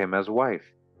unto him as wife.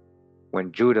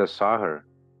 When Judah saw her,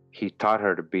 he thought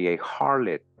her to be a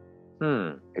harlot,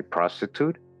 a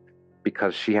prostitute,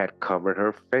 because she had covered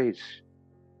her face.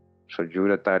 So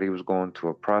Judah thought he was going to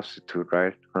a prostitute,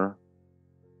 right?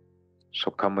 So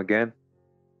come again,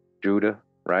 Judah,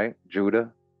 right?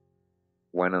 Judah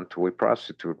went unto a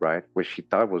prostitute, right? Which she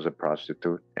thought was a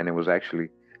prostitute, and it was actually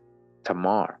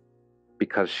Tamar,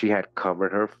 because she had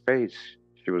covered her face.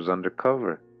 She was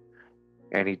undercover.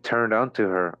 And he turned unto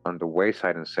her on the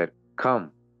wayside and said,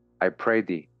 come, I pray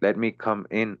thee, let me come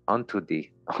in unto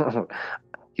thee.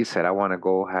 He said, I want to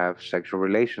go have sexual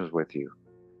relations with you.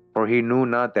 For he knew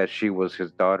not that she was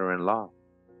his daughter-in-law.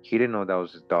 He didn't know that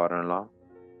was his daughter-in-law,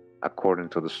 according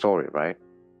to the story, right?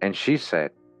 And she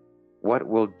said, what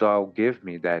wilt thou give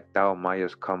me that thou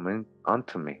mightest come in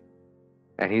unto me?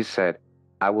 And he said,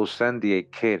 I will send thee a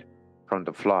kid from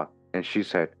the flock. And she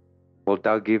said, wilt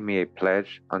thou give me a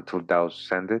pledge until thou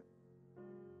send it?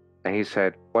 And he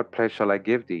said, what pledge shall I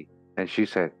give thee? And she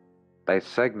said, thy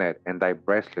signet and thy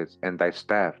bracelets and thy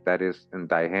staff that is in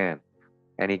thy hand.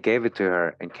 And he gave it to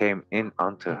her and came in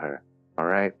unto her. All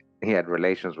right. He had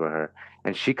relations with her.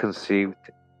 And she conceived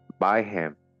by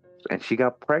him, and she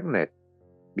got pregnant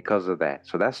because of that.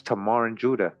 So that's Tamar and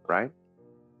Judah, right?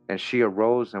 And she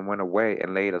arose and went away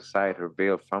and laid aside her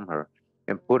veil from her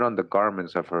and put on the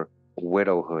garments of her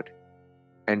widowhood.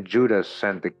 And Judah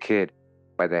sent the kid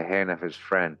by the hand of his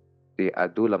friend, the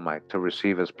Adullamite, to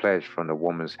receive his pledge from the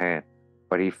woman's hand,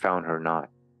 but he found her not.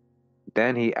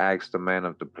 Then he asked the man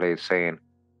of the place, saying,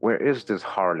 Where is this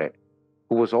harlot,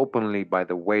 who was openly by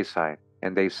the wayside?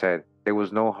 And they said, There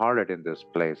was no harlot in this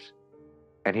place.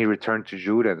 And he returned to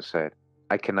Judah and said,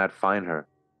 I cannot find her.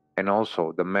 And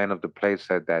also the man of the place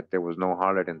said that there was no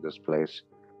harlot in this place.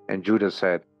 And Judah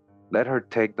said, Let her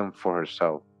take them for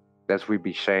herself, lest we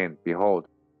be shamed. Behold,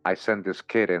 I sent this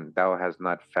kid, and thou hast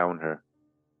not found her.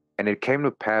 And it came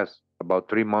to pass about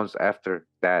 3 months after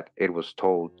that it was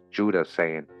told Judah,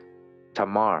 saying,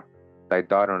 Tamar, thy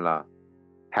daughter-in-law,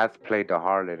 hath played the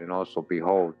harlot, and also,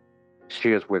 behold,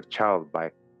 she is with child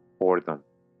by whoredom.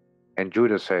 And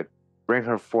Judah said, Bring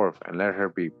her forth, and let her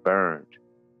be burned.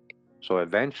 So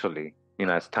eventually,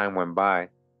 as time went by,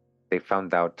 they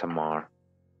found out Tamar,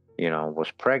 was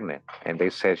pregnant, and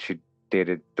they said she did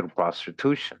it through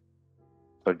prostitution.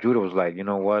 So Judah was like, you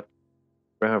know what?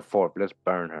 Bring her forth, let's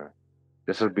burn her.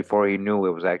 This is before he knew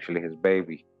it was actually his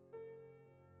baby.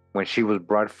 When she was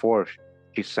brought forth,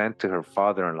 she sent to her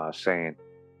father-in-law, saying,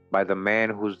 By the man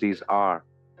whose these are,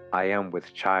 I am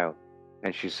with child.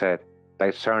 And she said,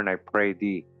 Thy son, I pray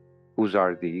thee, whose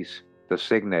are these? The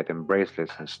signet and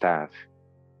bracelets and staff.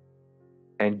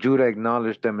 And Judah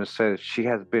acknowledged them and said, She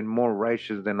has been more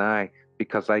righteous than I,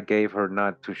 because I gave her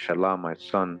not to Shelah my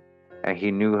son, and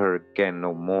he knew her again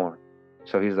no more.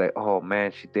 So he's like, oh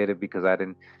man, she did it because I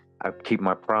keep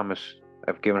my promise.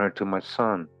 I've given her to my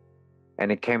son.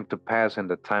 And it came to pass in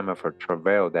the time of her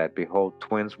travail that, behold,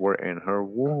 twins were in her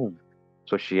womb.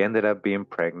 So she ended up being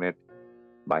pregnant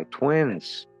by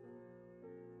twins.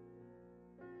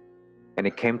 And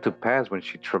it came to pass when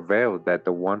she travailed that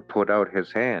the one put out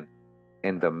his hand,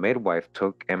 and the midwife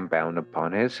took and bound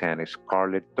upon his hand a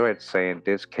scarlet thread, saying,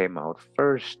 This came out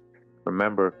first.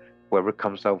 Remember, whoever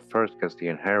comes out first gets the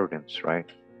inheritance, right?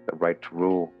 The right to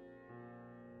rule.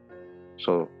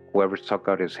 So whoever stuck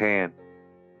out his hand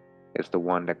is the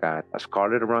one that got a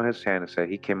scarlet around his hand and said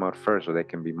he came out first so they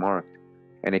can be marked.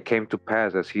 And it came to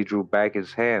pass as he drew back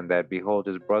his hand that, behold,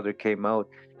 his brother came out,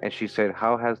 and she said,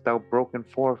 How hast thou broken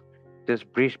forth? This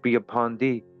breach be upon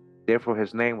thee. Therefore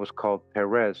his name was called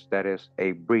Perez, that is,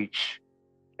 a breach.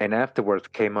 And afterwards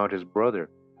came out his brother,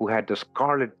 who had the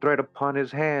scarlet thread upon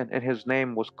his hand, and his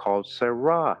name was called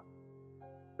Zarah.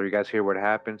 So you guys hear what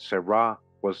happened? Zarah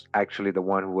was actually the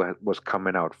one who was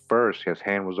coming out first. His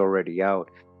hand was already out,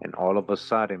 and all of a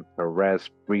sudden Perez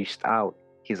reached out.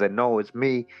 He said, No, it's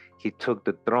me. He took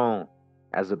the throne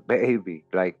as a baby,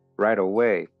 like right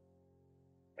away.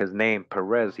 His name,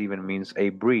 Perez, even means a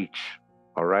breach.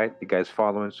 All right, you guys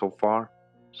following so far?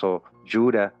 So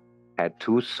Judah had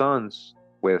 2 sons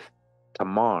with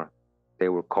Tamar. They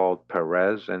were called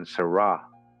Perez and Zarah.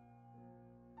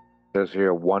 It says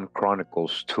here 1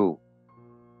 Chronicles 2.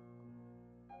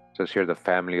 It says here the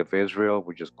family of Israel.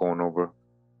 We're just going over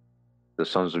the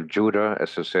sons of Judah.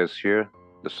 As it says here,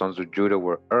 the sons of Judah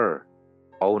were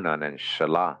Onan, and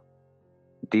Shelah.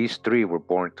 These 3 were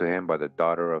born to him by the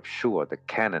daughter of Shua, the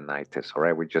Canaanitess. All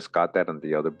right, we just got that in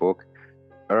the other book.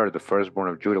 The firstborn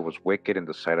of Judah, was wicked in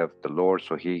the sight of the Lord,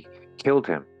 so he killed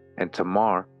him. And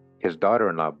Tamar, his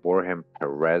daughter-in-law, bore him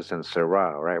Perez and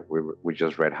Zarah. All right, we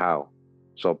just read how.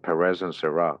 So Perez and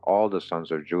Zarah, all the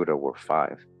sons of Judah were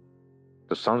 5.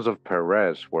 The sons of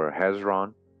Perez were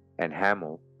Hezron and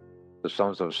Hamul. The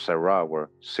sons of Zarah were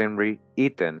Simri,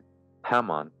 Ethan,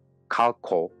 Haman,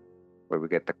 Calcol, where we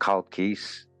get the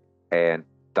Calkis, and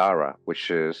Dara, which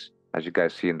is, as you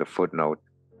guys see in the footnote,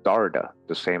 Darda,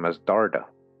 the same as Darda.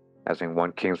 As in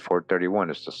 1 Kings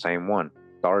 4:31, it's the same one.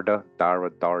 Darda,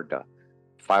 Dara, Darda.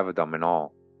 5 of them in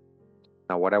all.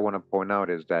 Now, what I want to point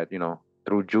out is that,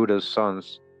 through Judah's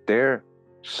sons, their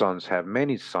sons have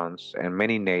many sons and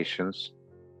many nations,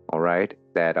 all right,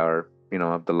 that are,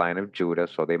 of the line of Judah.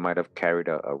 So they might have carried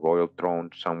a royal throne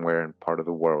somewhere in part of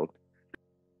the world.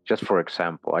 Just for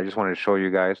example, I just wanted to show you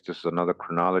guys, this is another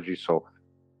chronology. So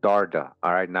Darda,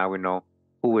 all right, now we know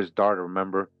who is Darda.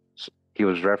 Remember, he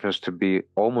was referenced to be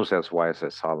almost as wise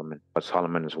as Solomon, but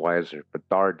Solomon is wiser. But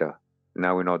Darda,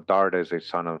 now we know Darda is a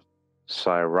son of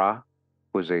Zarah,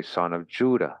 who is a son of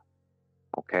Judah.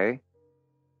 Okay?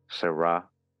 Zarah,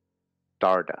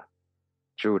 Darda,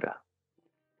 Judah.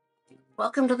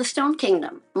 Welcome to the Stone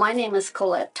Kingdom. My name is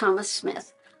Colette Thomas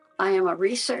Smith. I am a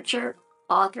researcher,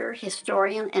 author,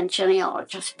 historian, and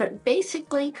genealogist, but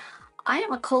basically, I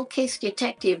am a cold case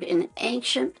detective in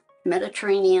ancient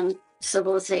Mediterranean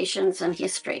civilizations and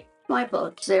history. My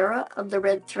book, Zarah of the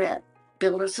Red Thread,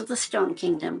 Builders of the Stone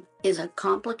Kingdom, is a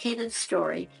complicated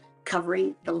story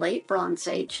covering the late Bronze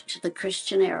Age to the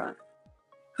Christian era.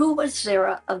 Who was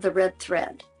Zarah of the Red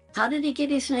Thread? How did he get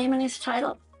his name and his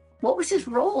title? What was his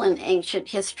role in ancient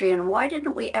history, and why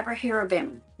didn't we ever hear of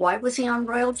him? Why was he on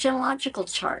royal genealogical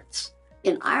charts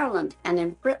in Ireland and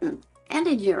in Britain and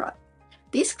in Europe?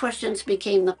 These questions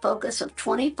became the focus of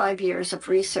 25 years of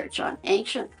research on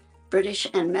ancient British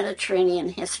and Mediterranean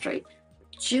history.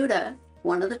 Judah,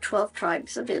 one of the 12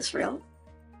 tribes of Israel,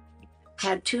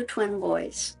 had 2 twin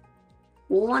boys.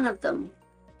 One of them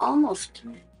almost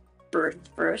birthed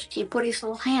first. He put his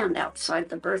little hand outside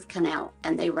the birth canal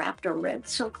and they wrapped a red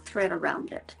silk thread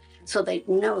around it so they'd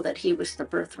know that he was the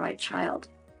birthright child.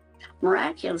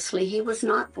 Miraculously, he was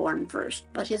not born first,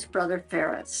 but his brother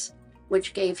Perez,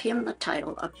 which gave him the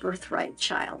title of birthright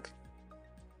child.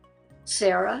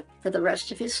 Zarah, for the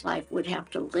rest of his life, would have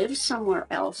to live somewhere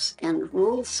else and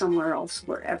rule somewhere else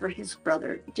wherever his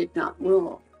brother did not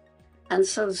rule. And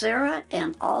so Zarah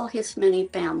and all his many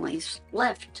families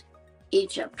left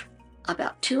Egypt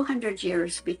about 200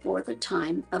 years before the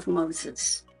time of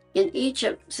Moses. In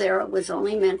Egypt, Zarah was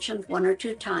only mentioned 1 or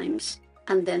 2 times,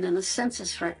 and then in a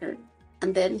census record,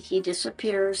 and then he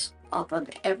disappears off of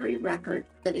every record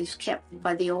that is kept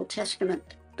by the Old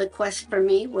Testament. The quest for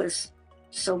me was,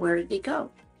 so where did he go?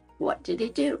 What did he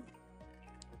do?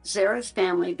 Zarah's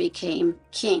family became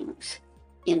kings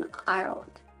in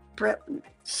Ireland, Britain,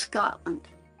 Scotland,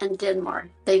 and Denmark.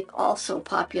 They've also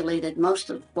populated most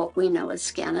of what we know as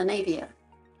Scandinavia.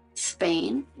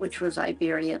 Spain, which was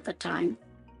Iberia at the time.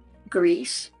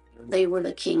 Greece, they were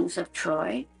the kings of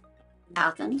Troy.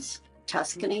 Athens,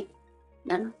 Tuscany,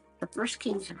 then the first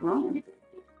kings of Rome.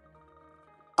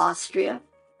 Austria,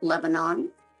 Lebanon,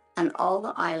 and all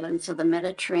the islands of the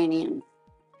Mediterranean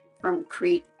from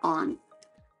Crete on.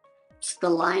 The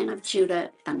Lion of Judah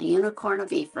and the Unicorn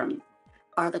of Ephraim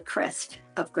are the crest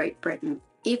of Great Britain.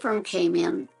 Ephraim came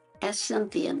in as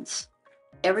Scythians.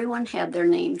 Everyone had their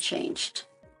name changed.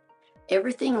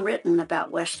 Everything written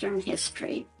about Western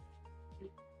history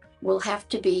will have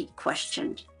to be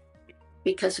questioned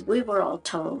because we were all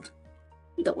told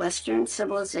that Western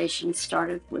civilization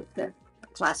started with the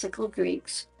classical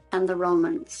Greeks and the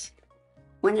Romans,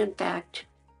 when in fact,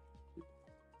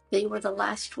 they were the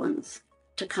last ones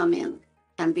to come in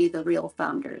and be the real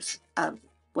founders of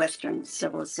Western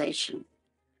civilization.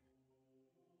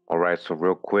 All right, so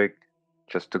real quick,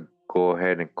 just to go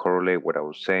ahead and correlate what I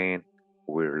was saying,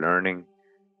 what we're learning.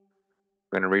 I'm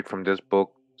going to read from this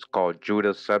book. It's called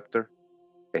Judah's Scepter,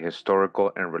 A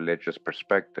Historical and Religious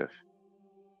Perspective.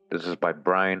 This is by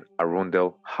Brian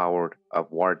Arundel Howard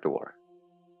of Wardour.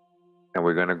 And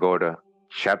we're going to go to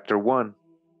chapter 1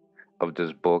 of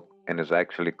this book, and it's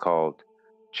actually called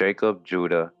Jacob,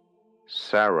 Judah,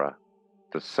 Zarah,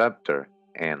 the Scepter,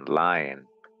 and Lion.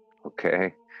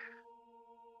 Okay?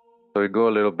 So we go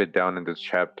a little bit down in this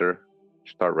chapter.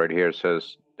 Start right here. It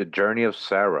says, the journey of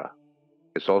Zarah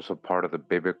is also part of the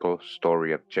biblical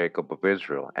story of Jacob of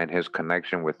Israel and his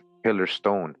connection with Pillar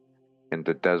Stone in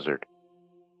the desert.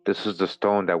 This is the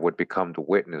stone that would become the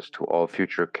witness to all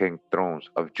future king thrones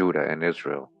of Judah and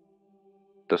Israel.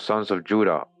 The sons of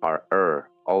Judah are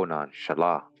Onan,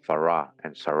 Shelah, Farah,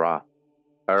 and Sarah.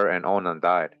 And Onan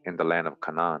died in the land of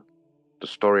Canaan. The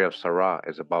story of Zarah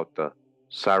is about the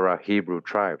Sarah Hebrew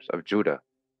tribes of Judah,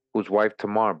 whose wife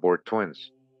Tamar bore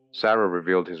twins. Zarah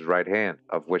revealed his right hand,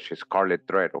 of which a scarlet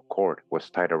thread or cord was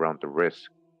tied around the wrist.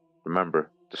 Remember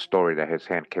the story that his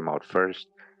hand came out first,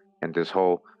 and this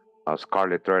whole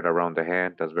scarlet thread around the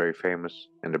hand that's very famous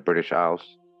in the British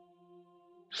Isles.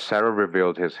 Zarah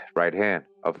revealed his right hand,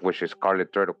 of which a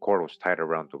scarlet thread or cord was tied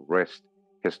around the wrist.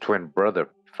 His twin brother,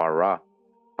 Farah,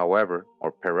 however,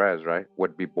 or Perez, right,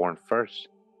 would be born first.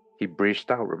 He breached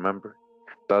out, remember?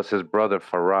 Thus his brother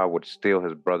Farah would steal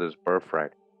his brother's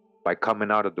birthright by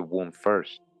coming out of the womb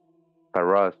first.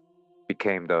 Farah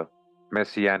became the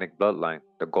Messianic bloodline,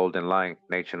 the golden line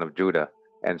nation of Judah,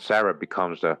 and Zarah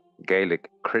becomes the Gaelic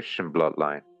Christian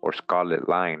bloodline, or scarlet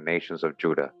line nations of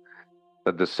Judah.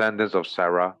 The descendants of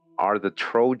Zarah are the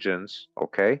Trojans,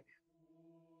 okay?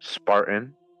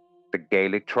 Spartan, the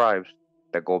Gaelic tribes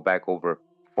that go back over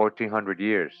 1400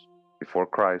 years before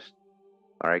Christ.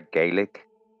 All right, Gaelic,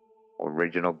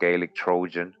 original Gaelic,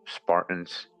 Trojan,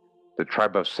 Spartans. The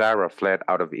tribe of Zarah fled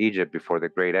out of Egypt before the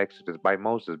great Exodus by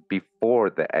Moses, before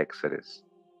the Exodus.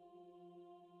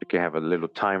 You can have a little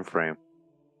time frame.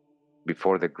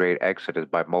 Before the great Exodus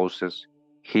by Moses,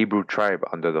 Hebrew tribe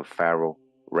under the Pharaoh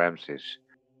Ramses.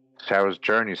 Sarah's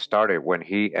journey started when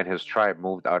he and his tribe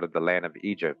moved out of the land of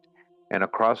Egypt and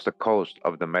across the coast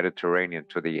of the Mediterranean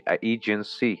to the Aegean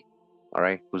Sea. all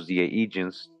right, who's the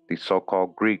Aegeans, the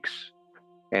so-called Greeks,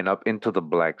 and up into the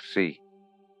Black Sea.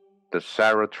 The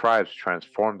Zarah tribes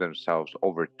transformed themselves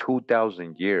over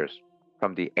 2,000 years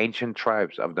from the ancient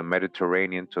tribes of the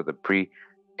Mediterranean to the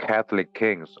pre-Catholic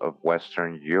kings of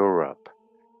Western Europe.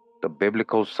 The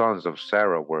biblical sons of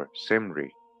Zarah were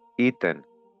Simri, Ethan,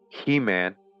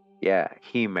 Heman,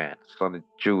 Heman, son of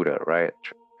Judah, right?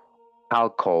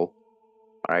 Calcol, all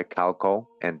right, Calcol,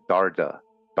 and Dardanus,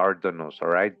 all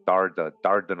right,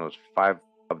 Dardanus, five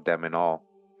of them in all.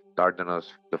 Dardanus,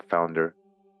 the founder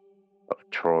of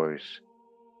Troy's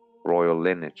royal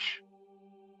lineage.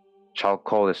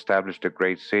 Chalcol established the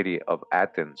great city of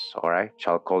Athens, all right?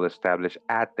 Chalcol established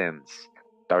Athens.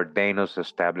 Dardanus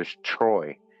established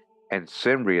Troy. And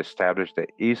Simri established the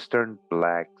eastern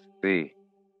Black Sea.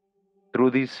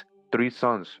 Through these three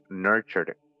sons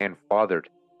nurtured and fathered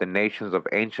the nations of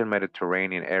ancient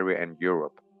Mediterranean area and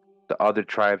Europe. The other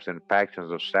tribes and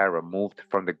factions of Zarah moved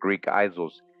from the Greek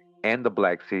Isles and the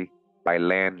Black Sea by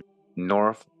land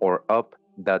north or up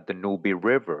the Danube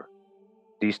River.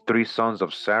 These three sons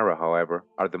of Zarah, however,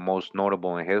 are the most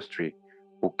notable in history,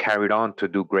 who carried on to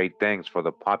do great things for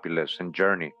the populace and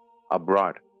journey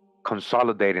abroad,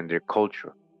 consolidating their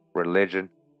culture, religion,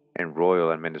 and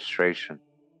royal administration.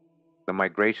 The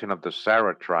migration of the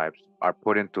Zarah tribes are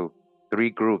put into three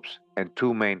groups and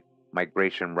two main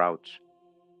migration routes.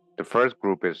 The first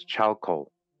group is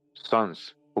Chalcol,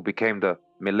 sons who became the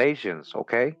Milesians,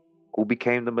 okay? Who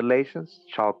became the Milesians?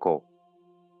 Chalcol.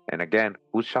 And again,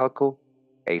 who's Chalcol?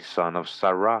 A son of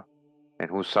Zarah.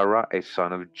 And who's Zarah? A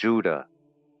son of Judah.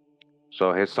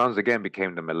 So his sons again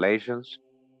became the Milesians,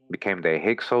 became the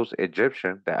Hyksos,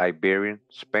 Egyptian, the Iberian,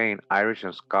 Spain, Irish,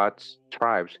 and Scots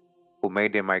tribes who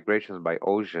made their migrations by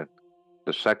ocean.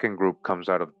 The second group comes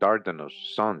out of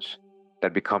Dardanus' sons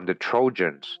that become the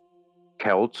Trojans,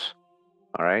 Celts,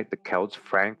 all right, the Celts,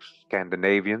 Franks,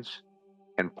 Scandinavians,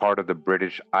 and part of the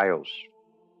British Isles.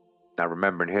 Now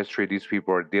remember, in history, these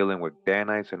people are dealing with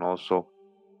Danites and also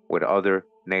with other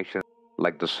nations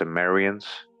like the Sumerians.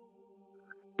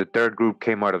 The third group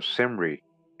came out of Simri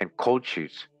and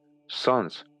Colchis,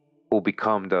 sons who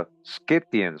become the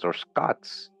Scythians or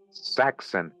Scots,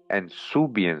 Saxon, and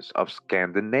Suebians of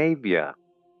Scandinavia,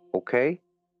 okay?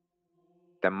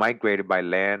 That migrated by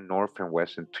land north and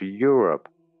west into Europe.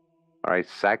 All right,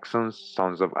 Saxons,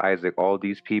 sons of Isaac, all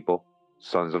these people,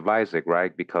 sons of Isaac,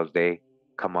 right? Because they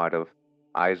come out of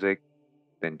Isaac,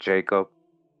 then Jacob,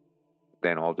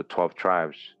 then all the 12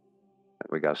 tribes.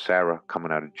 We got Sarah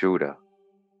coming out of Judah.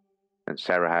 And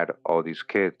Sarah had all these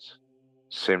kids,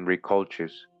 Simri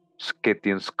Colchis,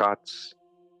 Scythian Scots,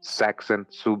 Saxon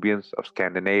Suebians of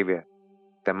Scandinavia,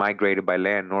 that migrated by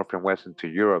land north and west into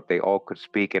Europe. They all could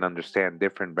speak and understand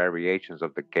different variations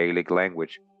of the Gaelic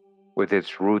language, with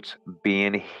its roots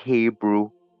being Hebrew,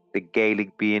 the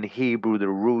Gaelic being Hebrew, the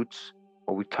roots,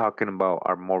 what we're talking about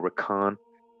are Moroccan.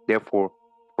 Therefore,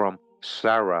 from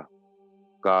Sarah,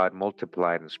 God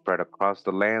multiplied and spread across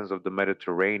the lands of the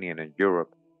Mediterranean and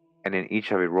Europe, and in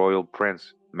each of a royal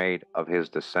prince made of his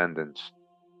descendants.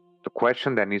 The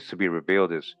question that needs to be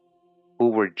revealed is, who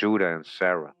were Judah and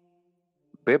Sarah?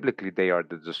 Biblically, they are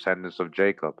the descendants of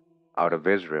Jacob, out of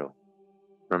Israel.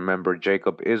 Remember,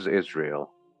 Jacob is Israel.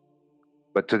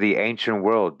 But to the ancient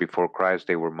world before Christ,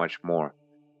 they were much more.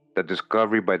 The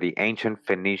discovery by the ancient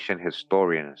Phoenician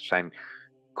historian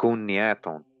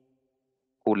Sanchuniathon,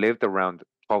 who lived around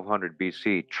 1200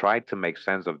 BC, tried to make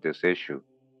sense of this issue.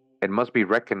 It must be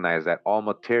recognized that all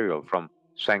material from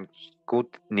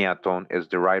Sanchuniathon is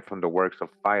derived from the works of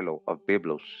Philo of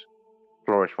Byblos,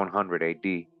 flourished 100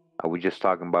 AD. Are we just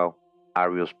talking about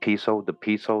Arius Piso, the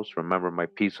Pisos? Remember my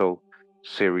Piso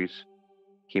series?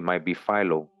 He might be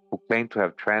Philo, who claimed to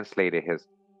have translated his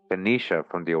Phoenicia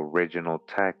from the original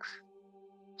text.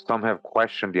 Some have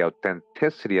questioned the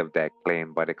authenticity of that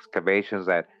claim, but excavations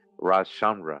at Ras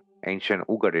Shamra, ancient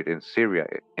Ugarit in Syria,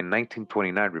 in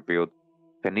 1929 revealed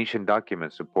Phoenician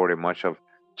documents supported much of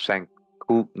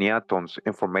Sanchuniathon's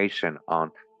information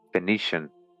on Phoenician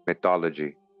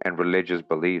mythology and religious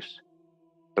beliefs.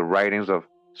 The writings of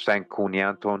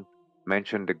Sanchuniathon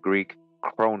mention the Greek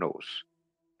Chronos,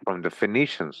 from the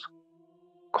Phoenicians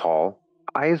call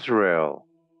Israel.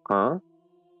 Huh?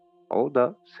 Hold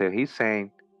up. So he's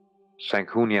saying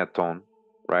Sanchuniathon,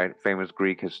 right? Famous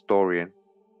Greek historian,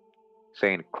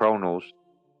 saying Chronos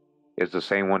is the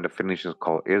same one the Phoenicians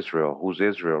call Israel. Who's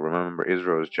Israel? Remember,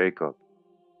 Israel is Jacob.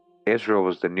 Israel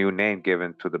was the new name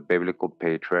given to the biblical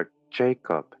patriarch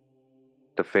Jacob.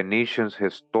 The Phoenicians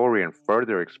historian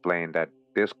further explained that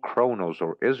this Chronos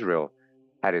or Israel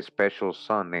had a special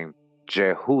son named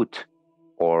Jehud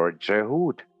or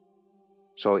Jehud.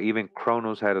 So even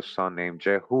Chronos had a son named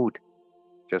Jehud.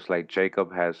 just like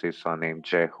Jacob has his son named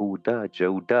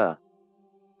Judah.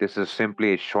 This is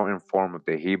simply a shortened form of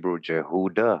the Hebrew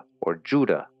Jehudah or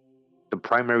Judah. The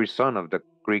primary son of the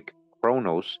Greek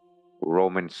Kronos,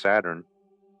 Roman Saturn,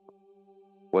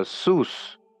 was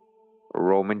Zeus,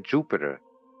 Roman Jupiter.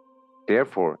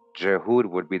 Therefore, Jehud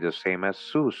would be the same as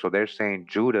Zeus. So they're saying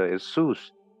Judah is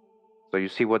Zeus. So you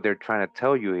see what they're trying to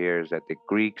tell you here is that the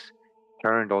Greeks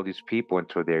turned all these people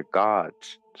into their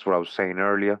gods. That's what I was saying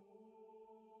earlier.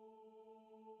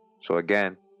 So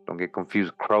again, don't get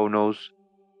confused. Kronos,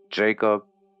 Jacob,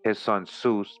 his son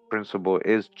Zeus, principal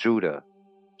is Judah,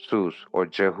 Zeus, or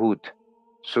Jehud,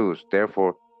 Zeus.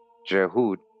 Therefore,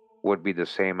 Jehud would be the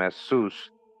same as Zeus.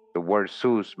 The word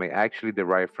Zeus may actually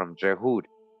derive from Jehud,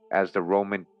 as the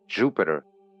Roman Jupiter,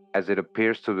 as it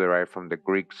appears to derive from the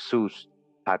Greek Zeus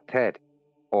Pated,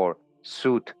 or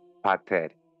Sut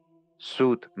Pated,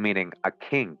 Sut meaning a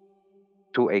king,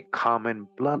 to a common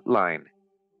bloodline,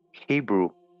 Hebrew,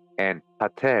 and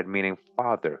Pated meaning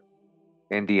father.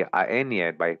 In the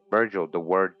Aeneid by Virgil, the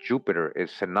word Jupiter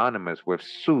is synonymous with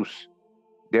Zeus.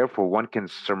 Therefore, one can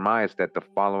surmise that the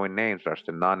following names are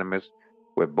synonymous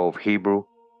with both Hebrew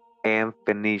and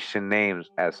Phoenician names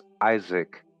as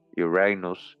Isaac,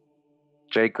 Uranus,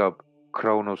 Jacob,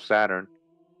 Kronos, Saturn,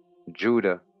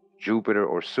 Judah, Jupiter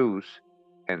or Zeus,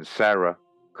 and Sarah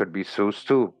could be Zeus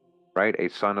too, right? A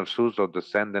son of Zeus or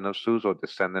descendant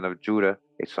of Judah,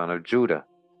 a son of Judah.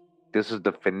 This is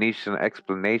the Phoenician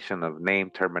explanation of name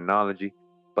terminology,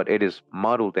 but it is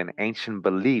muddled in ancient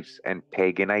beliefs and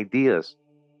pagan ideas.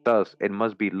 Thus, it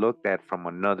must be looked at from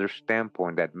another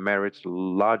standpoint that merits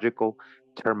logical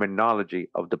terminology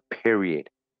of the period.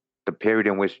 The period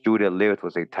in which Judah lived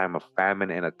was a time of famine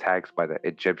and attacks by the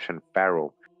Egyptian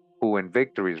pharaoh, who in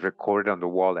victories recorded on the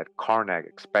wall at Karnak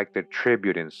expected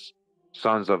tribute and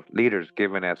sons of leaders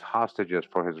given as hostages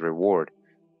for his reward.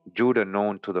 Judah,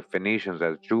 known to the Phoenicians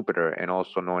as Jupiter and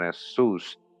also known as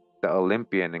Zeus, the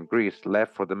Olympian in Greece,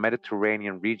 left for the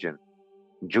Mediterranean region.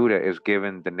 Judah is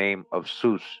given the name of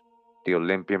Zeus, the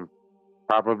Olympian,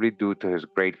 probably due to his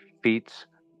great feats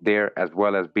there as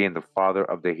well as being the father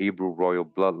of the Hebrew royal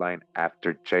bloodline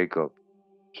after Jacob.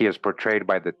 He is portrayed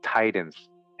by the Titans,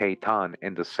 Teitan,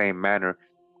 in the same manner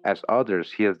as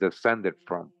others he is descended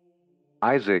from.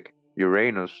 Isaac,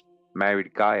 Uranus,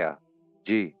 married Gaia,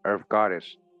 Earth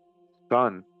goddess.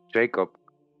 Son, Jacob,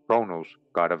 Kronos,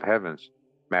 god of heavens,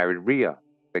 married Rhea,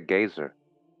 the gazer.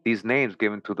 These names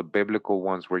given to the biblical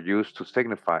ones were used to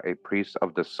signify a priest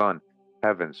of the sun,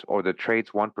 heavens, or the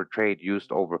traits one portrayed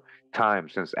used over time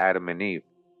since Adam and Eve.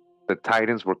 The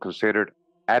Titans were considered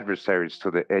adversaries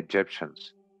to the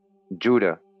Egyptians.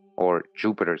 Judah, or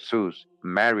Jupiter Zeus,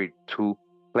 married two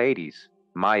Pleiades,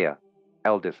 Maya,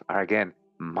 eldest, again,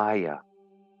 Maya,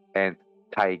 and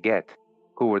Taiget,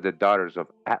 who were the daughters of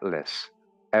Atlas,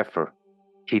 Epher,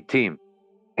 Kittim,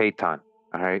 Patan,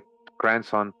 all right,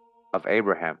 grandson of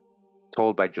Abraham,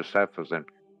 told by Josephus and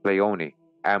Pleione,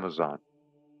 Amazon.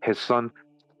 His son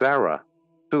Zarah,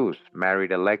 Zeus,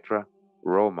 married Electra,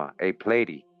 Roma, a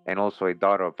Pleiade, and also a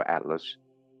daughter of Atlas.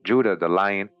 Judah, the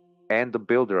lion, and the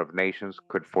builder of nations,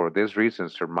 could for this reason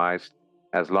surmise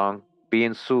as long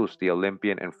being Zeus, the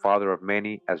Olympian and father of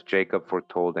many, as Jacob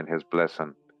foretold in his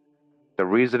blessing. The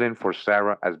reasoning for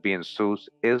Sarah as being Zeus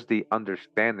is the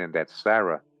understanding that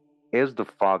Sarah is the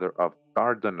father of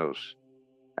Dardanus,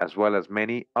 as well as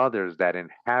many others that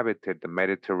inhabited the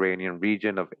Mediterranean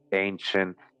region of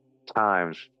ancient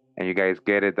times. And you guys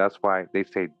get it? That's why they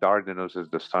say Dardanus is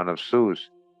the son of Zeus,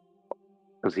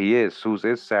 because he is. Zeus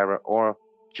is Sarah or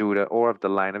Judah or of the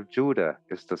line of Judah.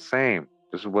 It's the same.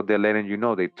 This is what they're letting you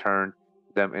know. They turned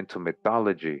them into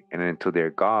mythology and into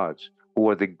their gods, who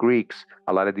are the Greeks.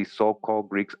 A lot of these so-called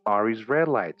Greeks are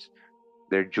Israelites.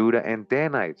 They're Judah and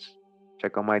Danites.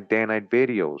 Check out my Danite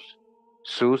videos.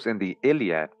 Zeus in the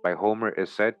Iliad by Homer is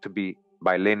said to be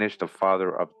by lineage the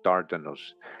father of Dardanus.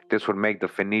 This would make the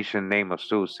Phoenician name of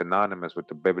Zeus synonymous with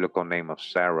the biblical name of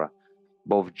Sarah.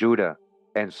 Both Judah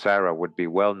and Sarah would be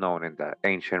well known in the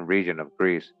ancient region of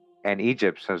Greece and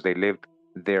Egypt, since they lived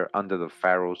there under the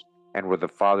pharaohs and were the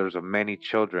fathers of many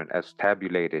children, as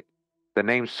tabulated. The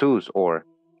name Zeus, or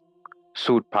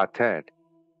Sut Pater,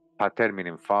 Pater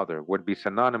meaning father, would be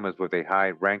synonymous with a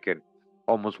high-ranking,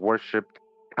 almost worshipped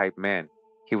type man.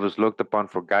 He was looked upon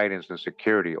for guidance and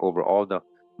security over all the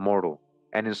mortal,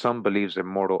 and in some beliefs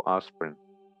immortal offspring.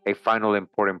 A final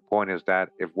important point is that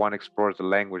if one explores the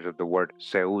language of the word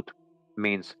Seut,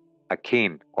 means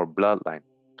akin or bloodline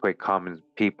to a common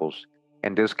peoples,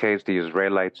 in this case the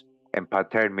Israelites, and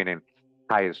Pater meaning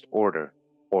highest order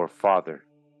or father.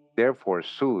 Therefore,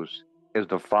 Zeus is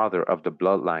the father of the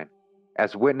bloodline,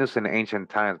 as witnessed in ancient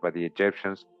times by the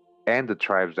Egyptians and the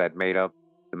tribes that made up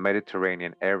the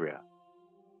Mediterranean area.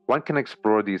 One can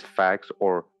explore these facts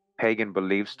or pagan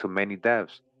beliefs to many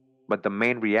depths, but the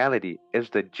main reality is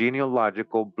the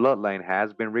genealogical bloodline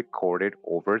has been recorded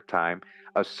over time,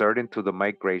 asserting to the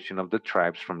migration of the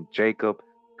tribes from Jacob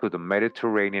to the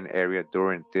Mediterranean area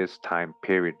during this time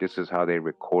period. This is how they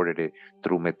recorded it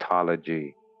through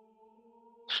mythology.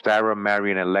 Sarah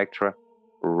marrying Electra,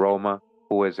 Roma,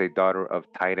 who is a daughter of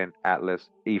Titan Atlas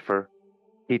Epher.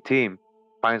 Hitim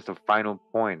finds the final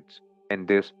point in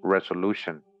this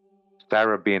resolution.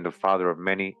 Sarah being the father of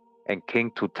many, and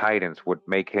king to Titans would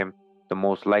make him the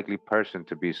most likely person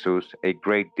to be Zeus. A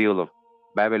great deal of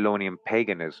Babylonian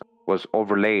paganism was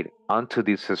overlaid onto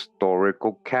these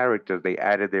historical characters. They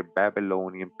added their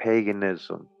Babylonian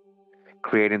paganism,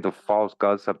 creating the false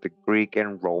gods of the Greek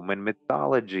and Roman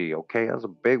mythology. Okay, that's a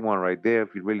big one right there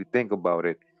if you really think about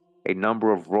it. A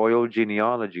number of royal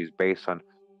genealogies based on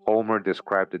Homer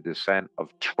describe the descent of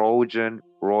Trojan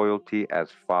royalty as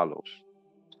follows: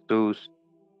 Zeus,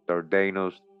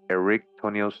 Dardanus,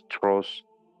 Erictonius, Tros,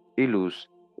 Ilus,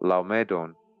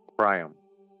 Laomedon, Priam.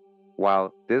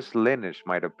 While this lineage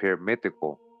might appear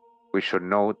mythical, we should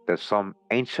note that some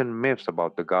ancient myths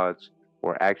about the gods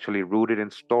were actually rooted in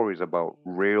stories about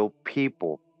real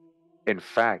people. In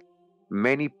fact,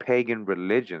 many pagan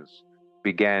religions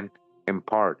began in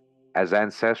part as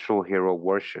ancestral hero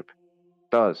worship.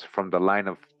 Thus, from the line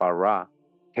of Zarah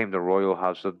came the royal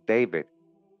house of David,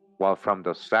 while from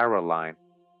the Zarah line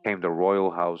came the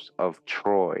royal house of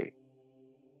Troy.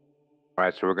 All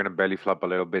right, so we're going to belly flop a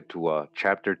little bit to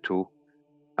chapter 2.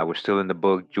 We're still in the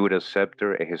book Judah's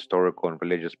Scepter, A Historical and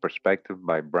Religious Perspective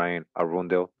by Brian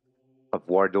Arundel of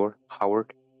Wardour,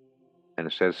 Howard. And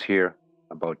it says here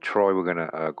about Troy, we're going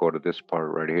to go to this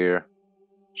part right here.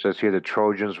 It says here the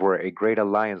Trojans were a great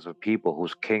alliance of people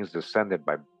whose kings descended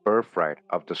by birthright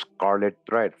of the scarlet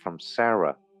thread from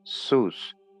Sarah,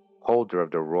 Zeus, holder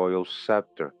of the royal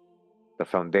scepter. The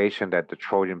foundation that the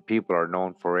Trojan people are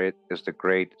known for it is the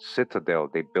great citadel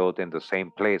they built in the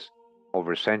same place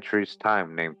over centuries'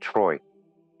 time named Troy,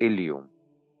 Ilium.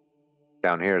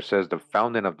 Down here it says the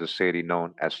founding of the city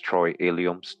known as Troy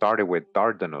Ilium started with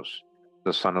Dardanus,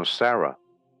 the son of Sarah.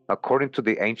 According to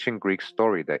the ancient Greek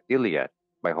story, the Iliad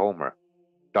by Homer,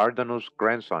 Dardanus'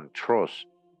 grandson Tros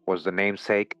was the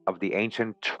namesake of the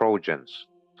ancient Trojans.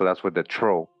 So that's where the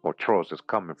Tro or Tros is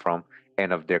coming from,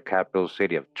 and of their capital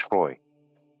city of Troy.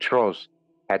 Tros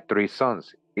had 3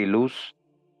 sons, Ilus,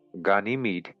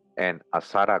 Ganymede, and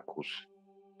Assaracus.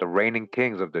 The reigning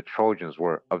kings of the Trojans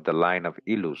were of the line of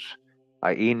Ilus.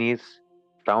 Aeneas,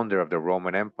 founder of the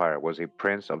Roman Empire, was a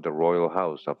prince of the royal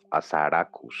house of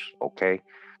Assaracus. Okay?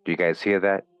 Do you guys hear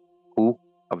that? Who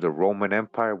of the Roman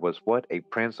Empire was what? A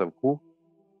prince of who?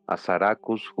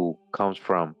 Assaracus, who comes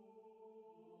from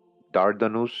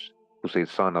Dardanus, who's a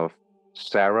son of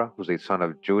Sarah, who's a son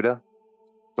of Judah.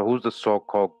 So who's the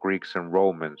so-called Greeks and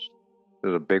Romans?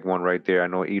 There's a big one right there. I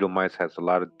know Edomites has a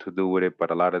lot to do with it,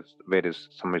 but a lot of it is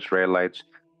some Israelites,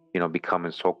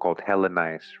 becoming so-called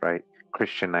Hellenized, right?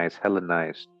 Christianized,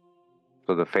 Hellenized.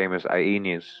 So the famous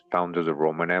Aeneas founded the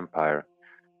Roman Empire.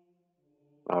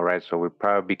 All right, so we'll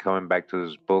probably be coming back to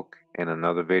this book in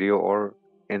another video or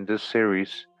in this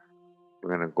series.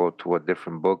 We're going to go to a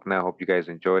different book now. Hope you guys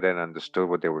enjoyed it and understood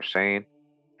what they were saying.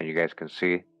 And you guys can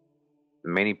see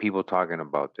many people talking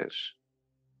about this.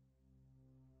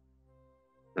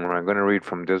 And I'm going to read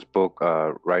from this book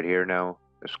right here now.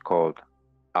 It's called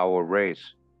Our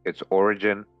Race, Its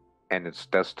Origin and Its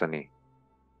Destiny,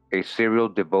 a serial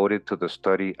devoted to the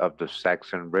study of the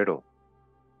Saxon riddle,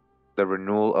 the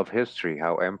renewal of history,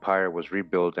 how empire was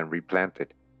rebuilt and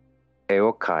replanted,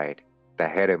 Eochaidh, the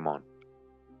Hegemon.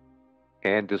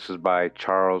 And this is by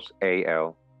Charles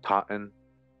A.L. Totten.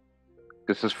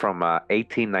 This is from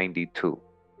 1892.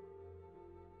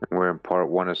 We're in part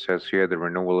 1. It says here, the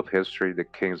renewal of history, the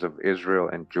kings of Israel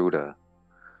and Judah.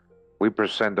 We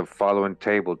present the following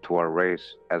table to our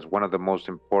race as one of the most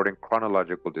important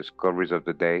chronological discoveries of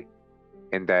the day,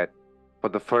 in that, for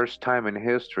the first time in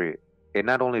history, it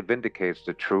not only vindicates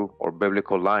the true or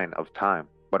biblical line of time,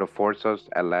 but affords us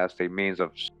at last a means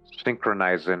of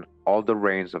synchronizing all the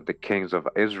reigns of the kings of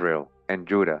Israel and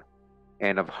Judah,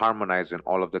 and of harmonizing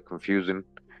all of the confusing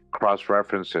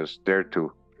cross-references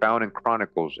thereto found in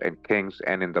Chronicles and Kings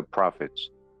and in the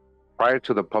Prophets. Prior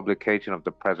to the publication of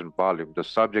the present volume, the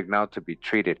subject now to be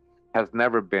treated has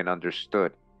never been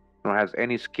understood, nor has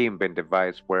any scheme been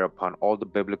devised whereupon all the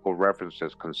biblical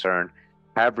references concerned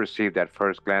have received at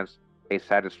first glance a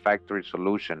satisfactory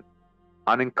solution,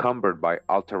 unencumbered by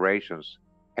alterations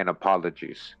and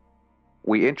apologies.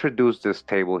 We introduce this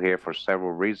table here for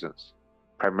several reasons.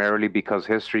 primarily because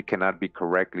history cannot be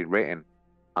correctly written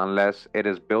unless it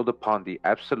is built upon the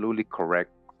absolutely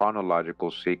correct chronological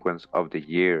sequence of the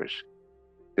years.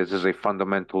 This is a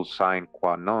fundamental sine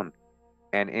qua non,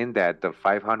 and in that the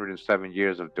 507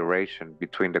 years of duration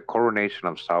between the coronation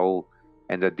of Saul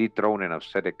and the dethroning of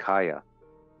Zedekiah,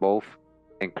 both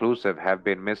inclusive, have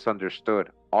been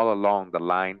misunderstood all along the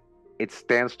line, it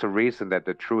stands to reason that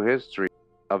the true history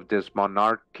of this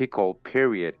monarchical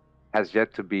period has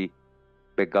yet to be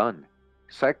begun.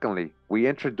 Secondly, we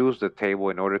introduce the table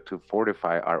in order to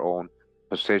fortify our own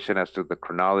position as to the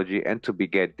chronology and to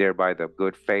beget thereby the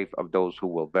good faith of those who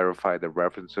will verify the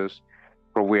references,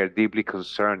 for we are deeply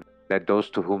concerned that those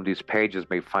to whom these pages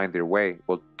may find their way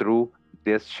will, through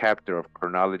this chapter of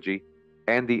chronology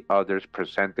and the others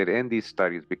presented in these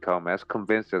studies, become as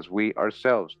convinced as we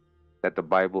ourselves that the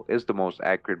Bible is the most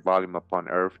accurate volume upon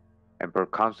earth, and per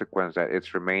consequence that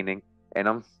its remaining and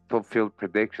unfulfilled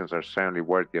predictions are certainly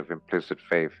worthy of implicit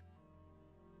faith.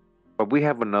 But we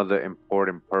have another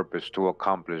important purpose to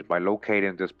accomplish by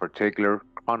locating this particular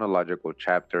chronological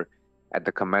chapter at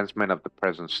the commencement of the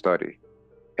present study.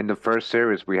 In the first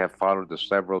series, we have followed the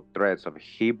several threads of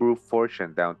Hebrew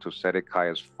fortune down to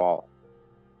Zedekiah's fall.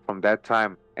 From that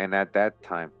time, and at that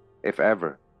time, if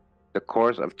ever, the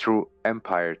course of true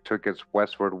empire took its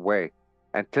westward way,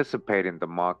 anticipating the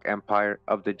mock empire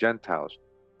of the Gentiles,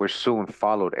 which soon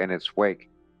followed in its wake,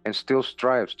 and still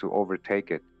strives to overtake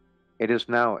it. It is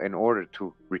now in order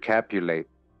to recapitulate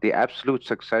the absolute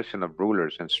succession of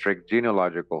rulers in strict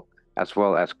genealogical as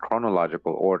well as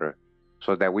chronological order,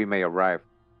 so that we may arrive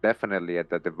definitely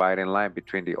at the dividing line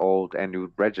between the old and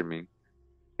new regime.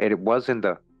 It was in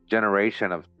the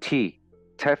generation of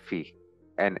Tephi,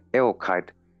 and Eochaidh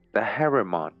the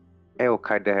Heremon.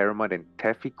 Eochaidh the Heremon and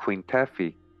Tephi, Queen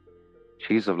Tephi.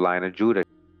 She's of Line of Judah,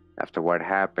 after what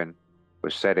happened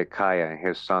with Zedekiah and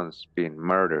his sons being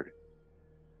murdered.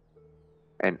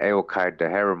 And Eochaidh the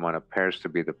Heremon appears to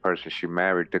be the person she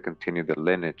married to continue the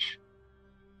lineage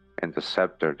and the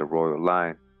scepter, the royal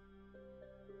line.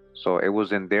 So it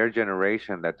was in their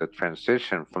generation that the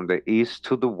transition from the east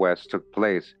to the west took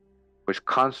place, which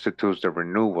constitutes the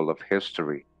renewal of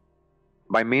history.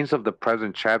 By means of the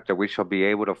present chapter, we shall be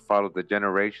able to follow the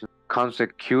generations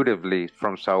consecutively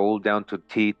from Saul down to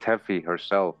Tephi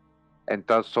herself, and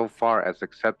thus so far as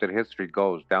accepted history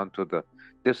goes, down to the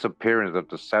disappearance of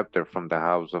the scepter from the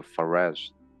house of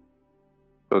Perez.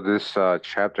 So this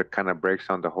chapter kind of breaks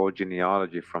down the whole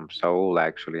genealogy from Saul,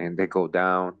 actually, and they go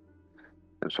down.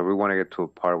 And so we want to get to a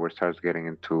part where it starts getting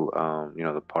into,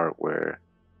 the part where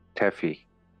Tephi,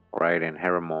 right, and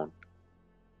Heremon.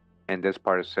 And this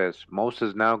part says,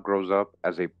 Moses now grows up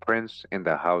as a prince in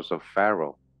the house of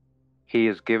Pharaoh. He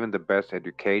is given the best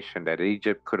education that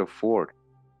Egypt could afford,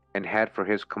 and had for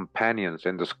his companions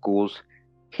in the schools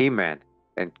Heman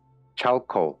and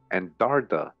Chalcol and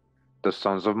Darda, the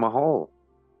sons of Mahol,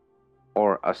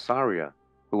 or Asariah,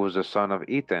 who was the son of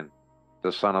Ethan,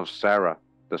 the son of Zarah,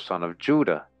 the son of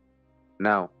Judah.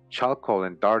 Now, Chalcol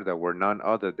and Darda were none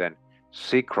other than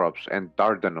Cecrops and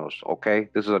Dardanos, okay?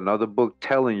 This is another book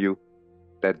telling you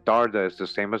that Darda is the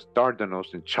same as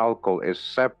Dardanos and Chalcol is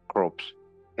Cecrops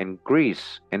in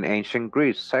Greece, in ancient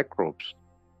Greece, Cecrops.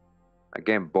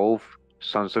 Again, both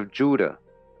sons of Judah,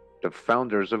 the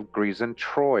founders of Greece and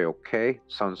Troy, okay?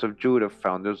 Sons of Judah,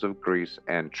 founders of Greece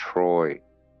and Troy.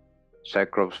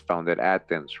 Cecrops founded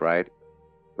Athens, right?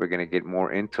 We're going to get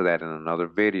more into that in another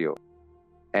video.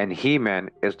 And Heman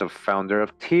is the founder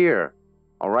of Tyre.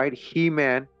 All right,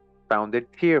 Heman founded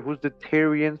Tyre. Who's the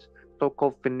Tyrians,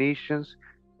 so-called Phoenicians?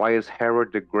 Why is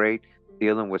Herod the Great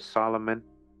dealing with Solomon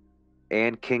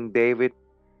and King David?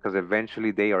 Because eventually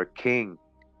they are king.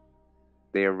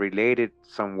 They are related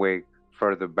some way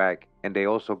further back. And they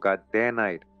also got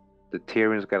Danite. The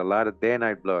Tyrians got a lot of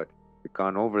Danite blood. We've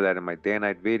gone over that in my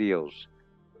Danite videos.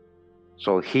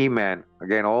 So Heman,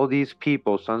 again, all these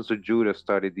people, sons of Judah,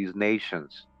 studied these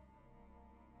nations.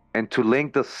 And to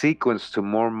link the sequence to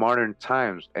more modern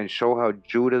times and show how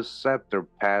Judah's scepter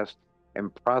passed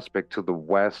and prospered to the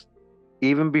west,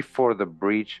 even before the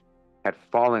breach had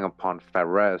fallen upon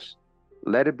Phares,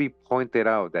 let it be pointed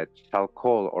out that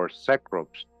Chalcol or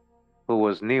Cecrops, who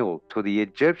was Neil to the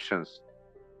Egyptians,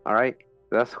 all right,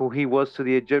 that's who he was to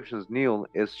the Egyptians. Neil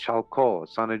is Chalcol,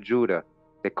 son of Judah.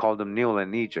 They called him Neil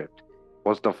in Egypt.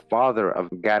 Was the father of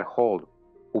Gadhold,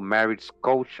 who married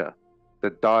Scotia, the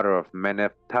daughter of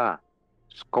Meneptah.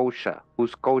 Scotia.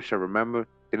 Who's Scotia? Remember,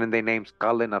 didn't they name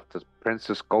Scotland after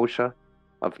Princess Scotia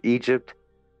of Egypt?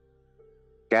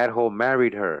 Gadhold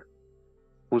married her.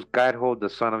 Who's Gadhold? The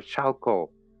son of Chalcol.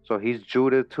 So he's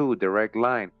Judah too, direct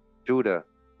line. Judah,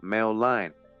 male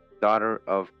line, daughter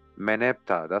of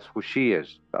Meneptah, that's who she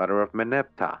is, daughter of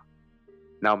Meneptah.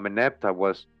 Now Meneptah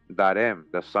was Darem,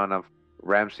 the son of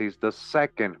Ramses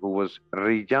II, who was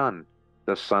Riyan,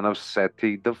 the son of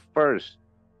Seti I,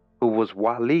 who was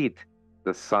Walid,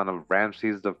 the son of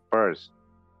Ramses I,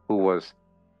 who was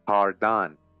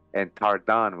Tardan, and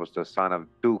Tardan was the son of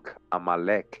Duke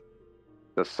Amalek,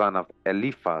 the son of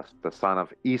Eliphaz, the son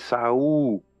of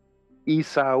Esau,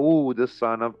 Esau, the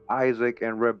son of Isaac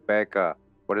and Rebekah.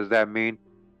 What does that mean?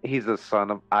 He's the son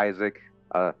of Isaac,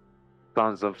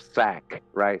 sons of Sac,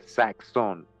 right?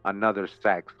 Saxon, another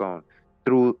Saxon,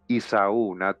 through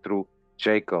Esau, not through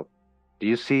Jacob. Do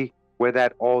you see where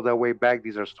that all the way back?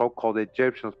 These are so-called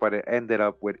Egyptians, but it ended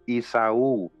up with Esau.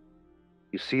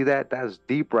 You see that? That's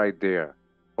deep right there.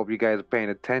 Hope you guys are paying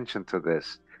attention to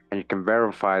this, and you can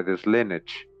verify this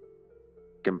lineage.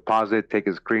 You can pause it, take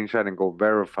a screenshot, and go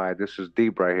verify. This is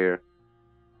deep right here.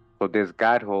 So this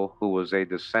Gadhol, who was a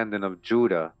descendant of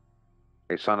Judah,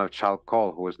 a son of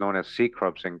Chalcol, who was known as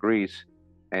Cecrops in Greece,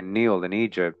 and Neil in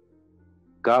Egypt,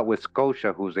 got with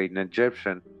Scotia, who's an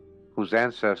Egyptian, whose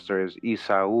ancestor is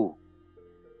Esau,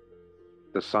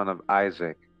 the son of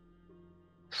Isaac,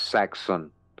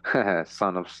 Saxon,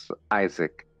 son of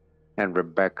Isaac, and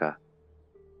Rebekah.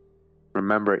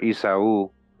 Remember, Esau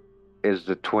is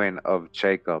the twin of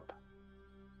Jacob.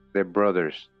 They're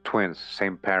brothers, twins,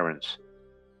 same parents.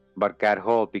 But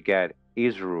Gadhol begat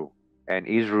Isru, and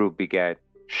Isru begat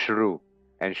Shru,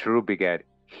 and Shru begat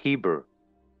Heber,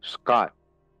 Scott,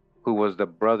 who was the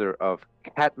brother of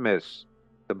Cadmus,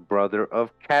 the brother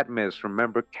of Cadmus.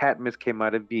 Remember, Cadmus came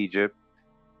out of Egypt.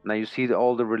 Now you see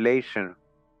all the relation.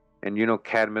 And you know,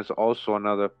 Cadmus, also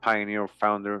another pioneer,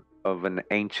 founder of an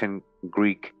ancient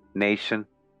Greek nation.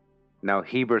 Now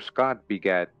Heber Scott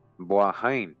begat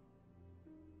Boahain,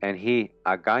 and he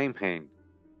Agaimhain,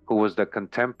 who was the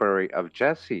contemporary of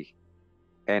Jesse.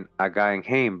 And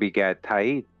Agaimhain begat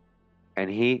Taid, and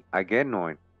he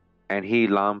Agenoin, and he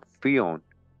Lamphion,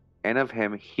 and of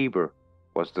him Heber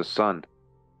was the son.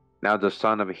 Now the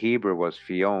son of Heber was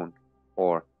Phion,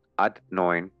 or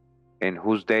Adnoin, in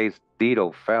whose days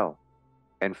Dido fell.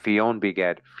 And Phion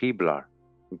begat Phiblar,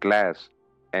 Glass,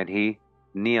 and he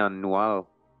Neanual.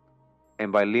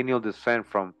 And by lineal descent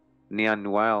from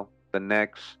Neanual, the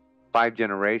next 5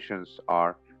 generations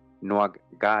are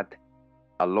Noagad,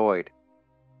 Aloid,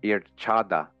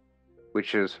 Eochaidh,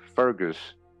 which is Fergus,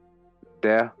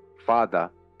 their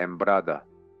father, and Brada.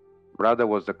 Brada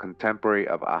was the contemporary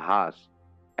of Ahaz,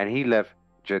 and he left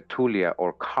Getulia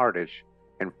or Carthage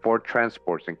in 4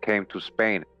 transports and came to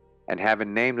Spain, and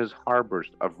having named his harbors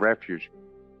of refuge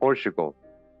Portugal,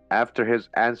 after his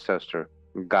ancestor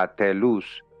Gatelus,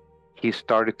 he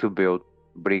started to build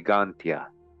Brigantia.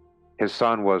 His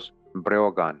son was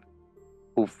Breogan,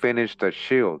 who finished the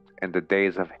shield in the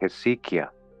days of Hezekiah.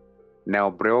 Now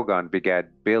Breogan begat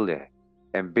Bile,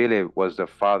 and Bile was the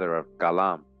father of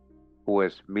Galam, who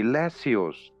is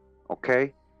Milesios.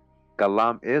 Okay?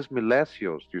 Galam is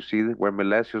Milesios. You see where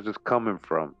Milesios is coming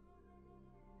from?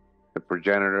 The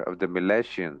progenitor of the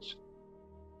Milesians.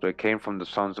 So it came from the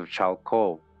sons of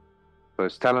Chalcol. So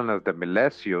it's telling us that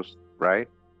Milesios, right,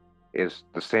 is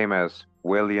the same as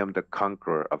William the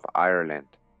Conqueror of Ireland.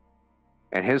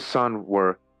 And his sons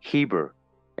were Heber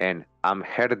and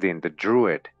Amherdin the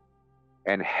Druid,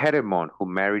 and Heremon, who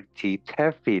married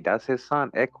Tephi. That's his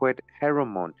son, Eochaidh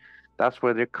Heremon. That's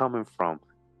where they're coming from.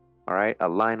 All right, a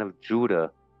line of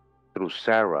Judah through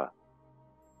Sarah.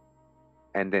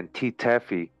 And then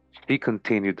Tephi, she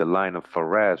continued the line of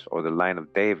Perez, or the line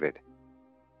of David,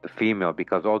 the female,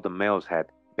 because all the males had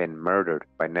been murdered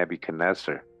by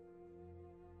Nebuchadnezzar.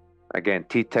 Again,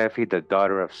 Tephi, the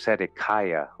daughter of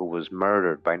Zedekiah, who was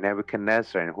murdered by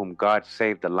Nebuchadnezzar, and whom God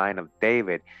saved the line of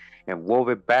David and wove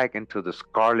it back into the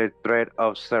scarlet thread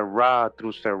of Zarah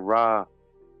through Zarah.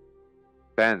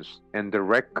 Thence, in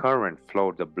direct current,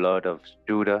 flowed the blood of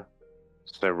Judah,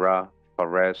 Zarah,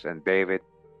 Perez, and David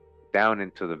down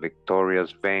into the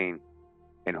victorious vein,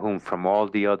 in whom from all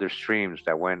the other streams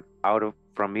that went out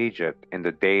from Egypt in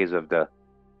the days of the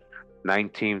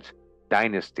 19th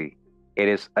dynasty, it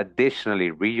is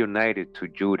additionally reunited to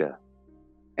Judah.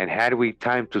 And had we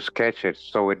time to sketch it,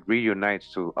 so it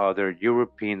reunites to other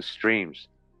European streams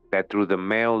that through the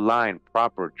male line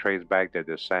proper trace back their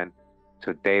descent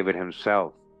to David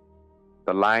himself.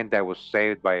 The line that was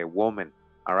saved by a woman,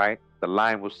 all right? The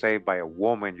line was saved by a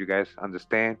woman, you guys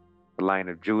understand? The line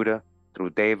of Judah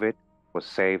through David was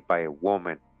saved by a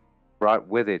woman, brought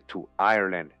with it to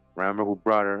Ireland. Remember who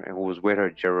brought her and who was with her?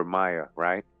 Jeremiah,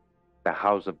 right? The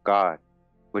house of God,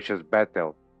 which is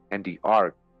Bethel, and the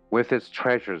ark, with its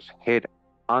treasures hid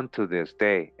unto this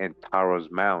day in Taro's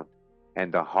mount,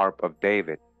 and the harp of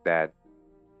David, that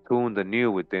tuned anew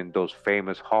within those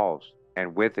famous halls,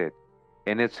 and with it,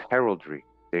 in its heraldry,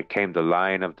 there came the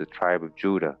Lion of the tribe of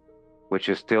Judah, which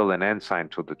is still an ensign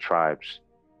to the tribes.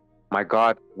 My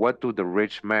God, what do the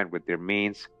rich men with their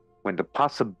means when the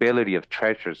possibility of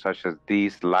treasures such as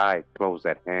these lie close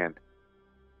at hand?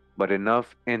 But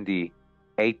enough in the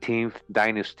 18th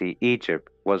dynasty, Egypt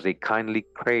was a kindly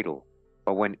cradle.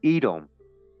 But when Edom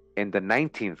in the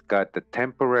 19th got the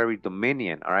temporary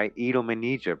dominion, all right, Edom in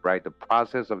Egypt, right, the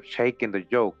process of shaking the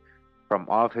yoke from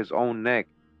off his own neck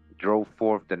drove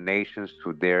forth the nations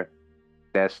to their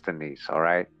destinies, all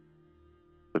right?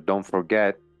 So don't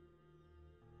forget,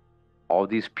 all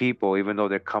these people, even though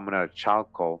they're coming out of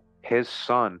Chalco, his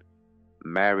son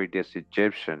married this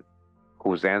Egyptian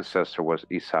whose ancestor was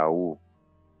Esau.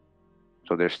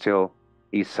 So there's still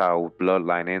Esau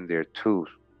bloodline in there too,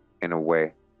 in a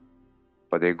way.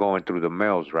 But they're going through the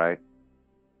males, right?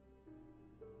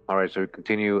 All right, so we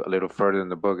continue a little further in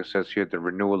the book. It says here the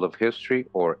renewal of history,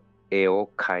 or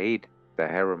Eochaidh, the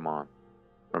Heremon.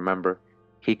 Remember,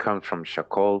 he comes from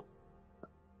Shakol,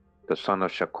 the son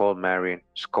of Shakol marrying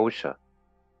Scotia,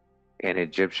 an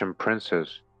Egyptian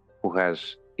princess who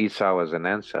has Esau as an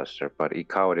ancestor, but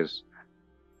Eochaidh is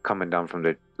coming down from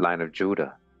the line of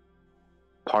Judah.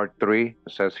 Part 3,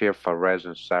 it says here Perez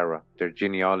and Zarah, their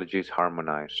genealogies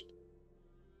harmonized.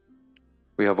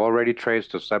 We have already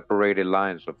traced the separated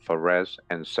lines of Perez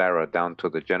and Zarah down to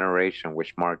the generation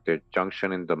which marked their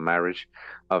junction in the marriage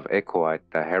of Eochaidh,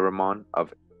 the Heremon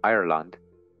of Ireland,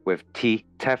 with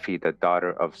Tephi, the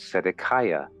daughter of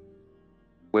Zedekiah.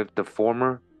 With the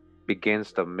former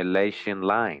begins the Milesian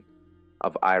line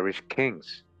of Irish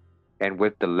kings, and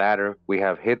with the latter we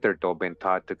have hitherto been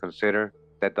taught to consider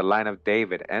that the line of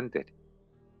David ended.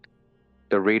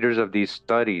 The readers of these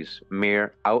studies,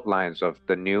 mere outlines of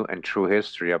the new and true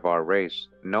history of our race,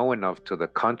 know enough to the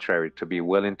contrary to be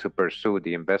willing to pursue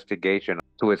the investigation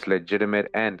to its legitimate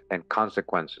end and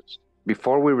consequences.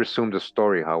 Before we resume the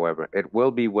story, however, it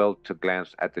will be well to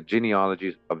glance at the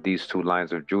genealogies of these two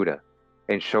lines of Judah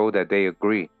and show that they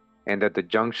agree, and that the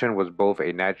junction was both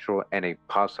a natural and a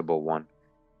possible one.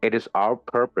 It is our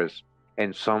purpose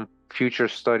in some future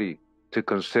study to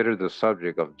consider the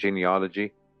subject of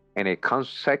genealogy in a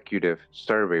consecutive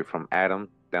survey from Adam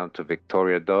down to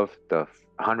Victoria Dove, the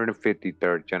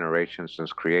 153rd generation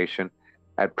since creation.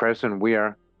 At present, we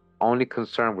are only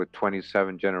concerned with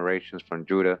 27 generations from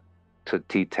Judah to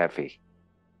Tephi.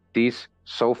 These,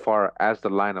 so far as the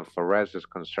line of Perez is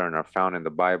concerned, are found in the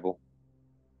Bible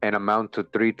and amount to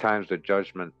 3 times the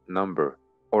judgment number.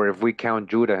 Or if we count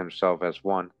Judah himself as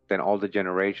one, then all the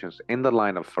generations in the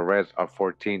line of Perez are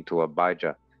 14 to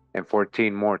Abijah, and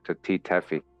 14 more to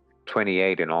Tephi,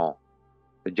 28 in all.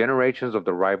 The generations of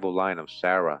the rival line of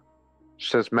Zarah,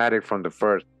 schismatic from the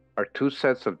first, are 2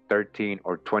 sets of 13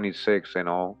 or 26 in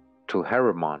all to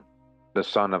Heremon, the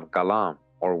son of Galam,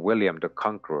 or William the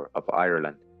Conqueror of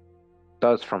Ireland.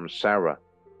 Thus from Zarah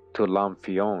to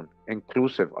Lamphion,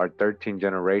 inclusive, are 13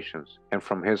 generations, and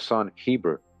from his son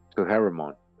Heber to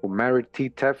Heremon, who married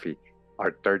Tephi,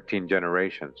 are 13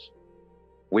 generations.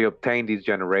 We obtain these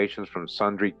generations from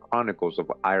sundry chronicles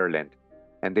of Ireland,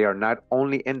 and they are not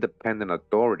only independent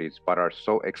authorities, but are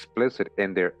so explicit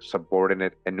in their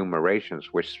subordinate enumerations,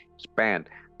 which span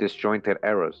disjointed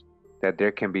eras, that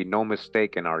there can be no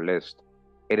mistake in our list.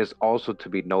 It is also to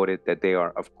be noted that they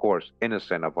are, of course,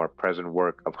 innocent of our present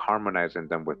work of harmonizing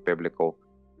them with biblical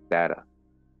data.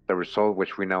 The result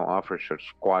which we now offer should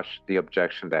squash the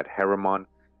objection that Heremon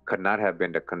could not have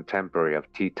been the contemporary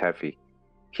of Tephi.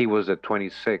 He was the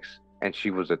 26th, and she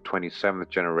was the 27th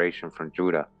generation from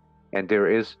Judah, and there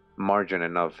is margin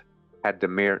enough had the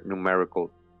mere numerical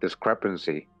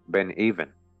discrepancy been even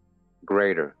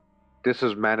greater. This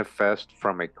is manifest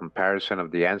from a comparison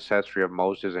of the ancestry of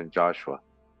Moses and Joshua,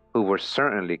 who were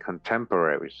certainly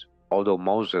contemporaries, although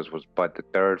Moses was but the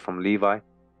 3rd from Levi,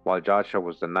 while Joshua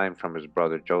was the 9th from his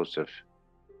brother Joseph.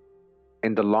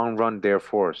 In the long run,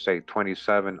 therefore, say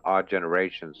 27 odd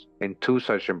generations in 2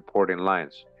 such important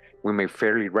lines, we may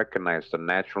fairly recognize the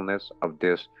naturalness of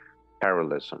this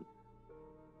parallelism.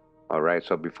 All right,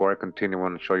 so before I continue, I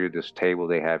want to show you this table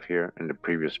they have here in the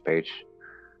previous page.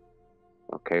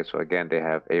 Okay, so again, they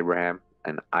have Abraham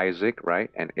and Isaac,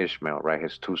 right, and Ishmael, right,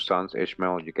 his 2 sons.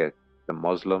 Ishmael, you get the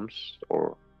Muslims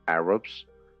or Arabs.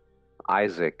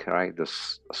 Isaac, right, the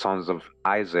sons of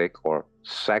Isaac, or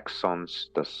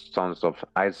Saxons, the sons of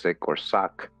Isaac, or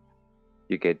Sak.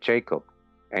 You get Jacob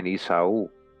and Esau.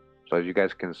 So as you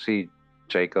guys can see,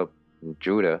 Jacob and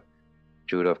Judah,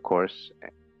 of course,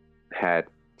 had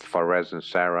Perez and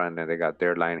Zarah, and then they got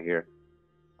their line here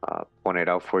pointed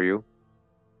out for you.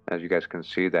 As you guys can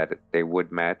see that they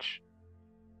would match.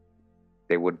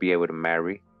 they would be able to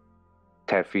marry.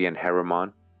 Tephi and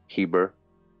Heremon, Heber,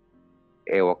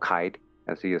 Eochaidh,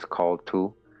 as he is called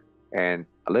too, and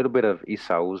a little bit of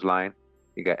Esau's line.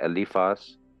 You got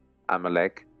Eliphaz,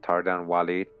 Amalek, Tardan,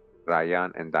 Walid,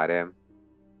 Rayan, and Darem,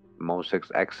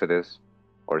 Moses' Exodus,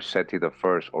 or Seti the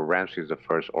first, or Ramses the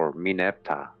first, or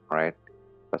Mineptah, right?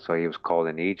 That's why he was called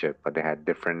in Egypt, but they had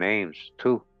different names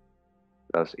too.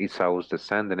 Thus Esau's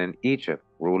descendant in Egypt,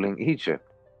 ruling Egypt.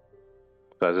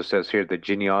 So as it says here, the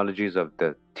genealogies of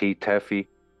the Tephi,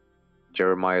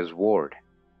 Jeremiah's ward,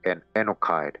 and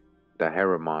Eochaidh, the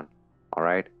Heremon, all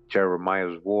right?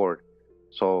 Jeremiah's ward.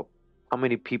 So how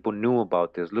many people knew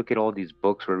about this? Look at all these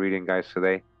books we're reading, guys,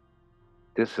 today.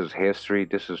 This is history.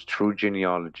 This is true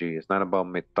genealogy. It's not about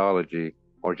mythology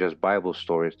or just Bible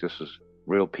stories. This is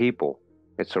real people.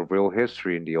 It's a real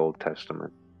history in the Old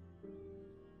Testament.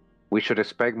 We should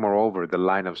expect, moreover, the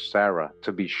line of Zarah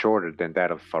to be shorter than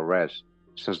that of Perez,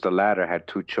 since the latter had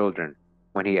 2 children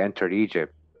when he entered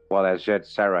Egypt, while as yet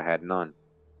Zarah had none.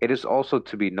 It is also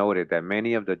to be noted that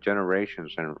many of the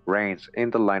generations and reigns in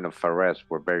the line of Perez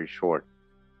were very short.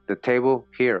 The table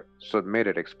here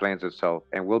submitted explains itself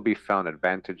and will be found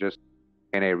advantageous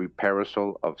in a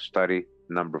reperusal of study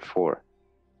number 4.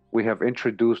 We have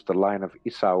introduced the line of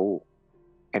Esau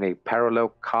in a parallel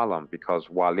column because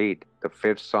Walid, the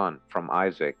 5th son from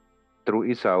Isaac, through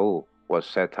Esau was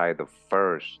Seti the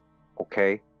first.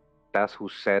 Okay, that's who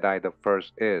Seti the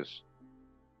first is.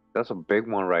 That's a big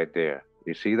one right there.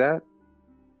 You see that?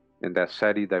 And that's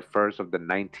Seti the first of the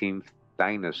 19th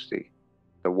dynasty,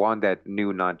 the one that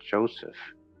knew not Joseph.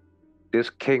 This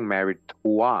king married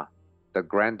Tuah, the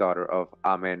granddaughter of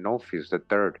Amenophis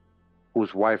III,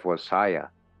 whose wife was Saya,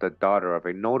 the daughter of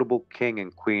a notable king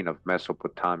and queen of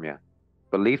Mesopotamia,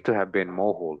 believed to have been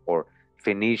Mohol or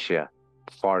Phoenicia,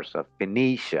 Farsa,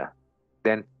 Phoenicia,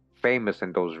 then famous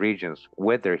in those regions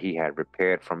whither he had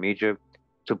repaired from Egypt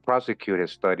to prosecute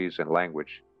his studies and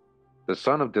language. The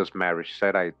son of this marriage,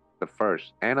 Seti the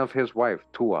first, and of his wife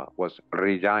Tuah, was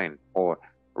Rejain or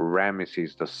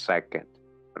Ramesses II.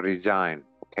 Rejain,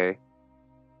 okay?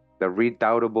 The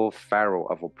redoubtable pharaoh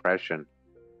of oppression.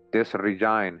 This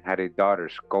Rejain had a daughter,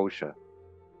 Scotia,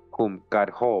 whom got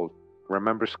hold.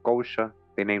 Remember Scotia?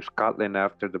 They named Scotland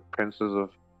after the princess of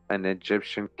an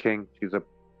Egyptian king. She's an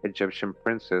Egyptian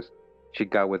princess. She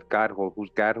got with Gadhol. Who's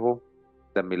Gadhol?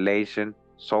 The Milesian,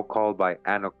 so-called by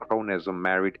anachronism,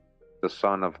 married the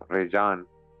son of Rejan,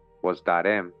 was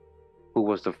Darem, who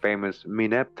was the famous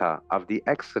Mineptah of the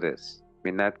Exodus.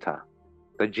 Mineptah.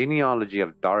 The genealogy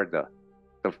of Darda,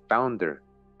 the founder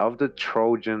of the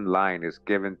Trojan line, is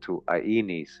given to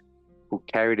Aeneas, who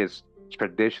carried its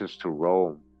traditions to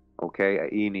Rome. Okay,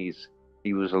 Aeneas,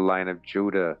 he was a line of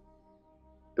Judah.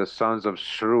 The sons of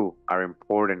Shrew are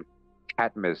important.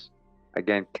 Cadmus,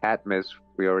 again, Cadmus,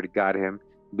 we already got him,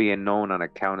 being known on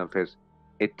account of his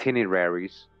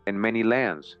itineraries in many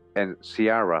lands, and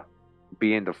Ciara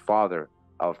being the father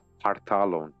of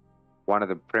Partholon, one of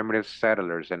the primitive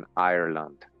settlers in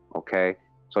Ireland. Okay,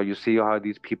 so you see how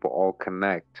these people all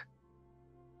connect.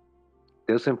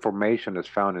 This information is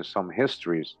found in some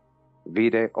histories,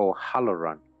 Vide o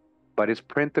Halloran, but is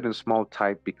printed in small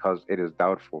type because it is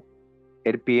doubtful,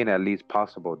 it being at least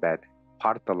possible that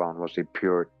Partholon was a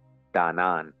pure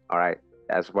Danaan. All right,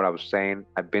 that's what I was saying.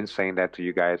 I've been saying that to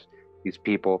you guys. These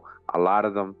people, a lot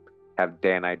of them have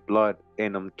Danite blood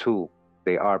in them too.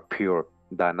 They are pure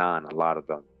Danaan, a lot of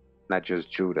them, not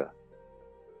just Judah.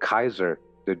 Kaiser,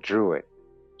 the Druid,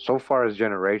 so far as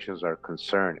generations are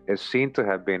concerned, is seen to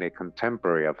have been a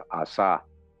contemporary of Asa.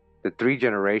 The 3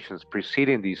 generations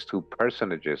preceding these 2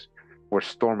 personages were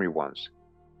stormy ones.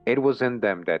 It was in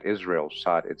them that Israel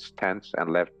sought its tents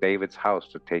and left David's house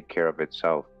to take care of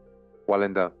itself, while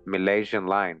in the Milesian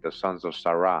line, the sons of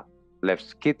Zarah left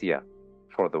Scythia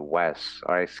for the west.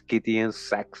 All right, Scythians,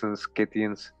 Saxons,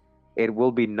 Scythians. It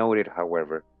will be noted,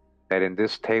 however, that in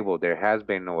this table there has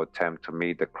been no attempt to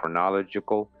meet the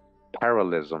chronological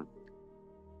parallelism,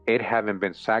 it having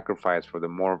been sacrificed for the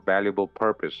more valuable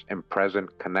purpose and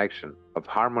present connection of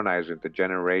harmonizing the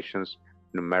generations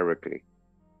numerically.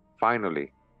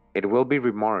 Finally, it will be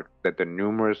remarked that the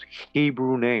numerous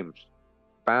Hebrew names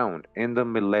found in the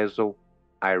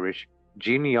Mileso-Irish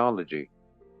genealogy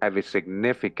have a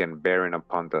significant bearing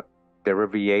upon the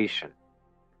derivation.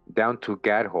 Down to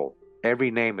Gadhol,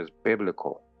 every name is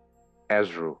biblical.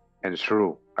 Ezru and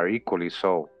Shrew are equally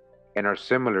so, and are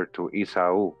similar to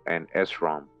Esau and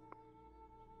Esrom.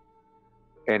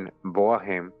 In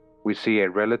Boahim, we see a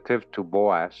relative to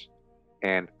Boaz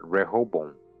and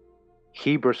Rehoboam.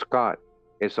 Heber Scott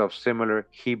is of similar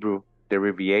Hebrew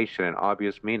derivation and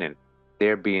obvious meaning,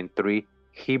 there being 3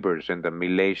 Hebers in the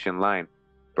Milesian line,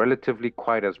 relatively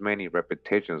quite as many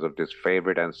repetitions of this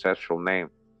favorite ancestral name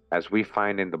as we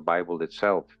find in the Bible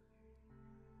itself.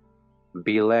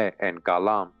 Bile and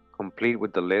Galam complete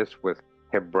with the list with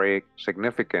Hebraic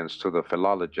significance to the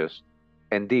philologists.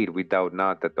 Indeed, we doubt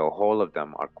not that the whole of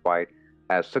them are quite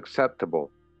as susceptible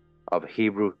of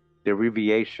Hebrew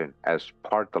derivation as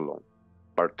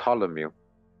Bartholomew,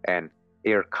 and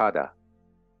Eochaidh.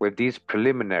 With these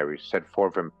preliminaries set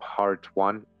forth in parts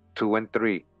 1, 2, and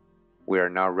 3, we are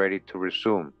now ready to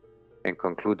resume and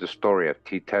conclude the story of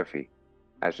Tephi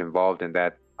as involved in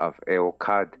that of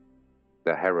Eochaidh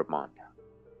the Heremon.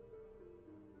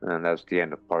 And that's the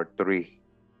end of part 3.